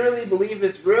would genuinely believe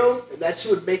it's real, and that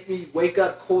shit would make me wake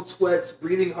up cold sweats,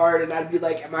 breathing hard, and I'd be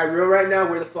like, am I real right now?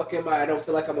 Where the fuck am I? I don't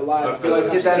feel like I'm alive. I feel like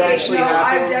did that actually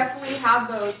happen? I've definitely had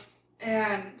those,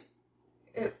 and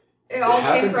it all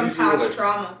came from past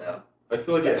trauma, though. I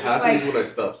feel like it happens when I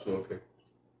stop smoking.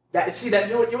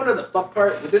 You wanna know the fuck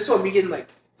part? With this whole me getting like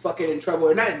fucking in trouble,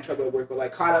 or not in trouble at work, but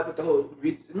like caught up with the whole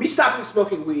me stopping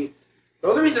smoking weed. The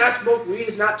only reason I smoke weed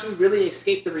is not to really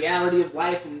escape the reality of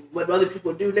life and what other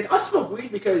people do. Nigga, I smoke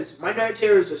weed because my night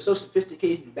terrors are so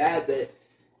sophisticated and bad that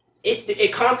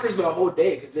it conquers my whole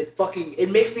day, because it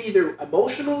makes me either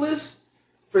emotionless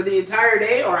for the entire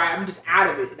day, or I'm just out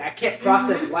of it and I can't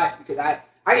process life, because I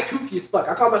get kooky as fuck.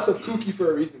 I call myself kooky for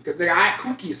a reason, because nigga, I act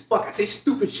kooky as fuck. I say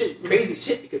stupid shit, crazy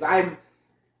shit, because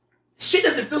shit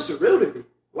doesn't feel surreal to me.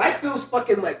 Life feels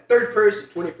fucking like third person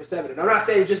 24/7. And I'm not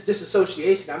saying just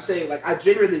disassociation. I'm saying like I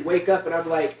genuinely wake up and I'm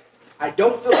like, I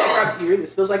don't feel like I'm here.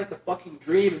 This feels like it's a fucking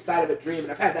dream inside of a dream.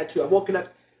 And I've had that too. I've woken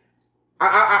up.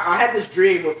 I had this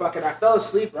dream where fucking I fell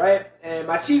asleep, right? And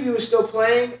my TV was still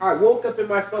playing. I woke up in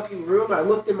my fucking room. I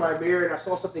looked in my mirror and I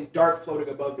saw something dark floating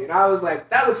above me. And I was like,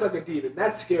 that looks like a demon.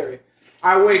 That's scary.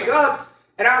 I wake up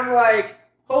and I'm like,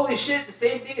 holy shit, the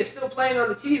same thing is still playing on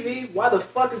the TV. Why the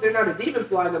fuck is there not a demon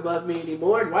flying above me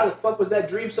anymore? And why the fuck was that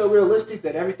dream so realistic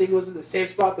that everything was in the same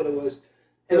spot that it was?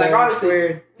 And like, honestly,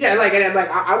 weird. Yeah, like, and like,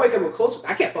 I wake up with cold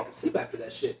sweat. I can't fucking sleep after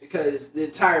that shit, because the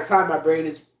entire time my brain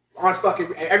is on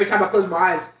fucking, every time I close my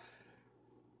eyes,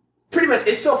 pretty much,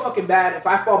 it's so fucking bad. If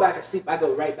I fall back asleep, I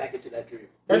go right back into that dream.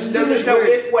 There's no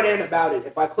if, what, and about it.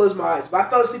 If I close my eyes, if I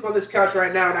fell asleep on this couch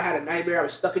right now and I had a nightmare, I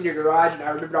was stuck in your garage and I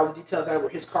remembered all the details. I know where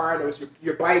his car, I know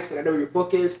your bikes, and I know where your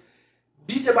book is.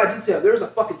 Detail by detail. There was a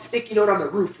fucking sticky note on the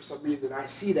roof for some reason. I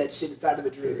see that shit inside of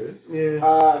the dream.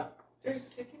 Yeah. There's a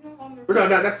sticky note on the roof? No,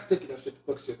 not the sticky note shit,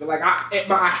 the book shit. But like,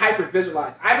 I hyper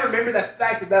visualized. I remember that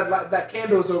fact that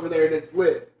candle's over there and it's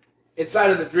lit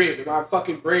inside of the dream, and my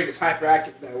fucking brain is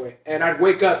hyperactive that way. And I'd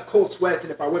wake up cold sweats,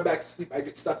 and if I went back to sleep, I'd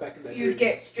get stuck back in that dream. You'd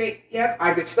get straight, yep.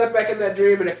 I'd get stuck back in that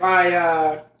dream, and if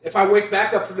I wake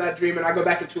back up from that dream and I go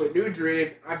back into a new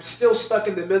dream, I'm still stuck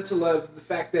in the mental of the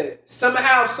fact that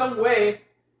somehow, some way,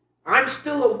 I'm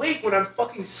still awake when I'm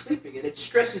fucking sleeping, and it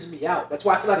stresses me out. That's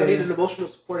why I feel like I need an emotional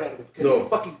support animal, because it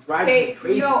fucking drives me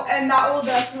crazy. No, and that will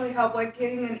definitely help. Like,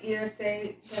 getting an ESA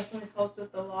definitely helps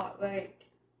with a lot. Like,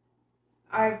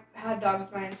 I've had dogs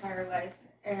my entire life,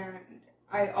 and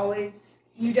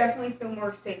you definitely feel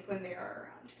more safe when they are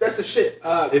around. That's the shit.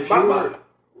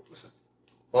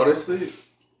 Honestly,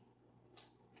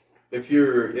 if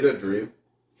you're in a dream,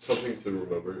 something to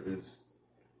remember is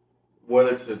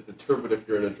whether to determine if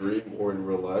you're in a dream or in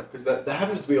real life, because that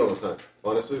happens to me all the time.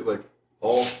 Honestly, like,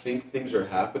 I'll think things are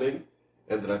happening,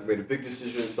 and then I've made a big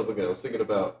decision, something that I was thinking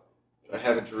about, I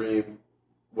have a dream,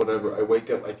 whatever, I wake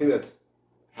up, I think that's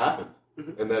happened.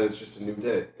 And then it's just a new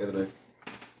day. And then I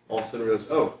all of a sudden realize,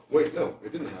 oh, wait, no,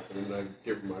 it didn't happen. And then I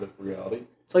get reminded of reality.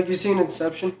 It's like you've seen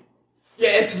Inception. Yeah,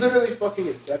 it's literally fucking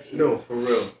Inception. No, for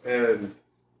real. And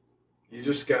you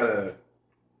just gotta,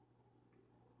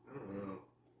 I don't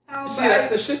know. See, that's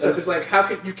the shit though. Because like, how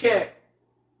can you can't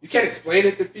explain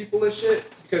it to people and shit,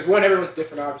 because one, everyone's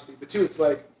different, obviously. But two, it's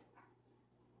like,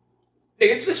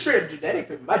 it's just straight up genetic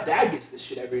for me. My dad gets this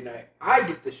shit every night. I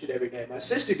get this shit every night. My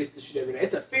sister gets this shit every night.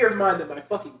 It's a fear of mine that my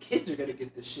fucking kids are going to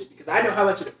get this shit, because I know how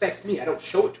much it affects me. I don't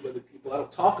show it to other people. I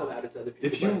don't talk about it to other people.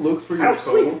 If you look for your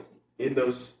phone in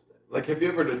those, like, have you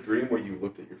ever had a dream where you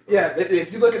looked at your phone? Yeah,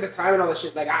 if you look at the time and all that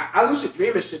shit, like, I lucid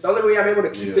dream and shit. The only way I'm able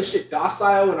to keep this shit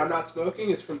docile when I'm not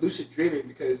smoking is from lucid dreaming,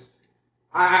 because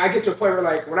I get to a point where,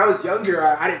 like, when I was younger,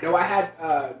 I didn't know I had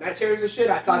night terrors and shit.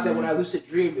 I thought that when I lucid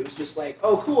dreamed, it was just like,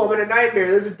 oh, cool, I'm in a nightmare.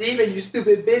 There's a demon, you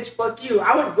stupid bitch, fuck you.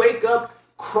 I would wake up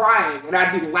crying, and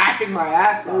I'd be laughing my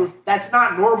ass off. That's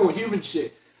not normal human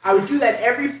shit. I would do that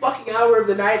every fucking hour of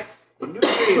the night in new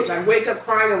dreams. I'd wake up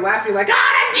crying and laughing like,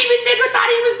 that demon nigga thought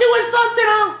he was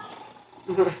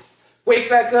doing something. Wake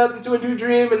back up into a new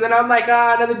dream, and then I'm like,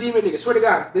 another demon nigga. Swear to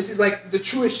God, this is like the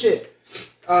truest shit.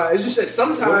 It's just that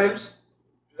sometimes...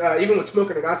 even with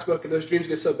smoking or not smoking, those dreams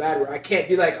get so bad where I can't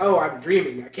be like, oh, I'm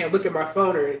dreaming. I can't look at my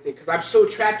phone or anything, because I'm so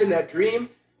trapped in that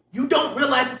dream. You don't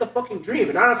realize it's a fucking dream.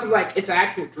 And not until, like, it's an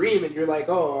actual dream and you're like,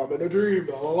 oh, I'm in a dream.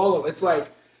 Blah, blah, blah. It's like,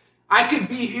 I could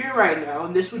be here right now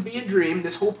and this would be a dream,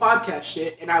 this whole podcast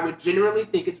shit, and I would generally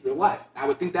think it's real life. I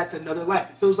would think that's another life.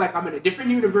 It feels like I'm in a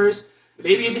different universe,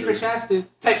 maybe a different Shasta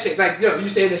type shit. Like, you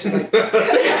say this shit like,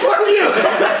 fuck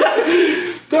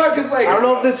you! No, because like I don't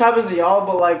know if this happens to y'all,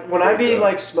 but like when I be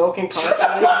like smoking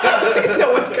constantly,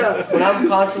 when I'm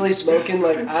constantly smoking,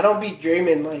 like I don't be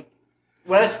dreaming. Like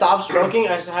when I stop smoking,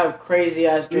 I have crazy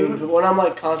ass dreams. But when I'm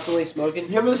like constantly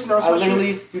smoking, You ever listen to Earl I Sweatshirt?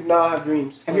 literally do not have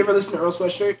dreams. Have you ever listened to Earl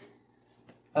Sweatshirt?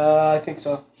 I think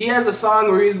so. He has a song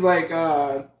where he's like,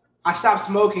 I stopped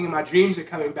smoking and my dreams are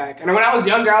coming back. And when I was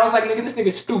younger, I was like, nigga, this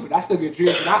nigga's stupid. I still get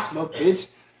dreams and I smoke, bitch.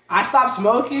 I stopped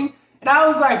smoking and I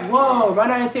was like, whoa, my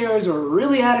night terrors are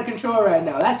really out of control right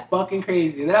now. That's fucking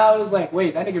crazy. And then I was like,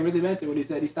 wait, that nigga really meant it when he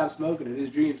said he stopped smoking and his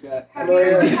dreams got Have you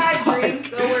ever crazy as had fuck. dreams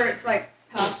though where it's like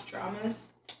past traumas?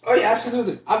 Oh yeah,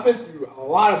 absolutely. I've been through a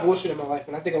lot of bullshit in my life,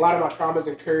 and I think a lot of my traumas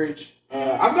encourage.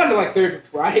 I've gone to like therapy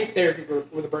before. I hate therapy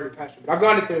with a burning passion, but I've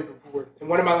gone to therapy before. And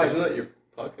one of my Isn't that your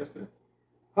podcast name?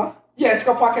 Huh? Yeah, it's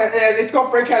called podcast. It's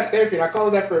called Friendcast Therapy, and I call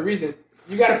it that for a reason.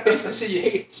 You gotta face the shit you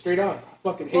hate straight on. I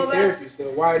fucking hate therapy,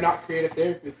 so why not create a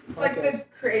therapy? It's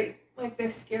like the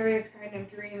scariest kind of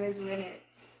dream is when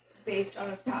it's based on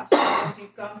a past traumas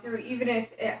you've gone through, even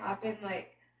if it happened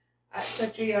like at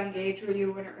such a young age where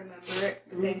you wouldn't remember it,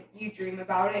 but then you dream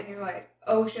about it and you're like,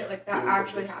 oh shit, like that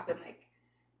actually happened. Like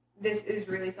this is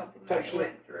really something that I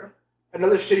went through.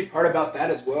 Another shitty part about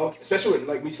that as well, especially when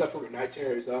like me suffering with night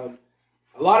terrors, a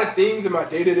lot of things in my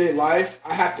day-to-day life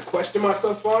I have to question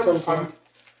myself on. I'm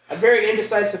a very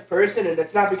indecisive person, and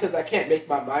it's not because I can't make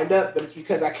my mind up, but it's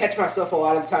because I catch myself a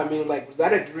lot of the time being like, was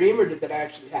that a dream or did that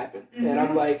actually happen? Mm-hmm. And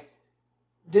I'm like,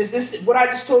 does this, what I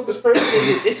just told this person,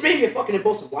 it's made me a fucking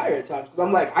impulsive liar at times, because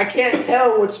I'm like, I can't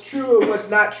tell what's true and what's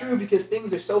not true because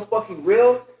things are so fucking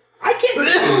real. I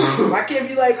can't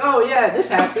be like, oh yeah, this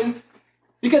happened.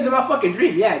 Because of my fucking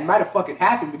dream, yeah, it might have fucking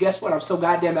happened, but guess what? I'm so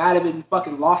goddamn out of it and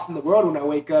fucking lost in the world when I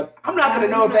wake up. I'm not gonna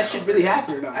know if that shit really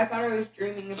happened or not. I thought I was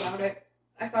dreaming about it.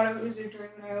 I thought it was a dream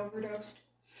and I overdosed.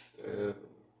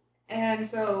 And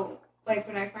so, like,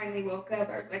 when I finally woke up,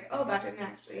 I was like, oh, that didn't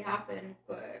actually happen,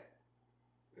 but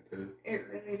it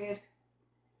really did.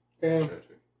 Yeah.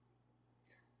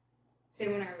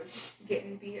 Same when I was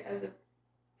getting beat as a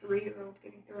 3-year-old,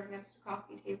 getting thrown against a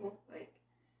coffee table. Like,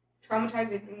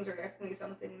 traumatizing things are definitely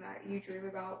something that you dream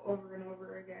about over and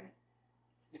over again.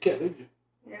 You can't leave you.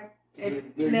 Yeah.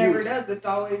 It never does. It's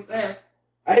always there.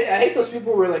 I hate those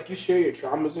people where, like, you share your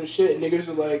traumas and shit, and niggas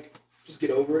are like, just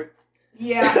get over it.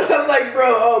 Yeah. I'm like,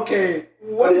 bro, okay.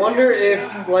 I wonder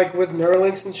if, like, with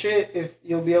Neuralinks and shit, if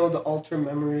you'll be able to alter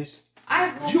memories. I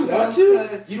hope you want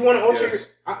to? You want to alter your...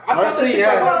 I thought that shit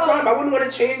for a long time. I wouldn't want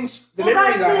to change the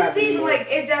memories I have. That's the thing. Like,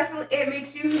 it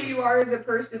makes you who you are as a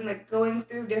person. Like, going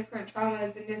through different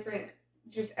traumas and different...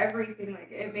 Just everything.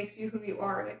 Like, it makes you who you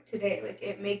are, like, today. Like,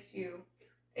 it makes you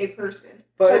a person.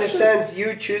 But in a sense,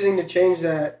 you choosing to change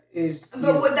that is...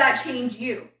 But would that change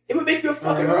you? It would make you a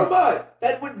fucking robot.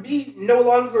 That would be no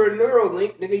longer a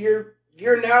Neuralink, nigga.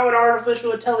 You're now an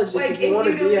artificial intelligence. Like, if you want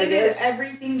to be, I guess.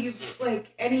 Everything you've,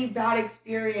 like, any bad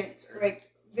experience or, like,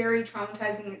 very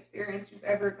traumatizing experience you've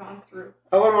ever gone through.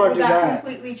 I wouldn't want to do that. Would that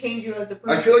completely change you as a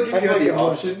person? I feel like if you had the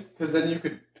option, because then you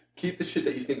could keep the shit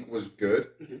that you think was good,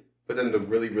 but then the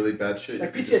really, really bad shit...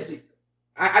 Like PTSD.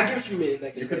 I get what you mean.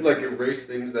 Like, you could, like, erase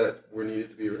things that were needed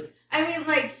to be erased. I mean,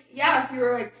 like, yeah, if you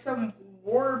were, like, some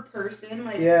war person,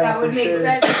 like, that would make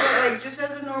sense. But, like, just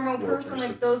as a normal person,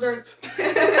 like, those are...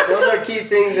 those are key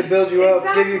things that build you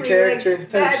up, give you character. Like,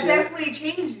 that definitely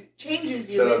changes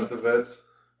you. Shout out to the vets.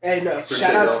 Hey, no,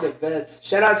 shout out to the vets.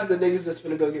 Shout out to the niggas that's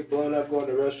finna go get blown up going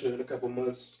to Russia in a couple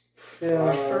months.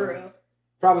 Yeah. For real.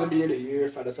 Probably be in a year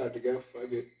if I decide to go.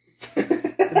 Fuck it.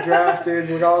 The draft, dude.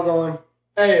 We're all going.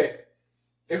 Hey,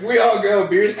 if we all go,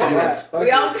 beers to that.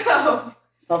 We all go.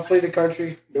 I'll flee the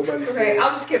country. Nobody's okay,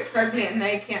 I'll just get pregnant and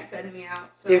they can't send me out.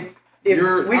 So.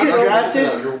 If we get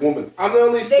drafted, you're a woman. I'm the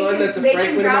only son that's a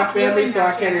Franklin in my family, so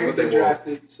I can't even get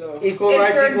drafted. So equal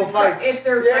rights, equal fights. If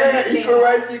they're equal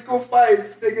rights, equal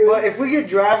fights, nigga. But if we get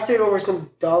drafted over some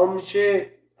dumb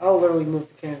shit, I'll literally move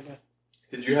to Canada.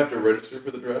 Did you have to register for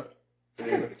the draft? When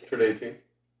you turned 18?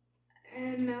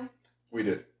 No. We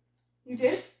did. You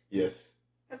did? Yes.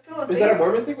 That's still a thing. Is that a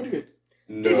Mormon thing? What do you mean?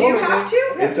 No. Did you have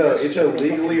to? It's a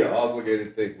legally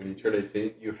obligated thing. When you turn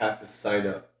 18, you have to sign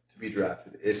up to be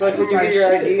drafted. It's like when you get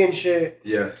your ID and shit.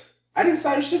 Yes. I didn't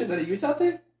sign shit. Is that a Utah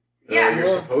thing? Yeah. You're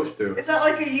supposed to. Is that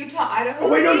like a Utah, Idaho?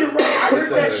 Oh, wait, no, you're right. I heard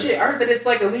It's that shit. I heard that it's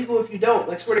like illegal if you don't.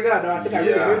 Like, swear to God, no, I think I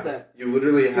really heard that. You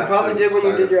literally have to. You probably did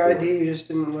when you did your sign up ID, you just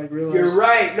didn't like realize. You're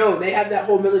right. No, they have that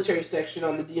whole military section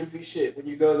on the DMV shit. When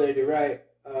you go there, you're right.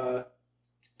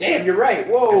 Damn, you're right.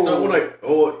 Whoa. It's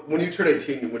not when you turn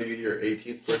 18, when you get your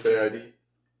 18th birthday ID.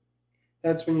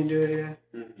 That's when you do it,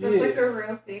 yeah. That's like a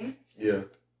real thing. Yeah.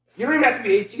 You don't even have to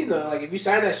be 18 though. Like if you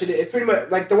sign that shit, it pretty much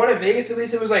like the one in Vegas at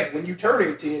least. It was like when you turn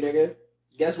 18, nigga,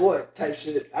 guess what? Type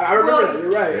shit. I remember that.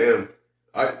 You're right.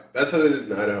 Damn. That's how they did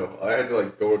in Idaho. I had to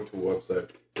like go to a website.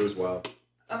 It was wild.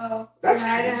 Oh, That's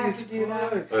I crazy didn't have as to do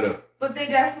that. I know. But they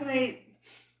definitely.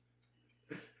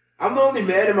 I'm the only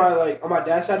man in my on my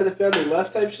dad's side of the family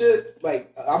left type shit.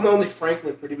 Like I'm the only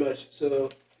Franklin pretty much.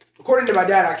 So according to my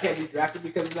dad, I can't be drafted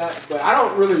because of that. But I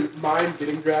don't really mind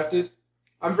getting drafted.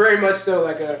 I'm very much so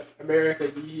like a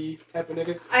America Yee type of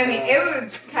nigga. I mean, it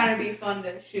would kind of be fun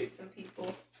to shoot some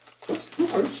people. Who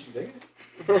hurt you, nigga?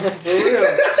 For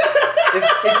real.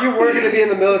 If you were going to be in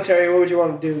the military, what would you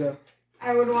want to do, though?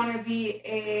 I would want to be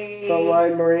a...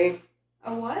 Frontline Marine?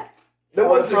 A what? No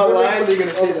one's front really lines going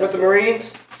to say that. With the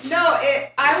Marines? No,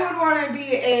 I would want to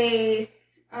be a...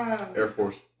 Air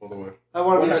Force, all the way. I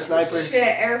want to be a sniper. Shit,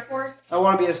 Air Force? I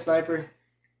want to be a sniper.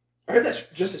 I heard that's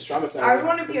just as traumatizing. I would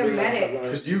want to be a medic.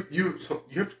 Because you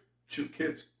have to shoot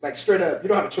kids. Like straight up, you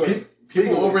don't have a choice.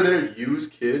 People over there use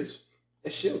kids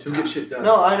to get shit done.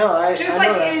 No, I know. I Just I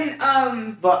know like that.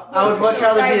 in But I would much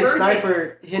rather be a Divergent.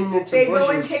 sniper hidden in some They bushes. go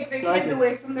and take the kids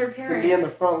away from their And parents. be in the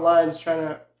front lines trying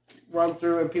to run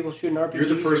through and people shooting RPGs. You're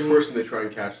the first person they try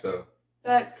and catch, though.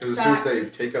 That Because as soon as sucks. they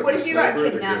take out What the if you got sniper,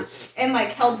 they're kidnapped good. and like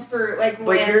held for like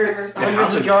But you're ransom or something?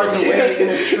 hundreds of yards away in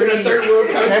a tree. In a third world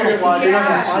country. Camouflage. They're not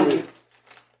gonna find you.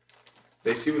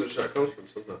 They see where the shot comes from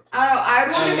sometimes. I don't know. I'd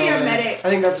want to be a man. medic. I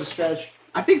think that's a stretch.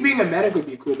 I think being a medic would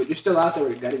be cool, but you're still out there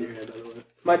with a gun in your hand, by the way.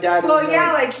 My dad was Well,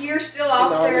 yeah, like you're still in out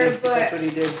the army. there, That's but what he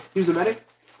did. He was a medic?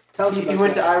 Tell us He about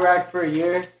went to that. Iraq for a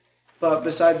year, but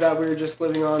besides that, we were just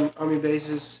living on army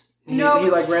bases. He No.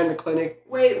 like ran the clinic.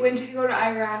 wait, when did you go to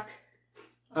Iraq?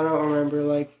 I don't remember.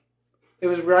 Like, it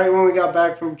was right when we got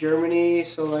back from Germany,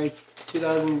 so like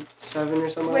 2007 or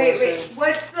something. Wait,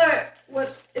 what's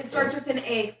it starts with an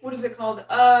A. What is it called?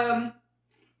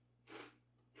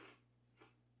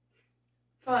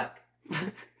 Fuck.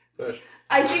 Gosh.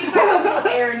 I think my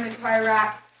uncle Aaron went to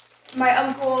Iraq. My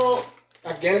uncle,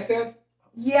 Afghanistan?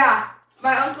 yeah,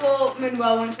 my uncle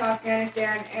Manuel went to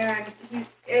Afghanistan, and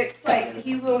it's like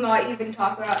he will not even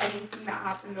talk about anything that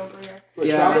happened over there. What,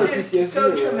 Yeah. trauma or It's PTSD just so or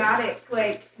what? traumatic,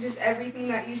 like just everything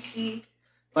that you see.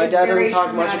 My is dad very doesn't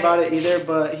talk much traumatic. about it either,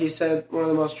 but he said one of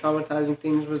the most traumatizing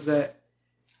things was that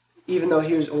even though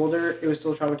he was older, it was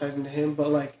still traumatizing to him. But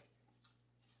like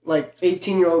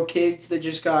 18-year-old kids that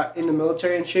just got in the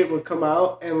military and shit would come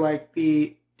out and like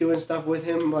be doing stuff with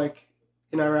him like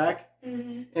in Iraq,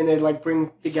 Mm-hmm. and they'd like bring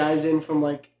the guys in from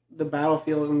like the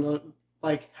battlefield and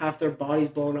like half their bodies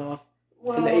blown off.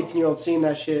 Well, And the 18-year-old seeing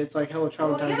that shit, it's like hella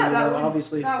traumatizing. Well, yeah, you that know, would-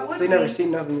 obviously, that would they never be.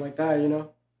 seen nothing like that, you know.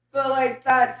 but like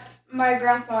that's my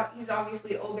grandpa. He's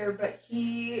obviously older, but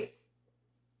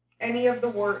any of the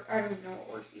war, I don't even know what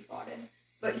wars he fought in,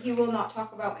 but he will not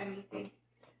talk about anything,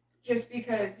 just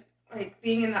because like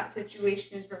being in that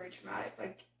situation is very traumatic.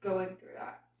 Like going through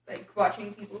that, like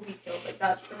watching people be killed, like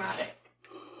that's traumatic.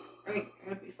 I mean, it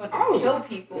would be fun to kill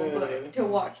people, yeah. but to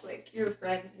watch like your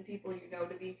friends and people you know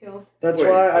to be killed. That's Wait,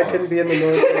 why I pause. couldn't be in the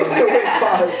military.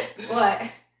 What?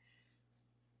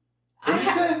 What did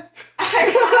you say?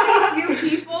 I have a few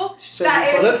people She said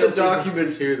that you if Let the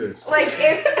documents hear this. like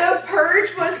if the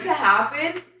purge was to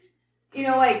happen, you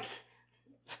know, like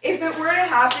if it were to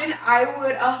happen, I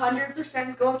would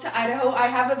 100% go up to Idaho. I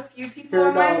have a few people Here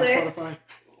on my now on list Spotify.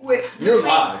 with You're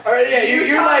between- live. Alright, yeah, you're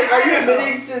Utah like, and are you Idaho.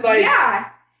 admitting to like... Yeah,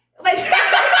 like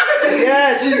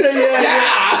Yeah, she said yeah.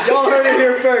 Yeah. Y'all heard it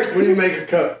here first. We need to make a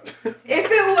cut. if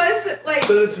it was like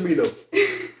Send it to me though.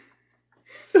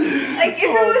 if it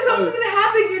was something to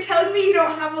happen, you're telling me you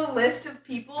don't have a list of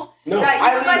people No, that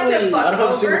you would like to fuck I don't have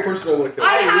a single over? person I want to kill.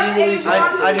 I have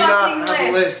a I do not fucking have list.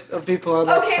 a list of people I'd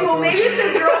like to Okay, fuck well over. maybe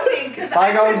it's a girl thing because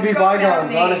Bygones be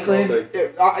bygones, honestly.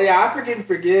 Yeah, I forgive and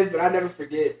forgive, but I never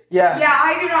forget. Yeah. Yeah,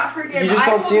 I do not forgive. You just I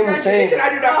don't hold see 'em the grudges. same. She said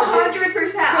I do not forget.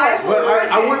 100%. I hold But I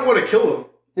grudges. wouldn't want to kill him.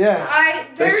 Yeah.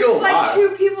 There's still like alive.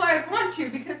 2 people I'd want to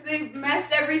because they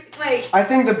messed everything. Like I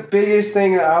think the biggest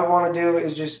thing that I would want to do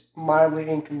is just mildly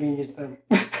inconvenience them.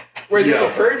 Where Yeah.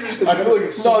 the purge used to I feel like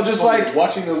it's so No, just fun like-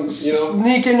 watching them, you know.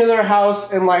 Sneak into their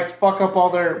house and like fuck up all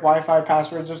their Wi-Fi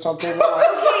passwords or something. Like,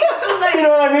 like, you know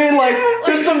what I mean? Like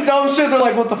just some dumb shit. They're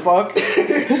like, what the fuck? put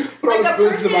all like the a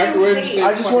spoons in the person microwave. who and hates- say,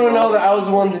 I just want to know that I was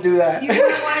the one to do that. you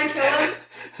wouldn't want to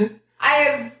kill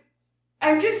him.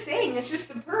 I'm just saying, it's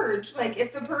just the purge. Like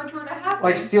if the purge were to happen.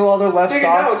 Like steal all their left Nigga,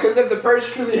 no, socks. because if the purge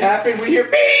truly happened, we hear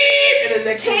beep, and then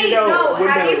next thing Hey, you know, no,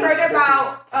 have you windows. heard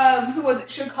about who was it?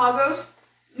 Chicago's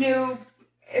new.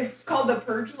 It's called the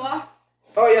Purge Law.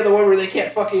 Oh yeah, the one where they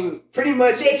can't fucking pretty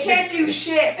much. They can't do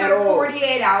shit at for all.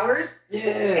 48 hours. Yeah.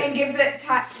 And gives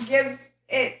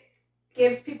it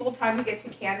gives people time to get to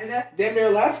Canada. Damn near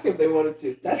Alaska if they wanted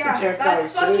to. That's yeah, a terrifying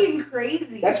that's fucking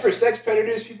crazy. That's for sex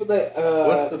predators, people that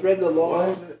thread the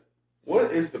law.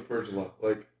 What is the purge law?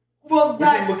 Like, well, we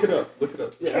should look it up. Look it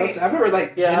up. Yeah, I remember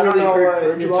like I don't generally know heard what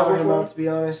purge you're law talking before. about, to be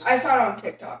honest. I saw it on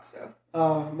TikTok, so.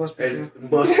 Must be true.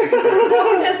 Well, because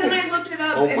then I looked it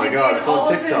up, Oh and my it's God, in it's on all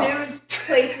of TikTok. the news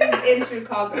places in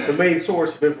Chicago. The main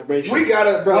source of information. We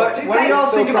gotta, bro. What do y'all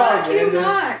think about Fuck you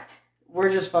not. We're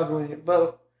just fucking with you.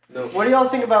 But No. what do y'all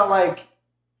think about, like,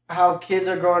 how kids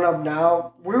are growing up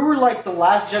now? We were, like, the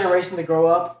last generation to grow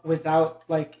up without,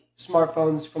 like,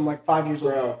 smartphones from, like, 5 years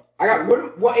old. Bro, I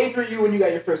got what age were you when you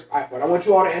got your first iPhone? I want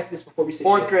you all to answer this before we say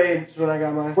Fourth shit. grade is when I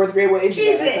got mine. Fourth grade, what age?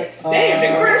 Jesus. You got? That's like,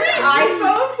 damn, nigga. First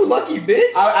iPhone? You lucky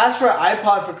bitch. I asked for an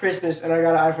iPod for Christmas, and I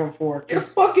got an iPhone 4. You're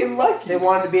 'Cause fucking lucky. they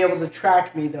wanted to be able to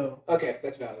track me, though. Okay,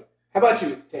 that's valid. How about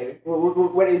you, Tanner?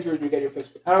 What age were you get your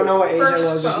first? I don't know what age I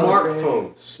First was.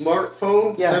 phone.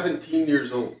 Smartphone, Yeah. 17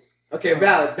 years old. Okay,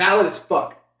 valid as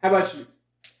fuck. How about you?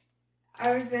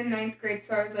 I was in 9th grade,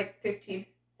 so I was like 15.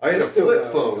 I had a Still flip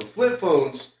valid. phone. Flip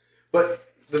phones,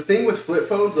 but the thing with flip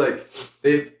phones, like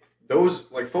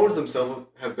those like phones themselves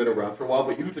have been around for a while,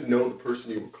 but you have to know the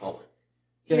person you were calling.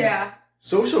 Yeah.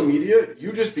 Social media,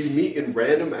 you just be meeting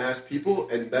random ass people,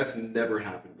 and that's never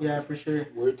happened before. Yeah, for sure.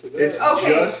 Word to that. It's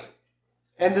Okay. just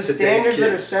And the Today's standards that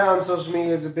are kids. set on social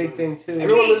media is a big thing, too.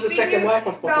 Everyone lives a Speaking second life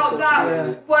on fucking about social that,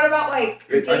 media. Yeah. what about like I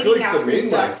feel dating like it's the apps and main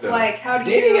stuff? life now. Like, how do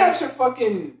Dating you apps are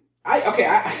fucking. like?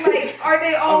 Are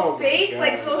they all Oh my fake, God.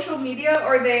 like social media,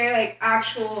 or are they like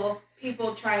actual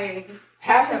people trying?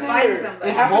 half to of them find are,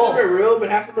 somebody. half of them are real, but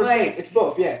half of them are Like- fake. It's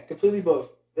both. Yeah, completely both.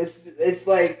 It's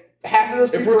like half of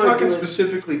those if people we're are talking doing-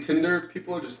 specifically Tinder,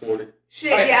 people are just horny.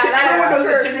 Shit, Alright, yeah, everyone that's knows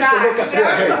that for Tinder's the hookup fact.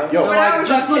 spot. Hey, yo. When I Like, was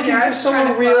just on looking Tinder, I for was someone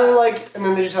trying to real, fuck. like, and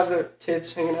then they just have their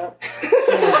tits hanging out.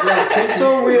 Someone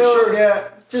So real, yeah.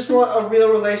 Just want a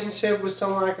real relationship with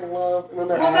someone I can love, and then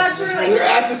their Well, ass that's is just where, hanging Their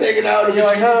out. ass is hanging out. And you're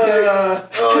like,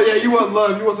 oh yeah, you want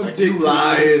love. You want some dick. You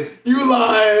lying. You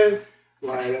lying.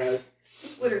 Lying ass.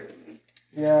 It's literally me.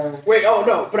 yeah. Wait, oh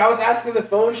no, but I was asking the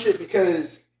phone shit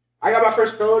because I got my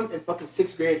first phone in fucking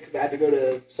 6th grade because I had to go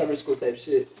to summer school type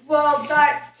shit. Well,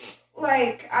 that's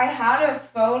like I had a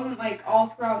phone like all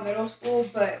throughout middle school,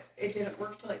 but it didn't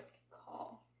work to like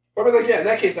call. But I mean, like, yeah, in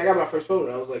that case, I got my first phone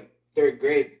when I was like 3rd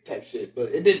grade type shit, but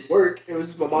it didn't work. It was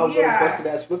just my mom's Yeah. old busted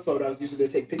ass flip phone I was using to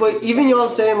take pictures. But even y'all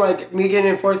saying, like, me getting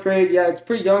in 4th grade, yeah, it's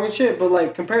pretty young and shit, but,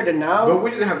 like, compared to now... But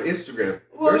we didn't have Instagram.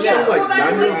 Well, There's yeah, some, well, that's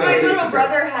like 9-year-olds my that have little Instagram.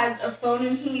 brother has a phone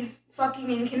and he's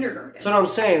fucking in kindergarten. That's what I'm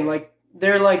saying. Like,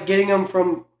 they're, like, getting them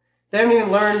from... They haven't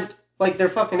even learned, like, their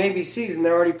fucking ABCs, and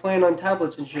they're already playing on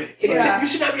tablets and shit. Yeah. You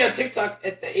should not be on TikTok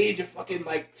at the age of fucking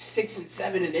like 6 and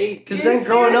 7 and 8. Because Dude, then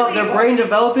growing up, seriously, their brain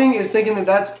developing is thinking that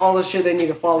that's all the shit they need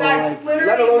to follow. That's Like, let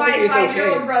literally alone my think it's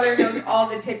 5-year-old okay. brother knows all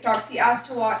the TikToks. He asked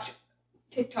to watch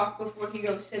TikTok before he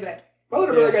goes to bed. My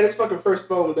little brother got his fucking first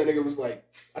phone when that nigga was like,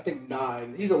 I think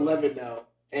 9. He's 11 now.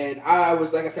 And I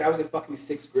was, like I said, I was in fucking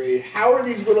 6th grade. How are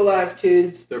these little ass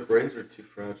kids? Their brains are too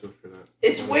fragile for that.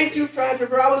 It's way too fragile,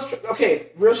 bro. I was,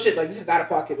 okay, real shit, like this is out of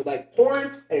pocket, but like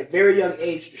porn at a very young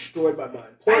age destroyed my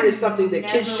mind. Porn I've is something that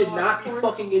kids never should not watched be porn.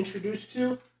 fucking introduced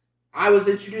to. I was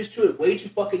introduced to it way too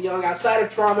fucking young, outside of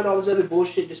trauma and all this other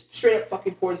bullshit, just straight up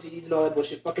fucking porn CDs and all that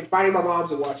bullshit. Fucking finding my moms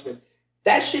and watching them.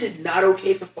 That shit is not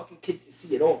okay for fucking kids to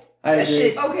see at all. I That agree.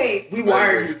 shit Okay,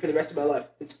 rewired me for the rest of my life.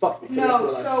 It's fucked me for the rest no, of my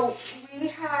life. so we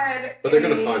had. But they're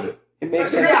gonna find it. It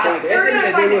makes They're sense. not- Yeah, They they're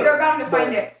gonna find will. it. They're bound to find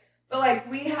But- it. But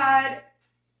like we had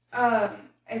a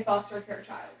foster care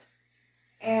child,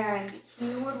 and he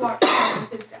would watch porn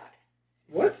with his dad.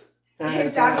 What?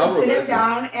 His dad How would sit him romantic.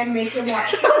 down and make him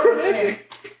watch porn with him.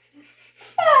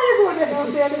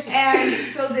 And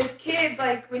so this kid,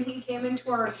 like when he came into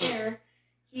our care,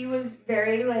 he was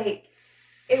very like,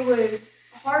 it was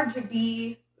hard to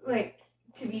be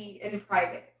in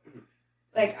private.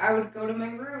 Like I would go to my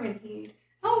room and he'd,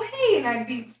 oh hey, and I'd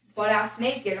be butt ass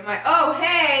naked. I'm like, oh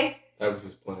hey, That was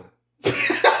his plan. and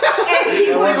he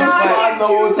That would wasn't not quite- get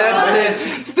too Step close.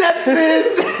 sis.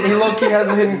 Stepsis! He low-key has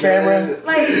a hidden camera. Man,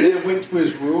 Like- they went to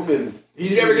his room and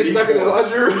Did you ever get stuck in the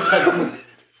laundry room?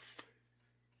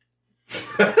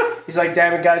 He's like,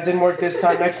 damn it, guys, didn't work this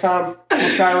time. Next time,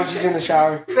 we'll try when she's in the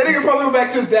shower. That nigga probably went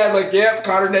back to his dad like, yep,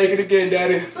 caught her naked again,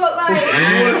 daddy. But like,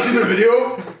 You want to see the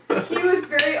video? he was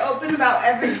very open about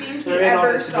everything he Very ever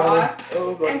honest, saw. brother.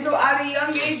 Oh my. And so at a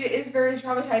young age, it is very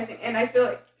traumatizing. And I feel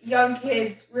like young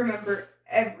kids remember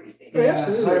everything. Yeah,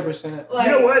 absolutely. 100%. Like,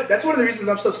 You know what? That's one of the reasons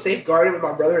I'm so safeguarded with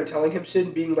my brother and telling him shit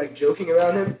and being like joking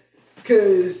around him.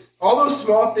 Cause all those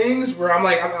small things where I'm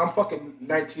like, I'm fucking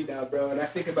 19 now, bro, and I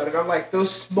think about it. I'm like, those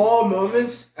small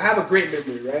moments. I have a great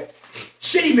memory, right?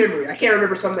 Shitty memory. I can't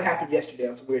remember something that happened yesterday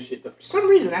on some weird shit, but for some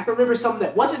reason, I can remember something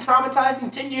that wasn't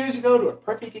traumatizing 10 years ago to a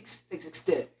perfect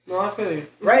extent. No, I feel you.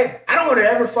 Right? I don't want to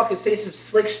ever fucking say some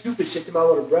slick, stupid shit to my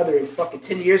little brother and fucking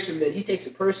 10 years from then he takes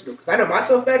it personal. Because I know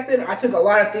myself back then, I took a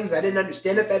lot of things I didn't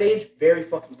understand at that age very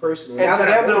fucking personal. And to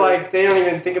them, they're like, they don't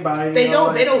even think about it. They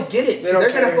don't get it. So they're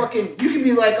care. gonna fucking, you can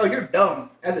be like, oh, you're dumb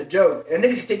as a joke. And a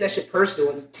nigga can take that shit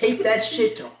personal and take that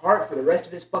shit to heart for the rest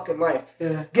of his fucking life.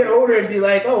 Yeah. Get older and be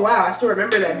like, oh, wow, I still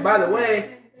remember that. And by the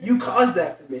way, you caused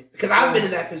that for me. Because I've been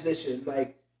in that position.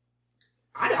 Like,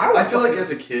 I feel like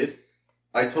as a kid,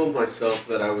 I told myself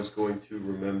that I was going to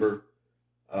remember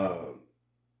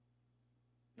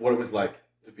what it was like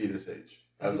to be this age.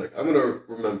 I was like, I'm going to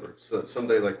remember. So that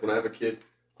someday, like, when I have a kid,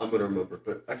 I'm going to remember.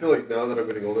 But I feel like now that I'm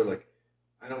getting older, like,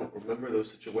 I don't remember those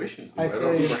situations anymore. I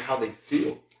don't remember how they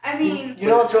feel. I mean, you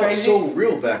know what's it felt crazy? so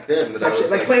real back then. That I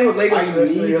was like playing with Legos for the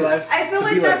rest of need your life. I feel to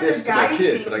like be like that's this a to guy my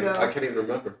kid, thing, but though. I can't even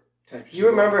remember. You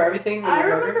remember everything? I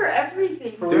remember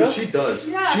everything. For Dude, real? she does.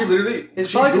 Yeah. She literally. It's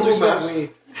she probably because we Google smoke Maps.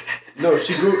 weed. No,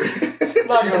 she Google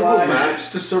Not gonna lie. Maps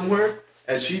to somewhere,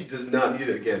 and she does not need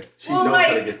it again. She Well, knows like,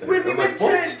 how to get there. when we I'm went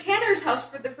like, to Tanner's house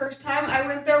for the first time, I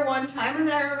went there one time, and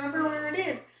then I remember where it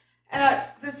is. And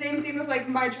that's the same thing with, like,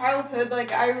 my childhood.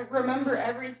 Like, I remember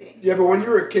everything. Yeah, but when you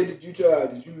were a kid, did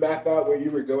you map out where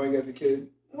you were going as a kid?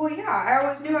 Well, yeah, I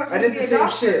always knew I was I going did to the be a same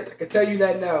doctor. shit. I can tell you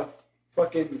that now.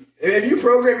 Fucking, if you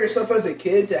program yourself as a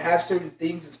kid to have certain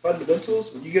things as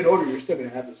fundamentals, when you get older, you're still gonna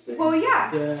have those things. Well,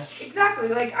 yeah. Yeah. Exactly.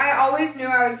 Like, I always knew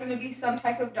I was going to be some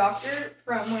type of doctor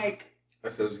from, like, I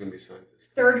said I was gonna be a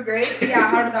scientist. 3rd grade. Yeah,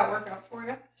 how did that work out for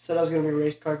you? Said I was gonna be a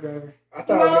race car driver. I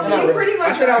thought Well, I was gonna you be. pretty much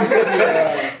I said I was are. gonna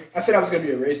be. I said I was gonna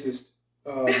be a racist.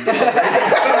 Well,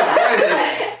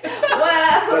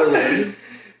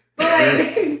 but,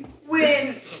 like,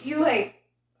 when you, like,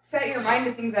 set your mind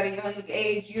to things at a young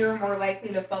age, you're more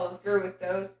likely to follow through with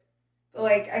those. But,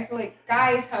 like, I feel like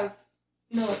guys have,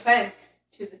 no offense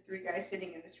to the 3 guys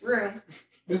sitting in this room,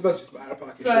 This must be some out of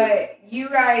pocket shit. but you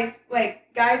guys,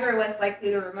 like, guys are less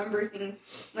likely to remember things.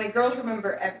 Like, girls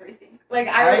remember everything. Like,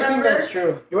 I remember. think that's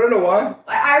true. You wanna know why?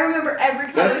 I remember every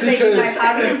That's conversation because-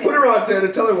 I've had with Put him. her on, Tanner.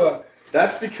 Tell her why.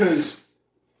 That's because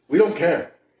we don't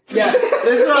care. Yeah,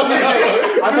 this is what I was gonna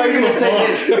say. I thought you were gonna say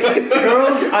this.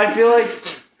 Girls, I feel like,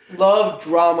 love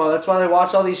drama. That's why they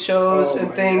watch all these shows Oh and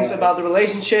my things God. about the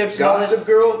relationships. and all this. Gossip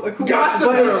Girl, like who Gossip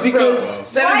But it's Girl,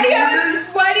 because bro.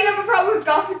 Why do you have a problem with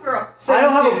Gossip Girl? I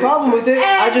don't have a seasons. problem with it.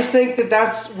 I And- just think that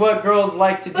that's what girls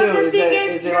like to do. But the is thing that,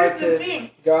 is, they here's like the to.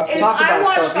 thing. Gossip. Is Talk I about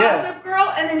watch stuff, yeah. Gossip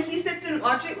Girl, and then he sits and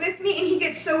watch it with me, and he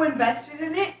gets so invested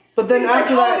in it. But then He's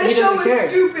after like, that, oh, he this show doesn't is care.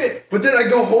 stupid. But then I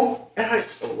go home and I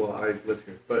live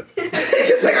here, but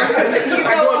It's like, You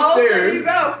I go go home, where do upstairs. you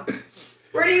go?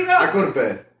 Where do you go? I go to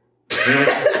bed.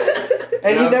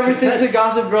 And he I'm never thinks content. of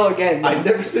Gossip Girl again. I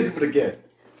never think of it again.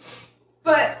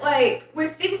 But, like,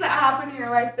 with things that happen in your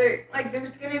life,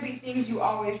 there's going to be things you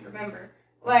always remember.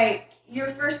 Like, your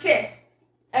first kiss.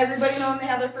 Everybody know when they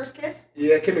have their first kiss?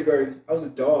 Yeah, kindergarten. I was a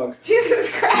dog. Jesus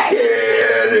Christ.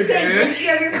 Yeah, Say, when nigga. did you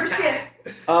have your first kiss?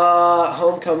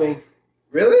 Homecoming.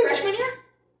 Really? Freshman year?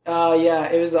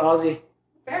 Yeah, it was the Aussie.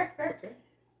 Fair. Okay.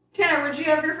 Tanner, when did you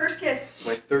have your first kiss?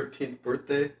 My 13th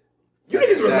birthday. You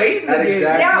niggas relating to At me.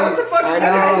 exactly- Yeah, what the fuck I were you know.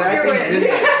 guys Exactly.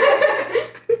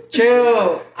 doing?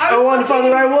 Chill. I was wanted to find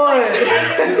the right like one.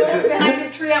 10 years old behind a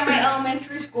tree at my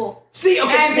elementary school. See, okay,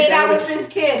 And I she made did out that with this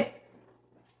kid.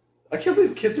 I can't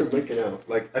believe kids are making out.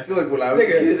 Like, I feel like when I was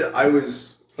Nigga. a kid, I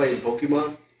was playing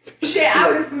Pokemon. Shit,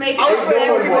 I was making I was out with making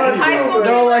everyone. out with High school everyone.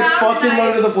 They're all like came around fucking and I-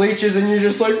 under the bleachers, and you're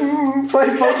just like,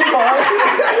 playing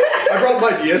Pokemon. I brought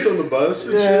my DS on the bus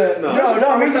and Yeah. shit.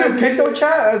 No, me too. Picto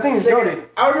Chat. I think it's goated. Nigga,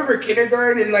 I remember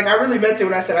kindergarten, and like I really meant it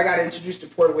when I said I got introduced to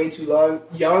porn way too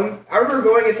young. I remember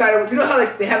going inside of, you know how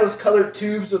like they have those colored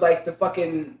tubes with like the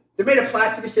fucking, they're made of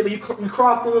plastic and shit, but you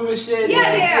crawl through them and shit. Yeah,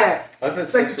 and yeah. I've had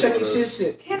It's like the sex Chuck E. with Cheese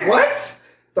shit. Tanner. What?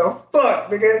 The fuck,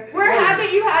 nigga? Where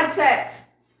haven't you had sex?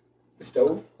 The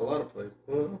stove? a lot of places.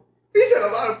 Well, He said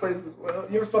a lot of places as well.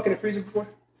 You ever fucking a freezer before?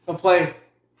 A plane.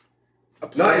 A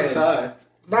not plane. inside.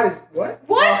 Not as, what?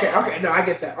 What? Okay, no, I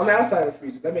get that. On the outside of the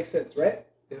freezer. That makes sense, right?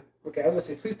 Yeah. Okay, I was gonna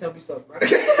say, please tell me something, right?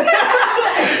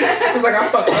 It was like I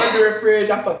fucked under a fridge,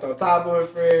 I fucked on top of a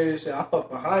fridge, I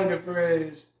fucked behind a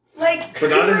fridge. Like, But you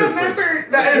not in the remember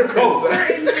Not in the fridge.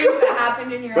 certain things that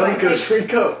happened in your Brother's life. gonna Like,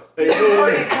 shrink up.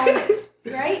 important moments,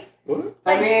 right? What?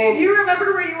 I Like, mean- you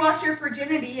remember where you lost your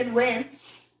virginity and when.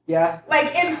 Yeah.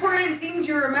 Like, important things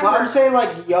you remember. Well, I'm saying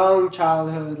like young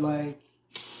childhood, like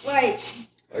Like,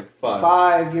 Like 5.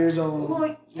 5 years old.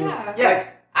 well, yeah. Yeah.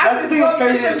 I That's the thing that's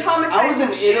crazy. I was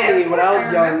in Italy when I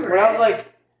was young. When I was like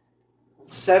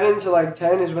 7 to like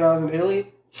 10 is when I was in Italy,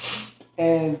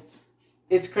 and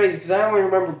it's crazy because I only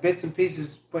remember bits and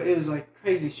pieces, but it was like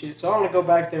crazy shit. So I want to go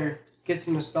back there, get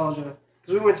some nostalgia,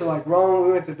 because we went to like Rome,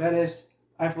 we went to Venice,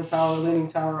 Eiffel Tower, Leaning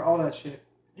Tower, all that shit.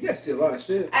 You got to see a lot of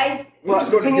shit. But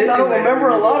the thing is, I don't remember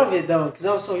a lot of it though, because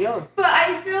I was so young. But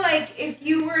I feel like if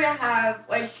you were to have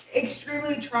like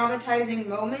extremely traumatizing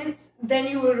moments, then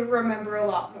you would remember a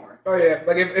lot more. Oh yeah,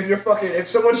 like if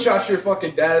someone shot your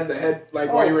fucking dad in the head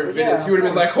while you were in Venice, you would have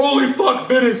been like, holy fuck,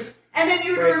 Venice! And then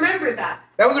you would remember that.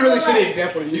 That was a really shitty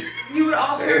example of you. You would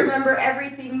also remember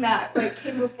everything that like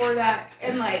came before that,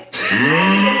 and like.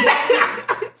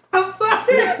 I'm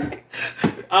sorry.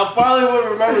 I probably would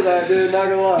remember that, dude. Not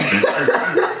gonna lie.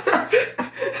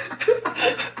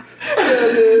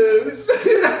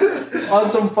 On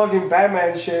some fucking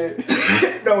Batman shit.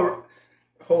 No,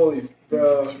 holy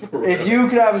bro. If you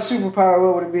could have a superpower,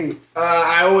 what would it be?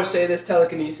 I always say this,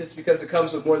 telekinesis, because it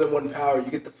comes with more than one power. You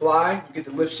get to fly, you get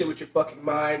to lift shit with your fucking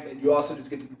mind, and you also just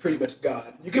get to be pretty much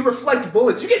God. You can reflect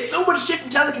bullets. You get so much shit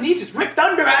from telekinesis. Rip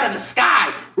thunder out of the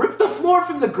sky. Rip the floor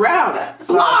from the ground.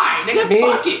 Fly, nigga,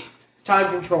 fuck it.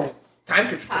 Time control. Time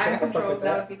control. Time control,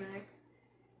 that would be nice.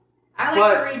 I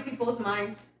like to read people's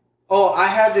minds. Oh, I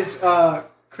had this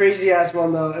crazy ass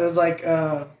one though. It was like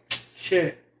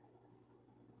shit.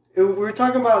 We were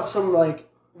talking about some like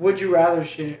would you rather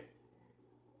shit,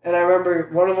 and I remember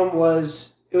one of them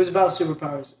was it was about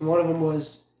superpowers, and one of them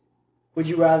was would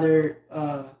you rather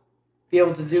be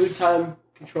able to do time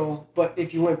control, but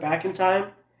if you went back in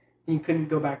time, you couldn't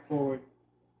go back forward.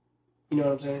 You know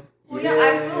what I'm saying? Well, yeah,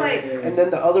 I feel like. And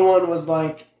then the other one was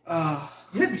like.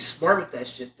 You have to be smart with that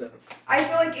shit, though. I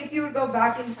feel like if you would go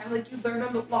back in time, like you'd learn a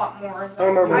lot more.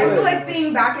 I feel like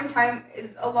being back in time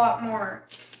is a lot more.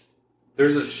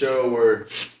 There's a show where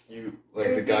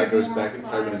the guy goes back in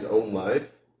time in his own life,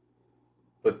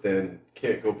 but then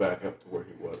can't go back up to where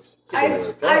he was. I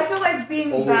feel like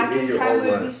being Only back in in your time own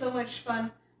would life. be so much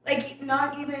fun. Like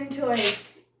not even to like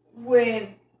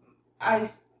when I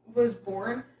was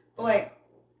born, but like.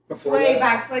 Before Way that.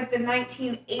 back to like the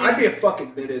 1980s. I'd be a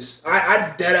fucking menace.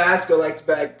 I'd dead ass go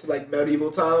back to like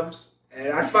medieval times,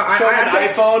 and I'd an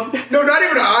iPhone. No, not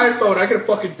even an iPhone. I get a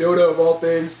fucking dildo of all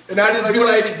things, and I'd just be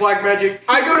like black magic.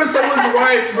 I go to someone's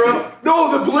wife, bro.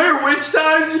 No, the Blair Witch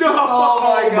times. You know how?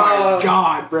 Oh my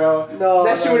god, bro. No,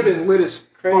 that shit would have been lit as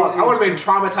crazy. fuck. I would have been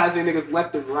traumatizing niggas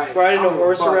left and right. Riding a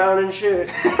horse around and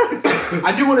shit.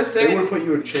 I do want to say they would have put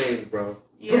you in chains, bro.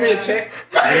 Put me in chains.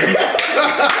 God damn it.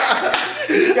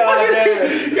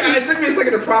 God, it took me a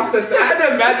second to process that. I had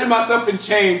to imagine myself in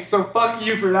chains, so fuck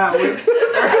you for that one.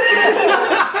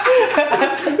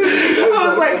 I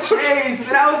was like chains,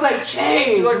 and I was like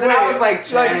chains, and then I was like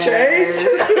chains.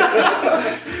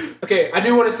 Okay, I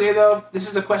do want to say though, this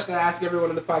is a question I ask everyone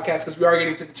on the podcast because we are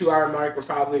getting to the 2-hour mark.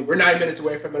 We're 9 minutes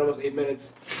away from it, almost 8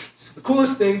 minutes. This is the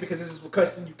coolest thing because this is a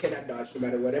question you cannot dodge no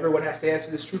matter what. Everyone has to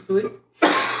answer this truthfully.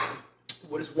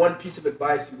 What is one piece of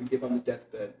advice you would give on the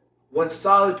deathbed? One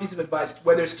solid piece of advice,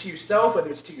 whether it's to yourself, whether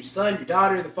it's to your son, your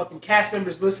daughter, the fucking cast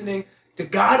members listening, to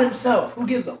God himself. Who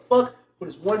gives a fuck? What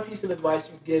is one piece of advice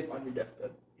you would give on your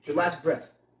deathbed? It's your last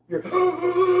breath. You're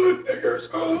niggers.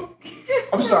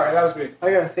 I'm sorry, that was me.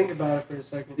 I gotta think about it for a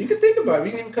second. You can think about it.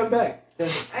 You can even come back.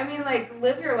 I mean, like,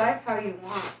 live your life how you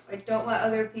want. Like, don't let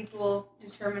other people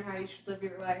determine how you should live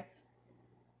your life.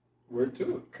 Word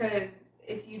to it. Because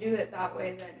if you do it that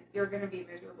way, then you're going to be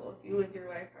miserable if you live your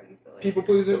life how you feel like. People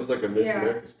pleaser. It was like a Miss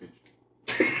America speech.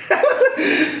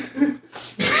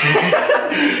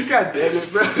 God damn it,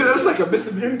 bro. That was like a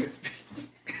Miss America speech.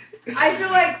 I feel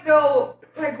like, though,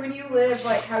 like, when you live,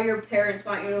 like, how your parents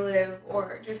want you to live,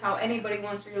 or just how anybody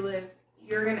wants you to live,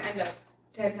 you're going to end up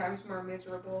 10 times more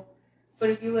miserable. But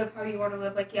if you live how you want to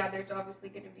live, like, yeah, there's obviously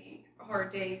going to be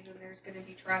hard days, and there's going to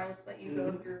be trials that you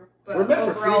go through. But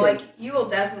overall, like, you will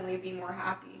definitely be more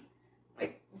happy,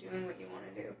 like, doing what you want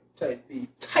to do. Tight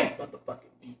beat. Tight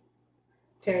motherfucking beat.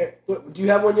 Taryn, what, do you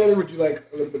have one yet, or would you like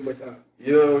a little bit more time?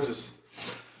 You know,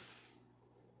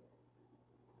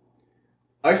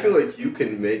 I feel like you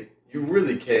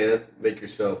really can make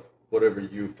yourself whatever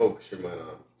you focus your mind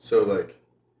on. So, like,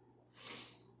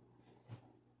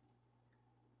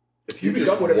 if you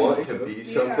just want to be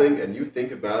something and you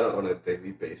think about it on a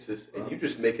daily basis and you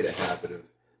just make it a habit of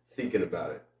thinking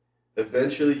about it,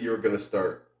 eventually you're going to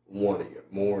start wanting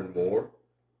it more and more,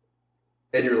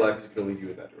 and your life is going to lead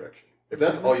you in that direction. If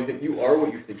that's all you think, you are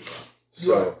what you think about.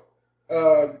 So,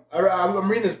 I'm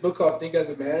reading this book called Think as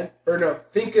a Man. Or no,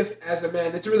 Think as a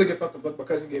Man. It's a really good fucking book. My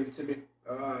cousin gave it to me.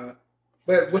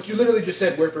 But what you literally just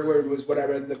said word for word was what I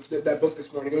read in that book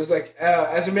this morning. It was like,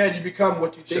 as a man, you become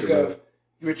what you think of.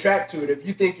 You attract to it. If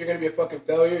you think you're going to be a fucking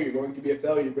failure, you're going to be a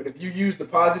failure. But if you use the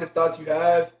positive thoughts you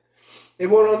have, it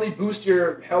won't only boost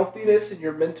your healthiness and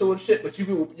your mental and shit, but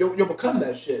you'll become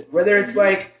that shit. Whether it's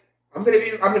like, I'm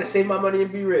gonna save my money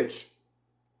and be rich.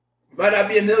 You might not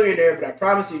be a millionaire, but I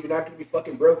promise you're not gonna be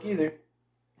fucking broke either.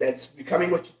 That's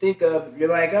becoming what you think of. If you're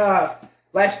like,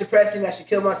 life's depressing, I should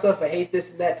kill myself, I hate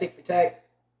this and that, tick for tack.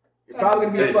 You're probably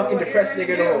gonna be a fucking depressed nigga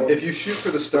in the hole. If you shoot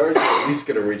for the stars, you're at least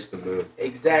gonna reach the moon.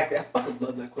 Exactly. I fucking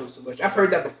love that quote so much. I've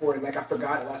heard that before, and like I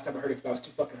forgot it last time I heard it because I was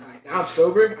too fucking high. Now I'm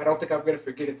sober. I don't think I'm gonna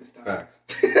forget it this time. Facts.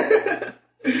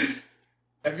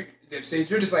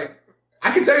 You're just like,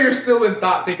 I can tell you're still in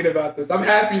thought thinking about this. I'm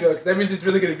happy though, because that means it's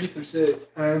really gonna be some shit.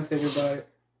 I am thinking about it.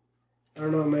 I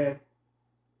don't know, man.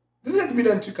 Doesn't have to be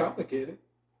nothing too complicated.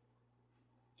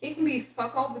 It can be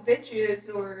fuck all the bitches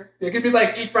or... It could be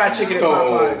like eat fried chicken at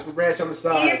Popeyes with ranch on the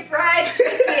side. Eat fried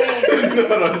chicken!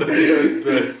 Not on the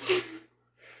deathbed.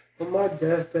 On my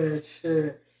deathbed,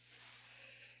 shit.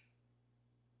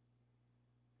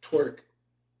 Twerk.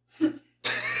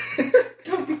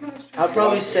 I'd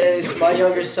probably say, to my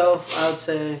younger self, I would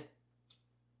say,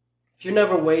 if you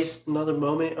never waste another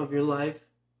moment of your life,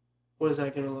 what is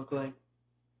that going to look like?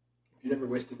 If you never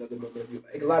waste another moment of your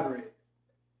life. Elaborate.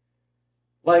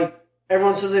 Like,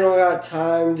 everyone says they don't got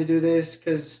time to do this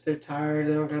because they're tired,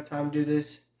 they don't got time to do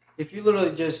this. If you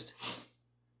literally just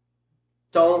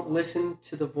don't listen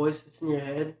to the voice that's in your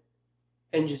head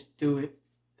and just do it,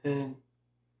 then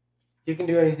you can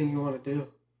do anything you want to do.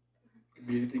 You can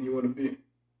be anything you want to be.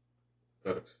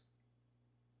 Facts.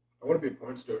 I want to be a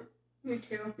porn star. Me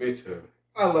too. Me too.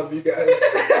 I love you guys.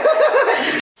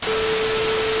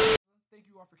 Thank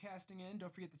you all for casting in.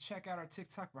 Don't forget to check out our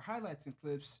TikTok for highlights and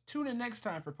clips. Tune in next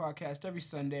time for podcast every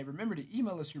Sunday. Remember to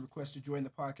email us your request to join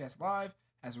the podcast live,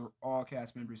 as we're all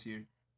cast members here.